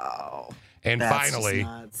 Wow. And That's finally, just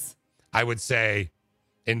nuts. I would say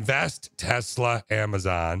invest, Tesla,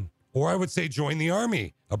 Amazon, or I would say join the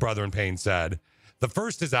army, a brother in pain said. The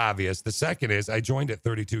first is obvious. The second is I joined at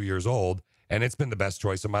 32 years old, and it's been the best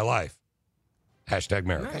choice of my life. Hashtag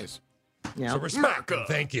America. Nice. Yeah. So respect. And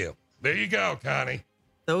thank you. There you go, Connie.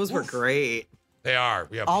 Those were great. They are.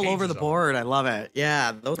 We have All over pages the of them. board. I love it.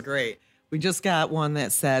 Yeah, those are great. We just got one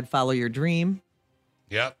that said follow your dream.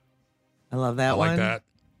 Yep. I love that I one. like that.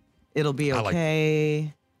 It'll be I like-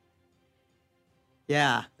 okay.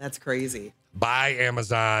 Yeah, that's crazy. Buy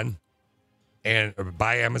Amazon or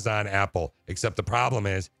buy Amazon, Apple. Except the problem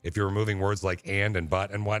is if you're removing words like and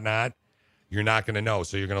but and whatnot, you're not going to know.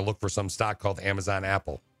 So you're going to look for some stock called Amazon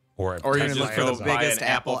Apple. Or Or you Tesla just go Amazon. buy an biggest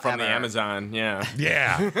apple apple from the ever. Amazon. Yeah.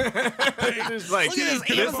 Yeah. Just like, Look at this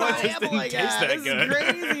this Amazon one just apple didn't I taste got. that This good.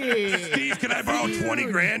 is crazy. Steve, can I borrow 20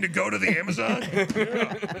 grand to go to the Amazon?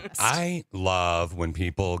 I love when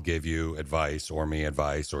people give you advice or me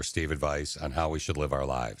advice or Steve advice on how we should live our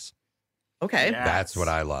lives. Okay. Yeah. That's what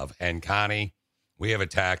I love. And Connie, we have a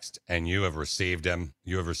text and you have received him.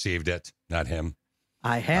 You have received it, not him.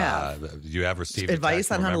 I have. You have received a Advice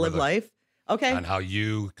text, on how to remember live life. Okay. On how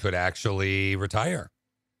you could actually retire.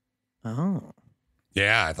 Oh.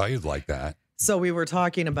 Yeah, I thought you'd like that. So we were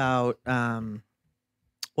talking about,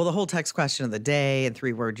 well, the whole text question of the day and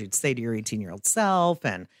 3 words you'd say to your 18-year-old self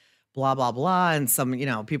and blah, blah, blah. And some,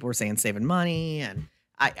 people were saying saving money. And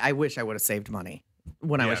I wish I would have saved money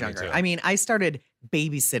when I was me younger. too. I mean, I started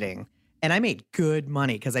babysitting and I made good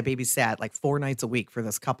money because I babysat like 4 nights a week for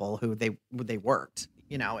this couple who they worked,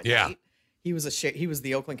 at Yeah. night. He was he was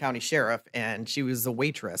the Oakland County Sheriff and she was a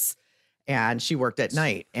waitress and she worked at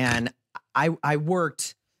night. And I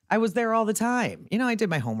worked, I was there all the time. I did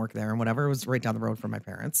my homework there and whatever. It was right down the road from my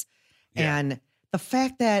parents. Yeah. And the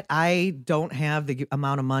fact that I don't have the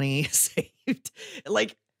amount of money saved,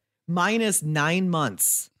 like minus 9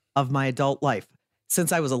 months of my adult life,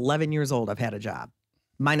 since I was 11 years old, I've had a job.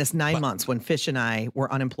 Minus 9 months when Fish and I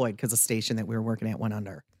were unemployed because the station that we were working at went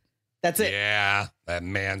under. That's it. Yeah, that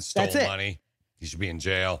man stole That's it. money. He should be in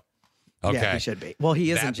jail. Okay. Yeah, he should be. Well, he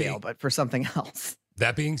is in That jail, being- but for something else.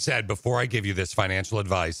 That being said, before I give you this financial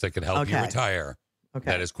advice that could help you Okay. retire, Okay.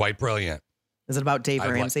 that is quite brilliant. Is it about Dave I'd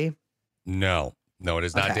like- Ramsey? No, it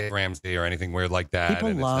is not Okay. Dave Ramsey or anything weird like that. People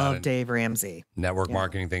and it's not love a Dave Ramsey. network Yeah.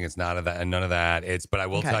 marketing thing. It's not of that and none of that. But I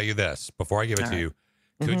will Okay. tell you this before I give it All to right. you.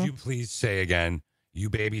 Could Mhm. you please say again? You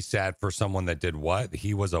babysat for someone that did what?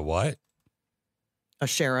 He was a what? A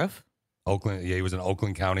sheriff? Oakland. Yeah, he was an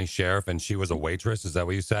Oakland County sheriff, and she was a waitress. Is that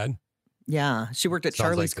what you said? Yeah. She worked at Sounds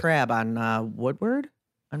Charlie's like- Crab on Woodward?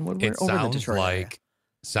 On Woodward? It Over the sounds Detroit area.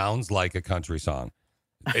 sounds like a country song.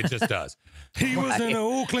 It just does. He was Why? an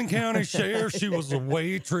Oakland County sheriff. She was a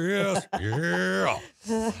waitress. Yeah.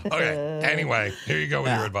 Okay. Anyway, here you go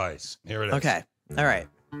with your advice. Here it is. Okay. All right.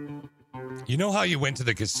 You know how you went to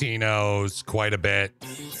the casinos quite a bit,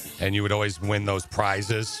 and you would always win those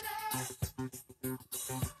prizes.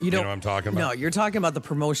 You know what I'm talking about? No, you're talking about the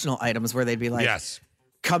promotional items where they'd be like, Yes.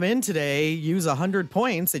 come in today, use 100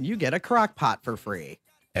 points, and you get a crock pot for free.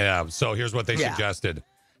 Yeah. So here's what they Yeah. suggested.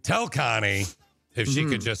 Tell Connie if she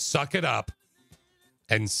could just suck it up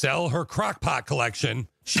and sell her crock pot collection,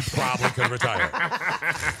 she probably could retire.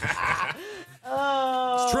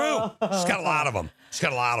 It's true. She's got a lot of them. She's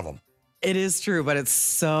got a lot of them. It is true, but it's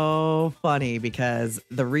so funny because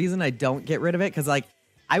the reason I don't get rid of it, because like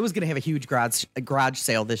I was going to have a huge garage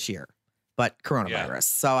sale this year, but coronavirus,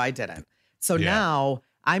 so I didn't. So now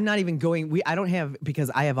I'm not even going. I don't have, because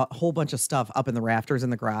I have a whole bunch of stuff up in the rafters in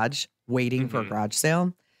the garage waiting for a garage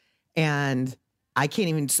sale, and I can't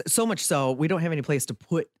even. So much so we don't have any place to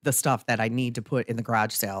put the stuff that I need to put in the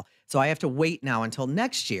garage sale. So I have to wait now until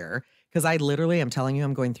next year, because I literally, I'm telling you,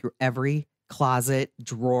 I'm going through every closet,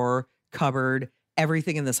 drawer, cupboard,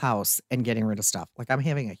 everything in this house and getting rid of stuff. Like, I'm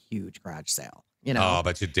having a huge garage sale. You know? Oh, I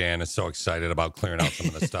bet you Dan is so excited about clearing out some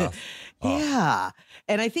of the stuff. Yeah.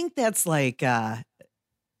 And I think that's like, I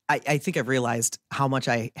think I've realized how much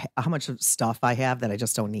of stuff I have that I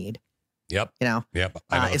just don't need. Yep. You know? Yep.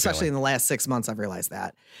 I know especially in the last 6 months, I've realized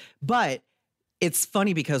that. But it's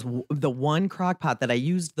funny because the one crock pot that I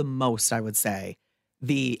used the most, I would say,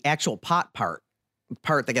 the actual pot part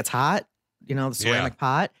that gets hot, you know, the ceramic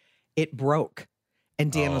pot, it broke.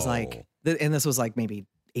 And Dan was like, and this was like maybe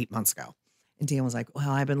 8 months ago. And Dan was like,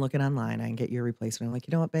 well, I've been looking online. I can get you a replacement. I'm like,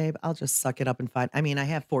 you know what, babe? I'll just suck it up and find. I mean, I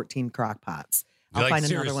have 14 crock pots. I'll find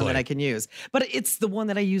another one that I can use. But it's the one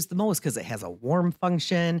that I use the most because it has a warm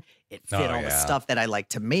function. It fit all the stuff that I like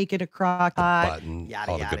to make it a crock pot.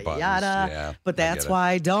 Yada, yada, yada. Yeah, but that's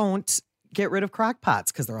why I don't get rid of crock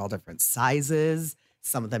pots, because they're all different sizes.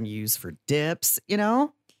 Some of them use for dips, you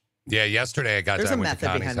know? Yeah, yesterday I went to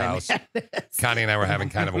Connie's house. Connie and I were having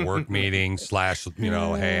kind of a work meeting /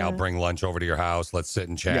 hey, I'll bring lunch over to your house. Let's sit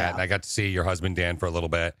and chat. Yeah. And I got to see your husband, Dan, for a little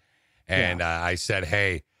bit. And I said,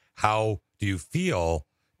 hey, how do you feel,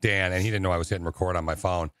 Dan? And he didn't know I was hitting record on my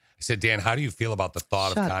phone. I said, Dan, how do you feel about the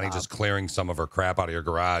thought of Connie just clearing some of her crap out of your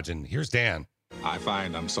garage? And here's Dan. I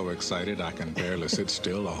find I'm so excited I can barely sit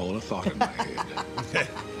still or hold a thought in my head.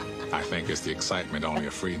 I think it's the excitement only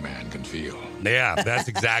a free man can feel. Yeah, that's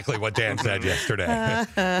exactly what Dan said yesterday.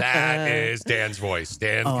 That is Dan's voice.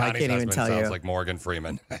 Connie's husband sounds like Morgan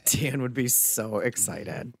Freeman. Dan would be so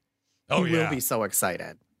excited. Oh, he will be so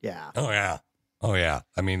excited. Yeah. Oh, yeah. Oh, yeah.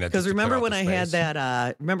 I mean, because remember when I had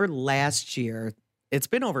that, remember last year, it's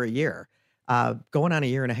been over a year, going on a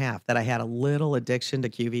year and a half, that I had a little addiction to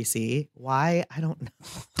QVC. Why? I don't know.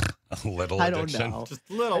 A little addiction. I don't know. Just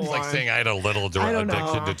little It's like saying I had a little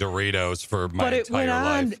addiction to Doritos for my entire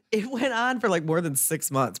life. It went on for like more than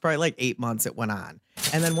 6 months, probably like 8 months it went on.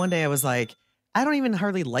 And then one day I was like, I don't even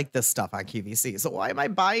hardly like this stuff on QVC. So why am I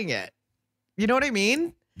buying it? You know what I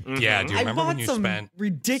mean? Yeah. Do you remember when you spent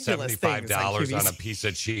ridiculous $75 on a piece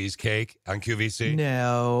of cheesecake on QVC?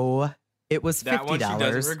 No. It was $50. That one she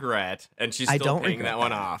doesn't regret, and she's still paying that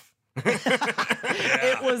one off.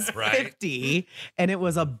 It was 50, and it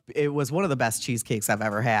was one of the best cheesecakes I've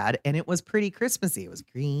ever had, and it was pretty Christmassy. It was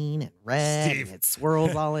green and red, and it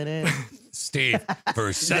swirls all in it. Steve,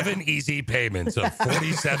 for 7 easy payments of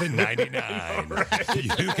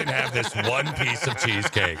 $47.99, you can have this one piece of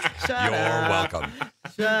cheesecake. You're welcome.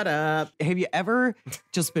 Shut up. Have you ever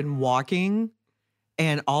just been walking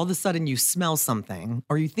and all of a sudden you smell something,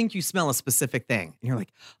 or you think you smell a specific thing, and you're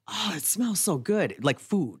like, oh, it smells so good, like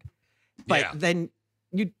food. But then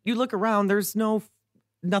you look around, there's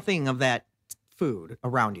nothing of that food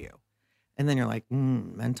around you. And then you're like,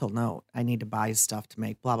 mental note, I need to buy stuff to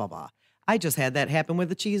make blah, blah, blah. I just had that happen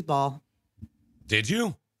with a cheese ball. Did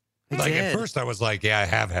you? I did. At first I was like, yeah, I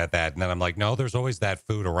have had that. And then I'm like, no, there's always that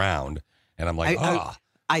food around. And I'm like,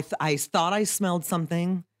 I thought I smelled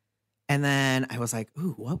something. And then I was like,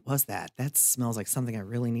 ooh, what was that? That smells like something I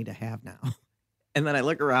really need to have now. And then I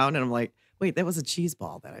look around and I'm like, wait, that was a cheese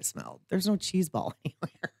ball that I smelled. There's no cheese ball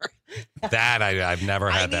anywhere. That I've never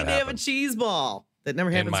had that happen. I need to have a cheese ball. That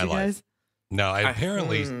never happened to you guys? No,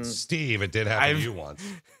 apparently, Steve, it did happen to you once.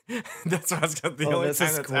 That's what I was going to. The only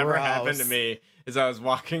time that's ever happened to me is I was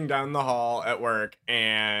walking down the hall at work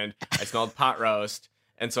and I smelled pot roast.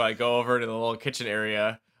 And so I go over to the little kitchen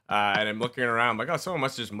area and I'm looking around. I'm like, oh, someone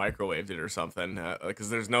must have just microwaved it or something. Because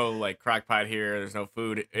there's no like crock pot here. There's no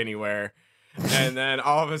food anywhere. And then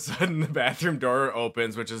all of a sudden the bathroom door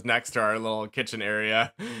opens, which is next to our little kitchen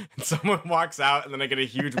area. And someone walks out and then I get a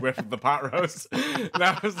huge whiff of the pot roast. And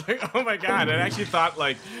I was like, oh my God. I actually thought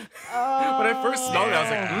like, when I first smelled it, I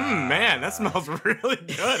was like, man, that smells really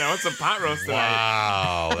good. I want some pot roast tonight.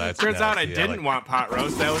 Wow. That's Turns out I didn't want pot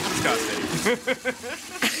roast. That was disgusting.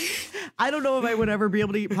 I don't know if I would ever be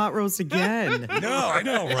able to eat pot roast again. No, I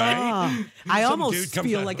know, right? I almost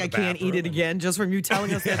feel like I can't eat it again just from you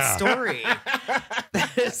telling us that story. I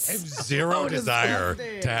have zero desire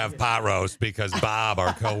to have pot roast because Bob,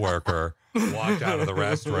 our coworker, walked out of the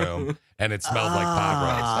restroom and it smelled like pot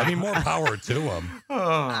roast. I mean, more power to him.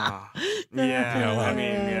 Yeah.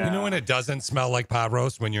 You know when it doesn't smell like pot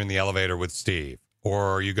roast? When you're in the elevator with Steve.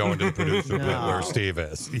 Or you go into the producer pit where Steve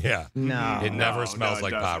is. Yeah. No. It never smells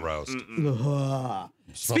like pot roast.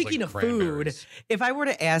 Speaking of food, if I were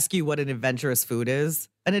to ask you what an adventurous food is,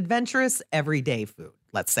 an adventurous everyday food,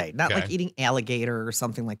 let's say, not like eating alligator or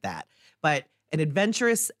something like that, but an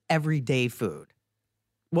adventurous everyday food,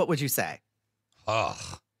 what would you say? A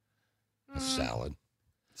salad.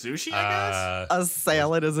 Sushi, I guess? A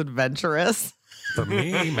salad is adventurous. For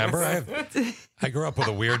me, remember, I grew up with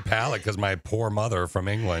a weird palate because my poor mother from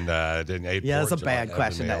England didn't eat. Yeah, it's a pork bad every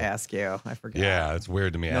question to meal. ask you. I forgot. Yeah, it's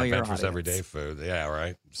weird to me. Know your Adventurous audience. everyday food. Yeah,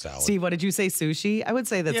 right. Salad. Steve, what did you say? Sushi? I would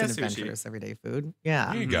say that's Yeah, an sushi. adventurous everyday food.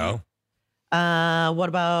 Yeah. There you go. What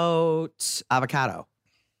about avocado?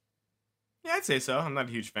 Yeah, I'd say so. I'm not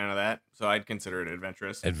a huge fan of that, so I'd consider it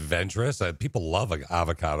adventurous. Adventurous. People love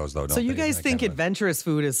avocados, though. Don't So you they? guys Isn't that think kind of adventurous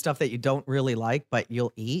food is stuff that you don't really like, but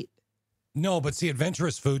you'll eat? No, but see,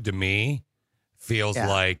 adventurous food to me feels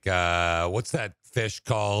like what's that fish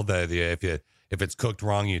called? If it's cooked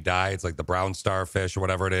wrong, you die. It's like the brown starfish or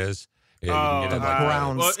whatever it is. You can get it like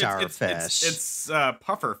brown well, starfish. It's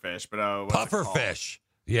puffer fish, but what's puffer it called? fish.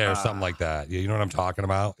 Yeah, or something like that. You know what I'm talking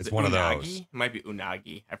about? It's one of those. It might be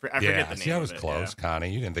unagi. I forget the name. See, I was of it, close, Connie.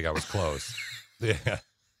 You didn't think I was close. Yeah.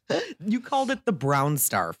 You called it the brown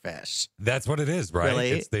starfish. That's what it is, right?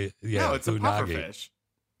 Really? It's No, it's a puffer unagi. fish.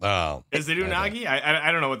 Oh. Is it unagi?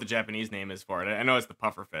 I don't know what the Japanese name is for it. I know it's the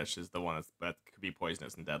puffer fish is the one that could be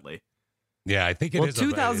poisonous and deadly. Yeah, I think it is.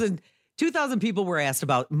 2,000 people were asked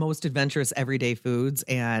about most adventurous everyday foods,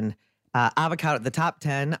 and avocado. The top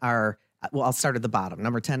 10 are, well, I'll start at the bottom.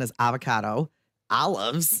 Number 10 is avocado,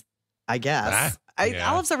 olives, I guess.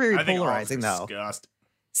 Olives are very I think polarizing, olives though. are disgusting.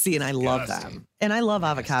 See, and I love them. And I love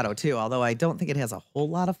avocado, too, although I don't think it has a whole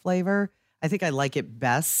lot of flavor. I think I like it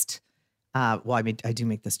best. Well, I do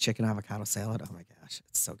make this chicken avocado salad. Oh, my gosh.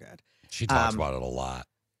 It's so good. She talks about it a lot.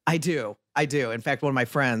 I do. In fact, one of my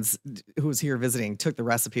friends who's here visiting took the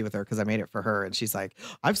recipe with her because I made it for her. And she's like,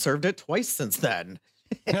 I've served it twice since then.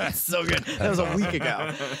 It's so good. That was a week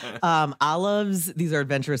ago. Olives, these are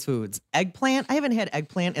adventurous foods. Eggplant, I haven't had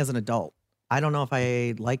eggplant as an adult. I don't know if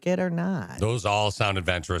I like it or not. Those all sound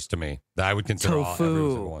adventurous to me. I would consider every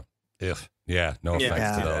single one. Ugh. Yeah, no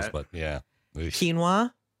offense to those, but yeah.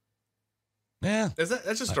 Quinoa? Yeah.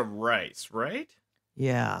 That's just a rice, right?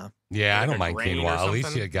 Yeah. Yeah, I Like don't a mind grain or quinoa. something?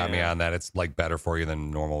 Alicia got me on that. It's like better for you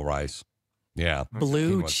than normal rice. Yeah.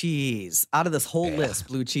 Blue Quinoa's- cheese. Out of this whole list,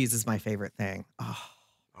 blue cheese is my favorite thing.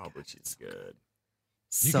 Oh, blue cheese is good.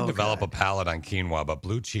 You So can develop good. a palate on quinoa, but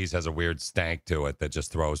blue cheese has a weird stank to it that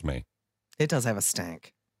just throws me. It does have a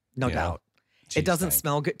stank. No You know? doubt. Cheese It doesn't stank.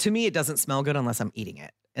 smell good. To me, it doesn't smell good unless I'm eating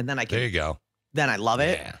it. And then I can There you go. then I love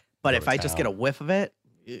it. Yeah. But Go if to I just get a town. whiff of it,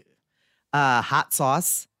 hot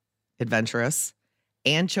sauce, adventurous,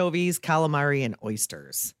 anchovies, calamari, and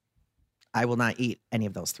oysters. I will not eat any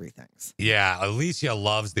of those three things. Yeah, Alicia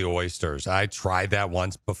loves the oysters. I tried that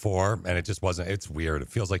once before, and it just wasn't. It's weird. It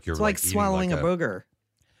feels like you're It's like eating swallowing like a booger.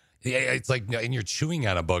 Yeah, it's like, and you're chewing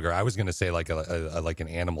on a booger. I was going to say like like an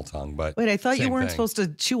animal tongue, but Wait, I thought you same weren't thing. supposed to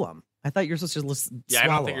chew them. I thought you were supposed to Yeah, I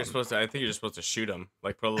swallow don't think you're 'em. supposed to. I think you're just supposed to shoot them.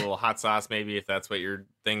 Like put a little hot sauce, maybe if that's what your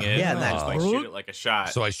thing is. Yeah, and and just then- like shoot it like a shot.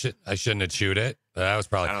 So I shouldn't have chewed it. That was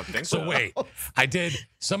probably. I don't think so. so. Wait, I did.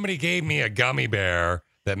 Somebody gave me a gummy bear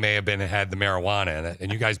that may have had the marijuana in it,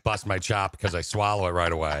 and you guys bust my chop because I swallow it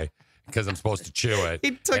right away because I'm supposed to chew it.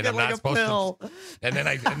 He took and it I'm like not a supposed pill. To, and then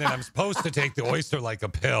I'm supposed to take the oyster like a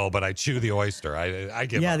pill, but I chew the oyster. I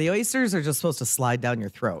give Yeah, up. the oysters are just supposed to slide down your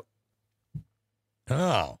throat.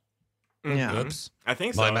 Oh. Yeah. Oops. I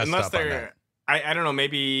think Well, so. I messed Unless up on they're, I don't know.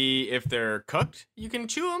 Maybe if they're cooked, you can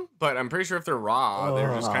chew them. But I'm pretty sure if they're raw,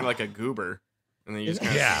 they're just kind of like a goober, and then you just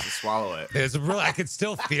kind of Yeah. swallow it. It's real. I could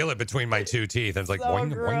still feel it between my two teeth. It's like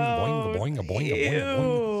boing, boing, boing, boing, boing, boing,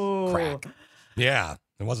 boing, crack. Yeah,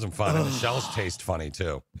 it wasn't fun. And the shells taste funny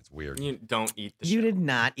too. It's weird. You don't eat the You did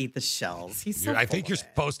not eat the shells. He's so I think you're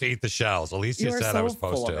supposed to eat the shells. Alicia You are said I so was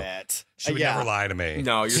supposed full to. of it. She would Yeah. never lie to me.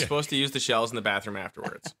 No, you're supposed to use the shells in the bathroom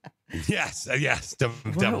afterwards. Yes, yes.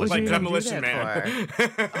 would Like you Demolition do Man.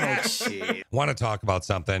 Oh, gee. Want to talk about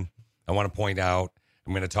something? I want to point out.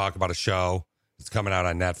 I'm going to talk about a show that's coming out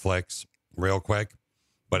on Netflix real quick,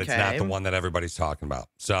 but it's not Okay. the one that everybody's talking about.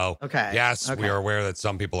 So, Okay. yes, we Okay. are aware that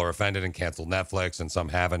some people are offended and canceled Netflix, and some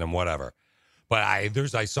haven't, and whatever. But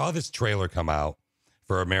I saw this trailer come out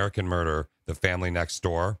for American Murder: The Family Next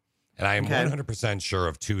Door, and I am Okay. 100% sure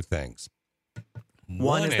of two things.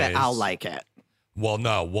 One is that I'll like it. Well,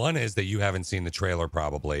 no. One is that you haven't seen the trailer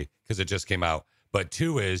probably because it just came out. But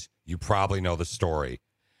two is you probably know the story.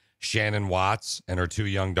 Shannon Watts and her two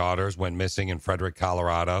young daughters went missing in Frederick,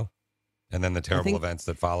 Colorado, and then the terrible think- events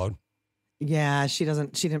that followed. Yeah, she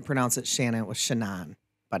didn't pronounce it Shannon. It was Shannon.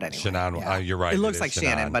 But anyway. Shannon, yeah. you're right. It looks is like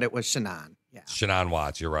Shannon, but it was Shannon. Yeah. Shannon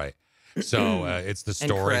Watts, you're right. So it's the And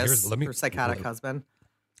story. Chris, Let me. her psychotic husband.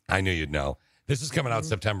 I knew you'd know. This is coming out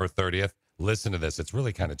September 30th. Listen to this. It's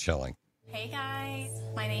really kind of chilling. Hey guys,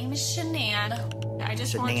 my name is Shanann. I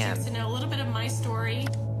just want you Shanann. to know a little bit of my story.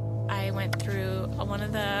 I went through one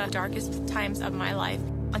of the darkest times of my life,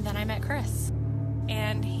 and then I met Chris.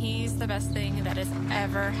 And he's the best thing that has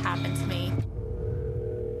ever happened to me.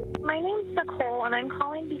 My name's Nicole, and I'm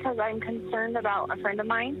calling because I'm concerned about a friend of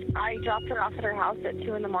mine. I dropped her off at her house at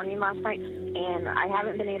 2 in the morning last night, and I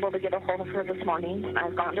haven't been able to get a hold of her this morning.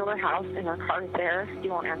 I've gone to her house, and her car's there. She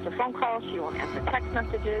won't answer phone calls. She won't answer text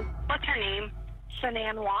messages. What's her name?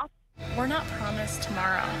 Shanann Watts. We're not promised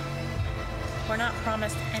tomorrow. We're not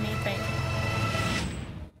promised anything.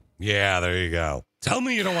 Yeah, there you go. Tell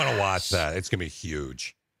me you don't want to watch that. It's going to be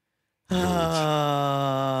huge. It's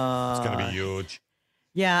going to be huge.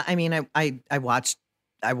 Yeah, I mean, I watched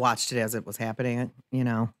it as it was happening. You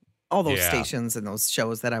know, all those stations and those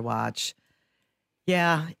shows that I watch.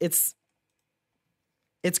 Yeah, it's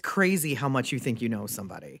crazy how much you think you know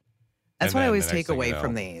somebody. That's what I always take away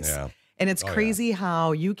from these. Yeah. And it's crazy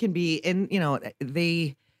how you can be. And you know,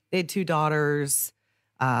 they had 2 daughters.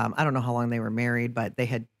 I don't know how long they were married, but they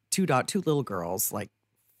had two little girls, like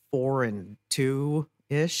 4 and 2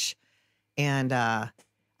 ish. And I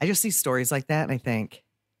just see stories like that, and I think,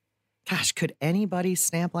 gosh, could anybody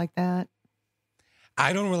snap like that?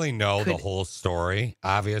 I don't really know the whole story,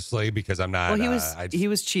 obviously, because I'm not. Well, he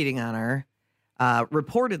was cheating on her,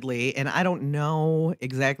 reportedly, and I don't know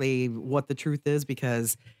exactly what the truth is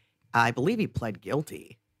because I believe he pled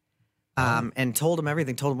guilty, and told him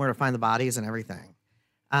everything, told him where to find the bodies and everything.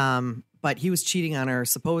 But he was cheating on her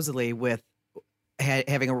supposedly with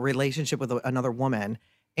having a relationship with another woman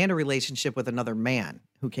and a relationship with another man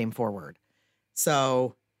who came forward.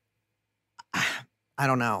 So I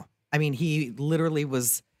don't know. I mean, he literally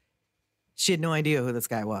she had no idea who this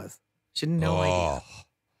guy was. She had no idea.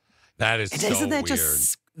 That is And so isn't that weird.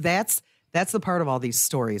 just, that's the part of all these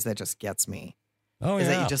stories that just gets me. Oh, is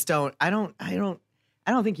yeah. that you just don't, I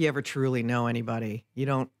don't think you ever truly know anybody. You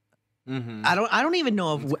don't, I don't even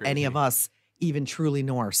know if any of us even truly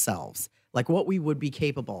know ourselves, like what we would be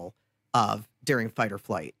capable of during fight or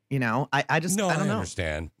flight. You know, I don't know.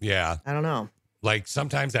 Understand. Yeah. I don't know. Like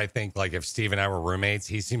sometimes I think like if Steve and I were roommates,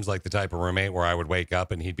 he seems like the type of roommate where I would wake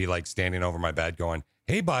up and he'd be like standing over my bed going,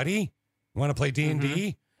 "Hey buddy, you want to play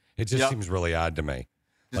D&D?" It just seems really odd to me.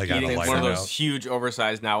 Like I don't like one of those huge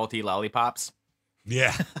oversized novelty lollipops.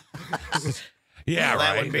 Yeah. Yeah,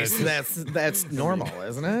 That right. would be, that's normal,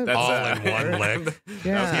 isn't it? That's, all in one lick.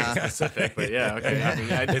 Yeah. Specific, but yeah, okay. I mean,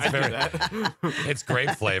 It's I'd very, do that. it's grape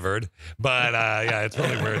flavored, but yeah, it's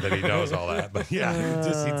really weird that he knows all that. But yeah,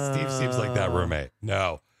 Steve seems like that roommate.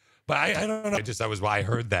 No, but I don't know. I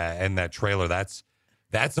heard that and that trailer. That's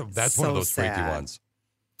one So of those freaky sad. ones.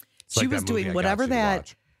 It's She like was that movie doing I got whatever you to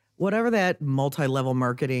watch. whatever that multi-level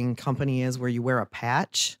marketing company is where you wear a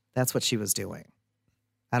patch. That's what she was doing.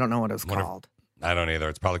 I don't know what it was called. I don't either.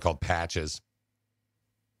 It's probably called Patches.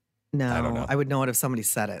 No, I don't know. I would know it if somebody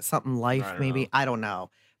said it. Something Life, maybe. I don't know.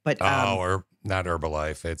 But or not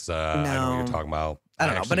Herbalife. It's I know what you're talking about. I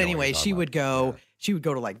don't know. actually But what anyway, you're she talking would go. She would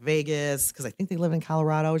go to like Vegas because I think they live in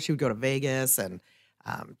Colorado. She would go to Vegas, and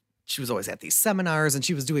she was always at these seminars, and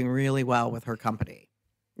she was doing really well with her company.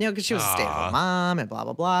 You know, because she was a stay-at-home mom and blah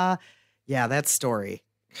blah blah. Yeah, that story.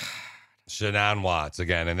 Shanann Watts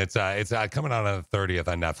again, and it's coming out on the 30th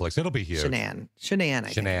on Netflix. It'll be huge. Shanann.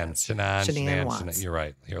 Shanann Watts. You're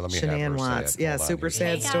right. Here, let me Shanann have her Watts. say it. Yeah, Hold on. super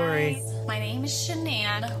sad Hey story. guys, my name is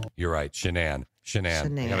Shanann. You're right, Shanann.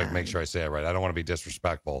 I gotta make sure I say it right. I don't want to be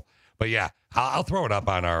disrespectful, but yeah, I'll throw it up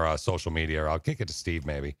on our social media, or I'll kick it to Steve.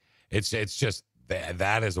 Maybe it's just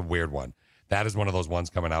that is a weird one. That is one of those ones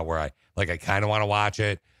coming out where I kind of want to watch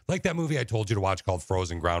it, like that movie I told you to watch called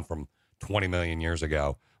Frozen Ground from 20 million years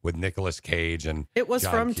ago with Nicolas Cage and It was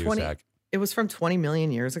John from Cusack. 20. It was from 20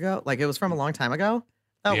 million years ago. Like it was from a long time ago.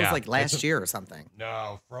 Oh, it Yeah, was like last it's a- year or something.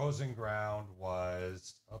 No, Frozen Ground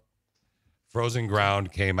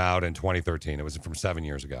came out in 2013. It was from 7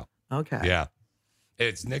 years ago. Okay. Yeah.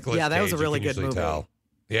 It's Nicolas Cage. Yeah, that was a you really can good usually movie. Tell.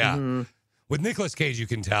 Yeah. Mhm. With Nicolas Cage, you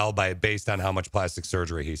can tell based on how much plastic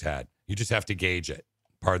surgery he's had. You just have to gauge it.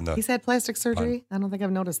 Pardon the. He's had plastic surgery. I don't think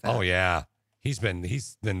I've noticed that. Oh yeah, he's been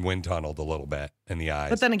wind tunneled a little bit in the eyes.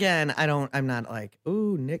 But then again, I'm not like,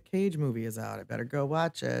 ooh, Nick Cage movie is out. I better go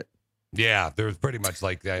watch it. Yeah, there's pretty much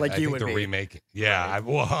like that. Like I you think would the be. remake. Yeah,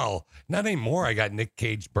 well, not anymore. I got Nick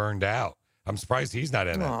Cage burned out. I'm surprised he's not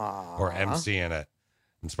in it or MC in it.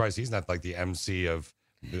 I'm surprised he's not like the MC of.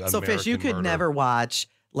 So Fish, you American could Murder. never watch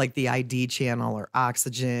like the ID channel or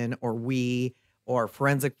Oxygen or We or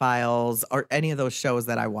Forensic Files or any of those shows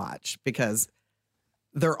that I watch because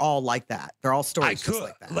they're all like that. They're all stories just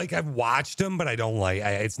like that. Like I've watched them, but I don't like.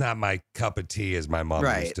 It's not my cup of tea, as my mom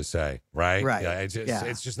used to say. Right. Right. Yeah,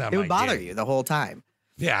 it's just not. It my would bother gig. you the whole time.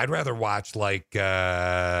 Yeah, I'd rather watch like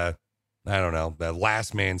I don't know, The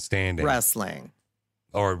Last Man Standing, Wrestling,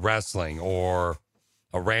 or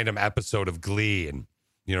a random episode of Glee, and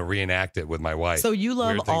reenact it with my wife. So you love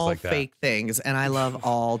Weird things all like that. fake things, and I love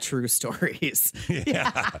all true stories.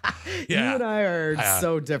 Yeah. You and I are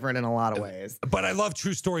so different in a lot of ways. But I love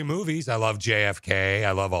true story movies. I love JFK.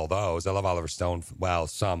 I love all those. I love Oliver Stone. Well,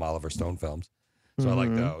 some Oliver Stone films. So I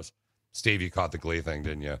like those. Steve, you caught the Glee thing,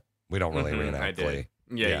 didn't you? We don't really reenact I did. Glee.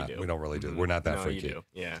 Yeah, you do. We don't really do. We're not that No, freaky. you do.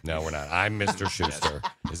 Yeah. No, we're not. I'm Mr. Schuster.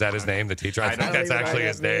 Is that his name, the teacher? I think that's don't actually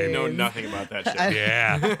his name. I know nothing about that shit.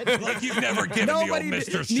 Yeah. Like you've never given the old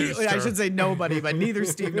Mr. Schuster. I should say nobody, but neither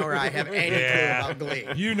Steve nor I have any clue about Glee.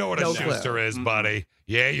 You know what No a Schuster clue. is, buddy.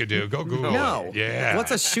 Yeah, you do. Go Google No. it. Yeah.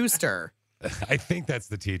 What's a Schuster? I think that's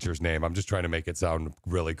the teacher's name. I'm just trying to make it sound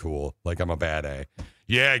really cool, like I'm a bad A.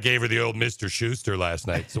 Yeah, I gave her the old Mr. Schuster last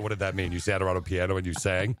night. So what did that mean? You sat around a piano and you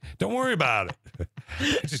sang? Don't worry about it.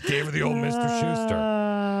 I just gave her the old Mr.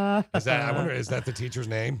 Schuster. I wonder, is that the teacher's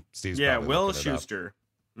name? Steve's probably Will looking it up. Schuster.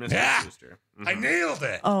 Mr. Yeah. Schuster. I nailed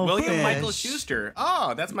it. Oh, William Fish. Michael Schuster.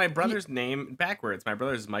 Oh, that's my brother's name backwards. My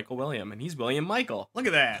brother's Michael William, and he's William Michael. Look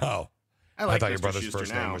at that. Oh. I like thought your Mr. brother's Schuster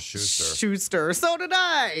first now. name was Schuster. Schuster. So did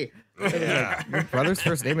I. Yeah. Your brother's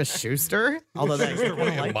first name is Schuster? Although that's Schuster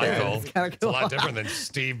William Michael. It's kinda It's a lot cool. different than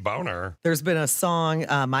Steve Boner. There's been a song,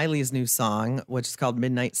 Miley's new song, which is called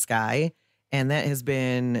Midnight Sky. And that has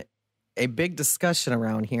been a big discussion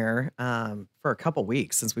around here for a couple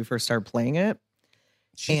weeks since we first started playing it.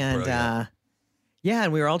 She's brilliant.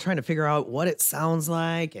 And we were all trying to figure out what it sounds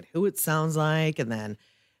like and who it sounds like. And then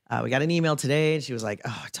we got an email today and she was like,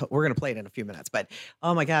 we're going to play it in a few minutes. But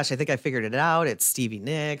oh my gosh, I think I figured it out. It's Stevie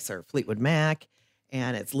Nicks or Fleetwood Mac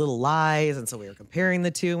and it's Little Lies. And so we were comparing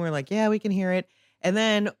the two and we are like, yeah, we can hear it. And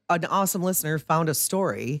then an awesome listener found a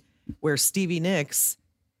story where Stevie Nicks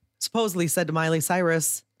supposedly said to Miley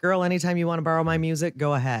Cyrus, girl, anytime you want to borrow my music,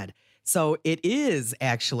 go ahead. So it is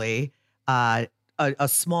actually a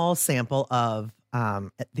small sample of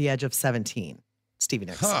At the Edge of 17, Stevie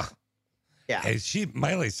Nicks. Huh. Yeah. Hey,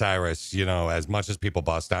 Miley Cyrus, as much as people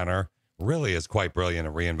bust on her, really is quite brilliant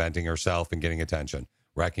at reinventing herself and getting attention.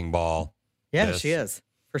 Wrecking Ball. Yeah, this. she is.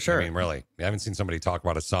 For sure. I mean, really. I haven't seen somebody talk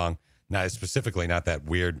about a song, specifically not that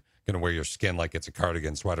weird, gonna wear your skin like it's a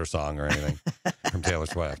cardigan sweater song or anything from Taylor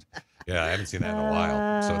Swift. Yeah, I haven't seen that in a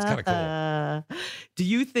while. So it's kind of cool. Do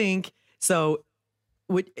you think,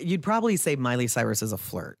 you'd probably say Miley Cyrus is a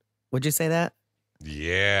flirt. Would you say that?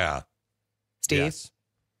 Yeah. Steve? Yes.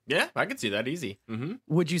 Yeah, I could see that easy. Mm-hmm.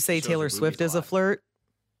 Would you say Shows Taylor her Swift boobies is a a flirt?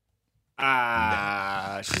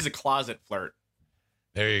 She's a closet flirt.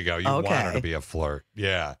 There you go. You want her Okay. to be a flirt.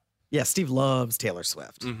 Yeah. Yeah, Steve loves Taylor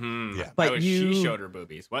Swift. Mm-hmm. Yeah. But she showed her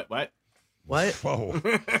boobies. What? What? Whoa.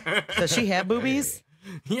 Does she have boobies?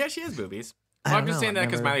 Yeah, she has boobies. I Well, I'm don't just know, saying that I've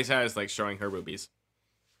because never- Miley Cyrus likes showing her boobies.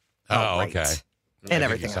 Oh, right. okay. And I think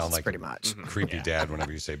everything you sound else, like pretty much. a creepy dad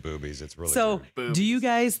whenever you say boobies. It's really So, weird. do you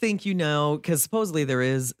guys think because supposedly there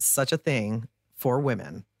is such a thing for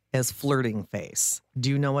women as flirting face. Do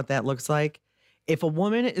you know what that looks like? If a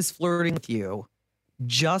woman is flirting with you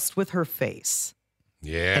just with her face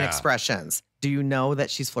Yeah. and expressions, do you know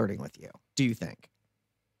that she's flirting with you? Do you think?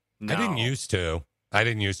 I didn't used to. I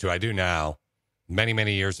do now. Many,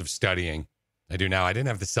 many years of studying. I do now. I didn't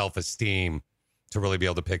have the self-esteem to really be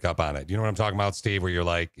able to pick up on it. You know what I'm talking about, Steve? Where you're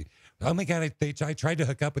like, oh my God, I tried to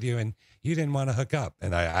hook up with you and you didn't want to hook up.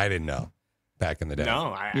 And I didn't know back in the day.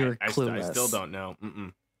 No, You're I clueless. still don't know.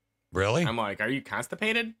 Mm-mm. Really? I'm like, are you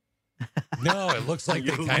constipated? No, it looks like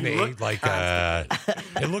they You kind of look ate like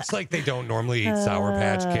it looks like they don't normally eat Sour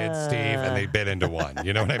Patch Kids, Steve, and they bit into one.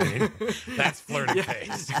 You know what I mean? That's flirty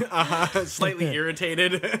face. Slightly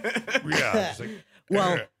irritated. Yeah. It's like,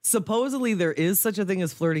 Well, supposedly there is such a thing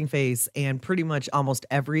as flirting face, and pretty much almost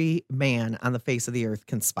every man on the face of the earth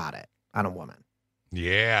can spot it on a woman.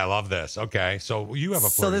 yeah, I love this. Okay, so you have a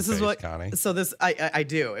flirty face, Connie. So this I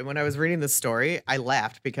do, and when I was reading this story, I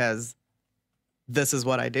laughed because this is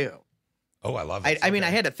what I do. Oh, I love this. I mean, I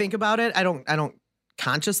had to think about it. I don't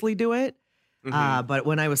consciously do it, but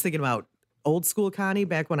when I was thinking about old school Connie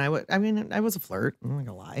back when I was a flirt. I'm not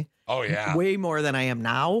gonna lie. Oh yeah, way more than I am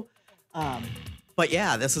now. But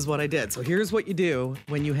yeah, this is what I did. So here's what you do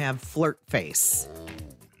when you have flirt face.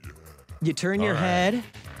 You turn your head,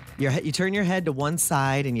 you turn your head to one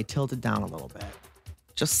side and you tilt it down a little bit,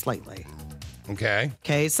 just slightly. Okay.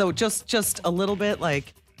 Okay, so just a little bit.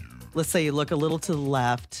 Like, let's say you look a little to the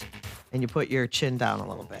left and you put your chin down a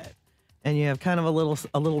little bit. and you have kind of a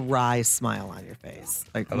little wry smile on your face.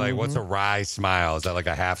 Like what's a wry smile? Is that like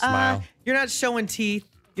a half smile? You're not showing teeth.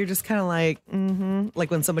 You're just kind of like, like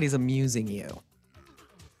when somebody's amusing you,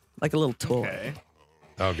 like a little toy.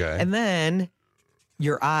 Okay. And then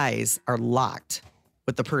your eyes are locked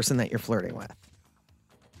with the person that you're flirting with.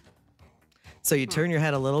 So you turn your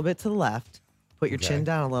head a little bit to the left, put your chin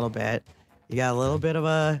down a little bit. You got a little bit of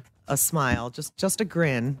a smile, just a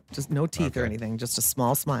grin, just no teeth or anything, just a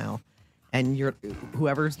small smile. And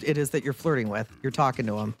whoever it is that you're flirting with, you're talking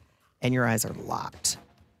to them, and your eyes are locked.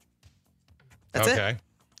 That's it.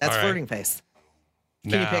 That's flirting face.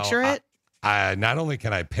 Can you picture it? Not only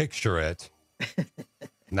can I picture it,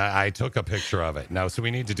 I took a picture of it. Now, so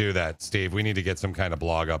we need to do that, Steve. We need to get some kind of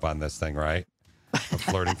blog up on this thing, right? A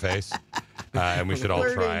flirting face. And we should all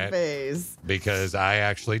try it. Face. Because I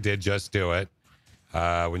actually did just do it.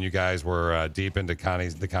 When you guys were deep into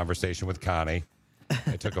the conversation with Connie.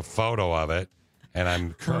 I took a photo of it, and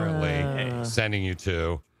I'm currently sending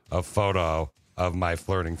you a photo of my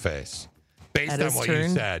flirting face. Based on what you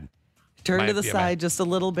said. Turn to the side just a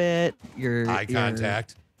little bit. Your eye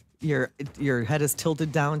contact. Your head is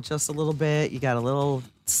tilted down just a little bit. You got a little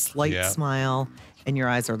slight smile, and your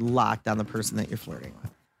eyes are locked on the person that you're flirting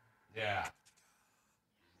with. Yeah.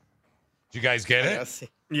 Did you guys get it?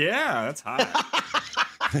 Yeah, that's hot.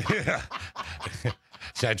 Yeah.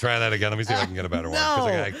 Should I try that again? Let me see if I can get a better one. No,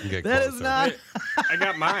 I can get that closer. is not. I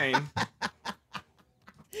got mine.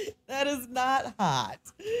 That is not hot.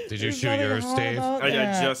 Did you shoot yours, Steve? I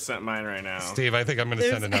just sent mine right now. Steve, I think I'm going to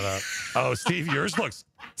send another. Oh, Steve, yours looks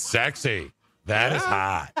sexy. That is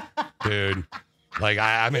hot, dude. Like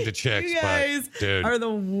I'm into chicks, You guys but dude, are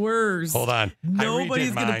the worst. hold on.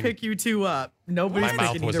 Nobody's going to pick you two up. Nobody's My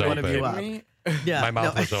mouth picking was either one of you open. up. Yeah, my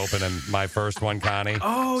mouth was open, and my first one, Connie.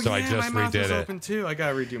 Oh, so yeah, I just my mouth redid was it. open too. I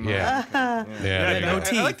gotta redo mine. Yeah. Yeah, no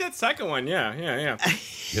I like that second one. Yeah.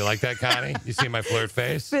 You like that, Connie? You see my flirt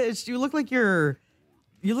face? Fish, you look like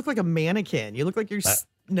a mannequin. You look like you're.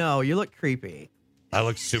 No, you look creepy. I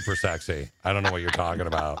look super sexy. I don't know what you're talking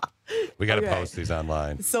about. We got to post these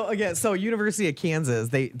online. So University of Kansas,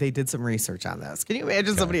 they did some research on this. Can you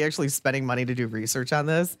imagine somebody actually spending money to do research on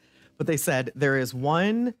this? But they said there is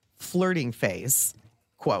one flirting face,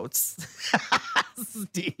 quotes,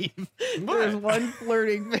 Steve. There's one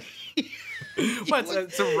flirting face. What?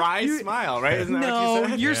 It's a wry smile, right? Isn't that no, what you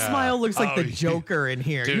said? your smile looks like the Joker in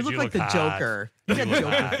here. Dude, you look like the hot. Joker. You got look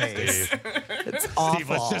Joker hot, face. Steve. It's awful. Steve,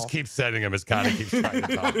 let's just keep sending him as Connie keeps trying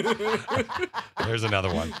to talk. There's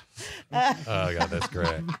another one. Oh, God, that's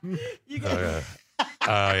great.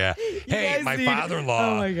 Oh, yeah. Hey, my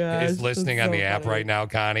father-in-law is listening on the app right now,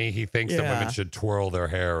 Connie. He thinks that women should twirl their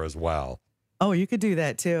hair as well. Oh, you could do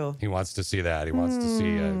that too. He wants to see that. He wants to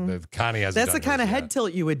see Connie has. That's the kind of head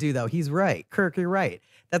tilt you would do, though. He's right. Kirk, you're right.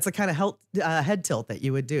 That's the kind of head tilt that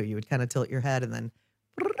you would do. You would kind of tilt your head and then.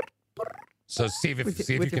 So, Steve,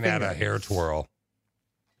 see if you can add a hair twirl.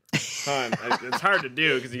 It's hard to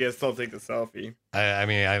do because you guys still take the selfie. I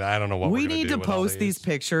mean, I don't know what we we're gonna need do to with all post these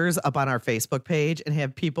pictures up on our Facebook page and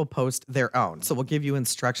have people post their own. So we'll give you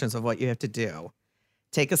instructions of what you have to do.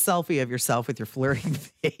 Take a selfie of yourself with your flirting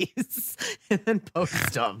face and then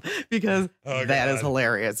post them because that is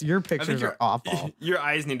hilarious. Your pictures are awful. Your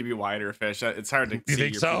eyes need to be wider, Fish. It's hard to see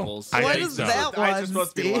think your so? pupils. I think so. That The eyes are one,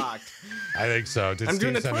 supposed to be Steve? locked. I think so. Did I'm Steve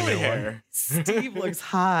doing the send a twirly new one? hair. Steve looks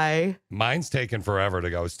high. Mine's taking forever to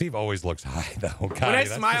go. Steve always looks high, though. When Connie, I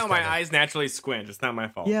that's smile, just my kinda- eyes naturally squint. It's not my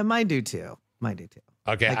fault. Yeah, mine do too.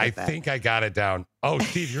 Okay, I get that. think I got it down. Oh,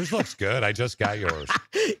 Steve, yours looks good. I just got yours.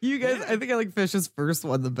 You guys, I think I like Fish's first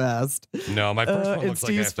one the best. No, my first one and looks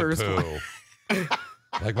like I have Steve's to first poo.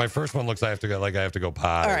 Like my first one looks I have to go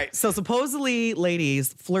potty. All right. So supposedly,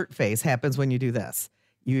 ladies, flirt face happens when you do this.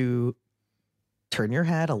 You turn your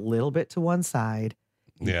head a little bit to one side.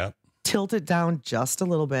 Yeah. Tilt it down just a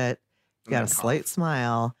little bit. You got a slight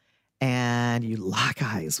smile, and you lock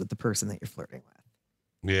eyes with the person that you're flirting with.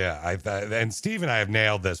 Yeah, and Steve and I have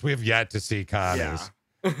nailed this. We have yet to see Connie's.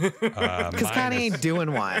 Because Connie ain't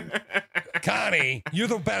doing one. Connie, you're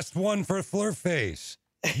the best one for flirt face.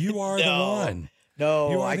 You are the one.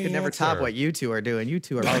 No, You are I the could never top answer. what you two are doing. You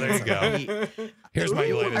two are. Oh, there you go. Here's my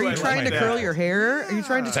latest. Are you Here's trying my to curl neck. your hair? Are you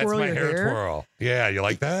trying to That's twirl my your hair hair? twirl. Yeah, you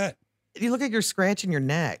like that? You look like you're scratching your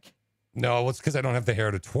neck. No, it's because I don't have the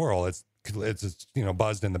hair to twirl. It's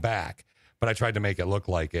buzzed in the back. But I tried to make it look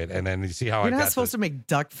like it, and then you see how You're I not got supposed to make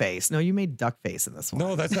duck face. No, you made duck face in this one.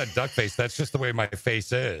 No, that's not duck face. That's just the way my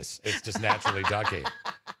face is. It's just naturally ducky.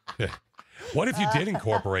 What if you did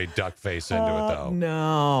incorporate duck face into it, though? I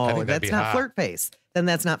No, think that'd that's be not hot. flirt face. Then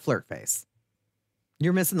that's not flirt face.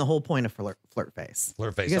 You're missing the whole point of flirt face.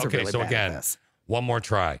 Flirt face. You guys are Okay, really so bad at again, this. one more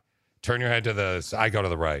try. Turn your head to the. I go to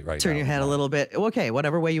the right. Right. Turn now. your head a little bit. Okay,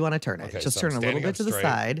 whatever way you want to turn it. Okay, Just so turn I'm a little standing bit up to the straight.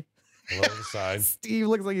 side. A little to the side. Steve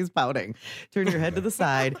looks like he's pouting. Turn your head to the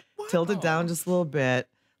side. Tilt it down just a little bit.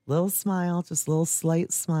 Little smile, just a little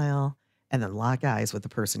slight smile, and then lock eyes with the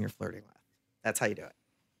person you're flirting with. That's how you do it.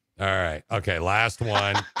 All right. Okay. Last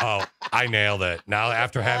one. Oh, I nailed it. Now,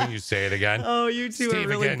 after having you say it again. Oh, you two Steve, are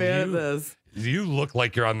really again, bad at this. You look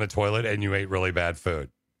like you're on the toilet and you ate really bad food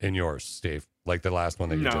in yours, Steve. Like the last one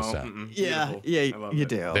that you just said. Yeah, you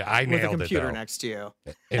do. I nailed with a it, computer though. next to you.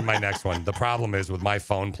 In my next one. The problem is with my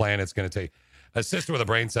phone plan, it's going to take. A sister with a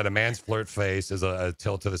brain said a man's flirt face is a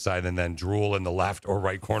tilt to the side and then drool in the left or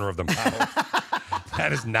right corner of the mouth.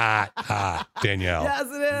 That is not hot, Danielle. Yes,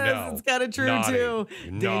 it is. No. It's kind of true, Naughty. too.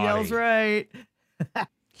 Naughty. Danielle's right. Ha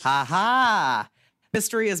ha.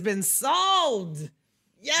 Mystery has been solved.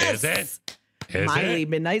 Yes. Is it? Is Miley, it?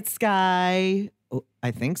 Midnight Sky. Oh,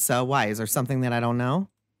 I think so. Why? Is there something that I don't know?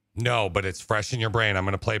 No, but it's fresh in your brain. I'm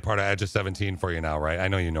going to play part of Edge of 17 for you now, right? I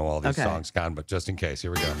know you know all these Okay. songs, Con, but just in case,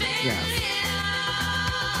 here we go. Yeah.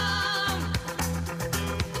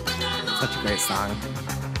 Such a great song.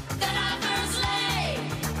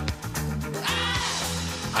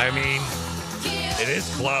 I mean, it is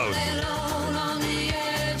close.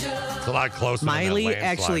 It's a lot closer Miley than that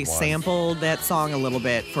actually landslide one. sampled that song a little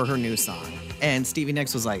bit for her new song. And Stevie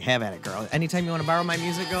Nicks was like, have at it, girl. Anytime you want to borrow my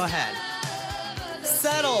music, go ahead.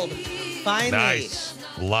 Settled. Finally. Nice.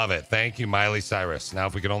 Love it. Thank you, Miley Cyrus. Now,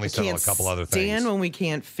 if we could only settle a couple other things. Stand when we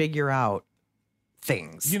can't figure out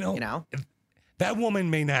things. You know? That woman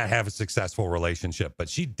may not have a successful relationship, but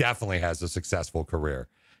she definitely has a successful career.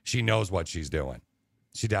 She knows what she's doing.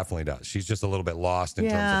 She definitely does. She's just a little bit lost in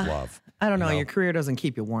terms of love. I don't know. You know? Your career doesn't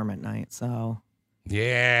keep you warm at night, so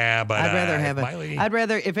Yeah, but I'd rather have Miley, I'd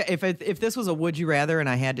rather if this was a would you rather and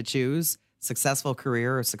I had to choose successful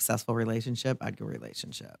career or successful relationship, I'd go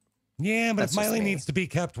relationship. Yeah, but That's if just Miley me. needs to be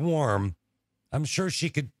kept warm, I'm sure she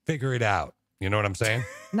could figure it out. You know what I'm saying?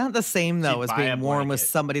 Not the same though She'd as buy a being warm with blanket.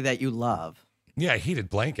 somebody that you love. Yeah, heated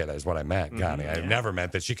blanket is what I meant, Connie. I never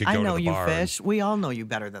meant that she could go I know to the you, bar. and- Fish. We all know you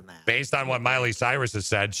better than that. Based on what Miley Cyrus has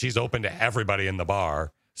said, she's open to everybody in the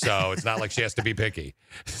bar. So it's not like she has to be picky.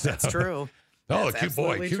 That's true. Oh, That's cute boy,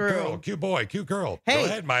 absolutely cute true. girl, cute boy, cute girl. Hey, Go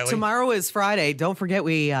ahead, Miley. tomorrow is Friday. Don't forget,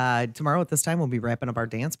 we tomorrow at this time we'll be wrapping up our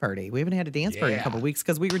dance party. We haven't had a dance party in a Yeah. couple weeks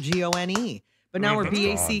because we were GONE, but now we're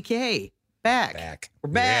That's BACK. Back. We're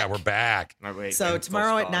back. Yeah, we're back. Oh, wait, So I'm still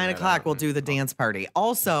tomorrow at spelling 9 that o'clock out. we'll do the dance party.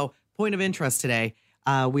 Also, point of interest today.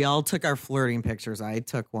 We all took our flirting pictures. I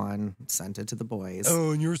took one, sent it to the boys.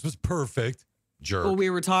 Oh, and yours was perfect. Jerk. Well, we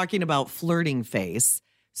were talking about flirting face.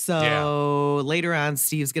 So later on,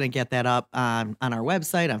 Steve's going to get that up on our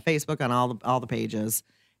website, on Facebook, on all the pages.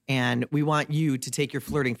 And we want you to take your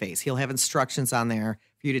flirting face. He'll have instructions on there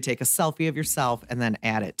for you to take a selfie of yourself and then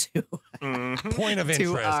add it to, Point of to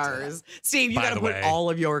interest. ours. Steve, you By got to the put way. all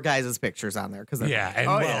of your guys' pictures on there.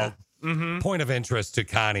 Yeah, and point of interest to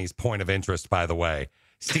Connie's point of interest, by the way.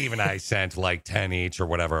 Steve and I sent like 10 each or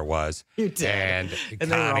whatever it was. You did. And they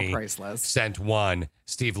were all Connie priceless. sent one.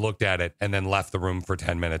 Steve looked at it and then left the room for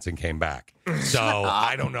 10 minutes and came back. So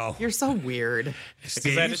I don't know. You're so weird. Because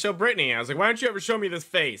I had to show Brittany. I was like, why don't you ever show me this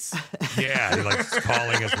face? Yeah, he like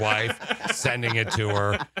calling his wife, sending it to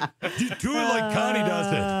her. You do it like Connie does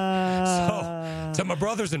it. So to my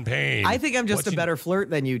brothers in pain. I think I'm just what a better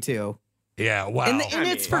flirt than you two. Yeah, wow. And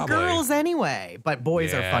it's for Probably. girls anyway, but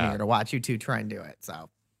boys are Yeah. funnier to watch. You two try and do it. So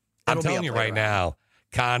I'm it'll be telling a you right playground. now,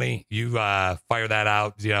 Connie, you fire that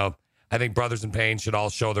out. You know, I think brothers in pain should all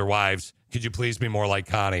show their wives. Could you please be more like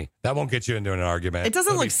Connie? That won't get you into an argument. It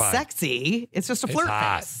doesn't It'll be look fine. sexy. It's just a It's flirt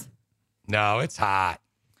hot. face. No, it's hot.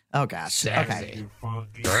 Oh gosh. Sexy.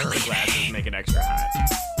 Okay. Girly glasses make it extra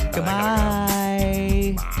hot.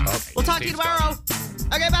 Goodbye. Okay, We'll talk to you Steve's tomorrow.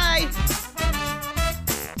 Okay, bye.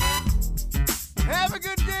 Have a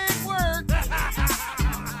good day at work.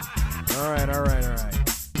 All right.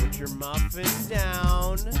 Put your muffin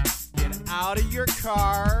down, get out of your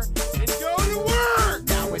car, and go to work.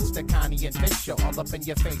 Now it's the Connie and Fish show, all up in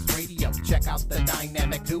your face radio. Check out the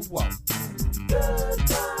dynamic duo.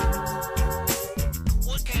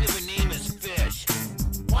 What kind of a name is Fish?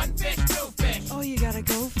 One fish, two fish. Oh, you gotta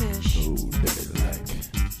go fish.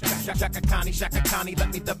 Shaka Connie,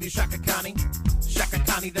 let me W Shaka Connie. Shaka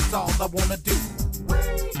Connie, that's all I wanna do.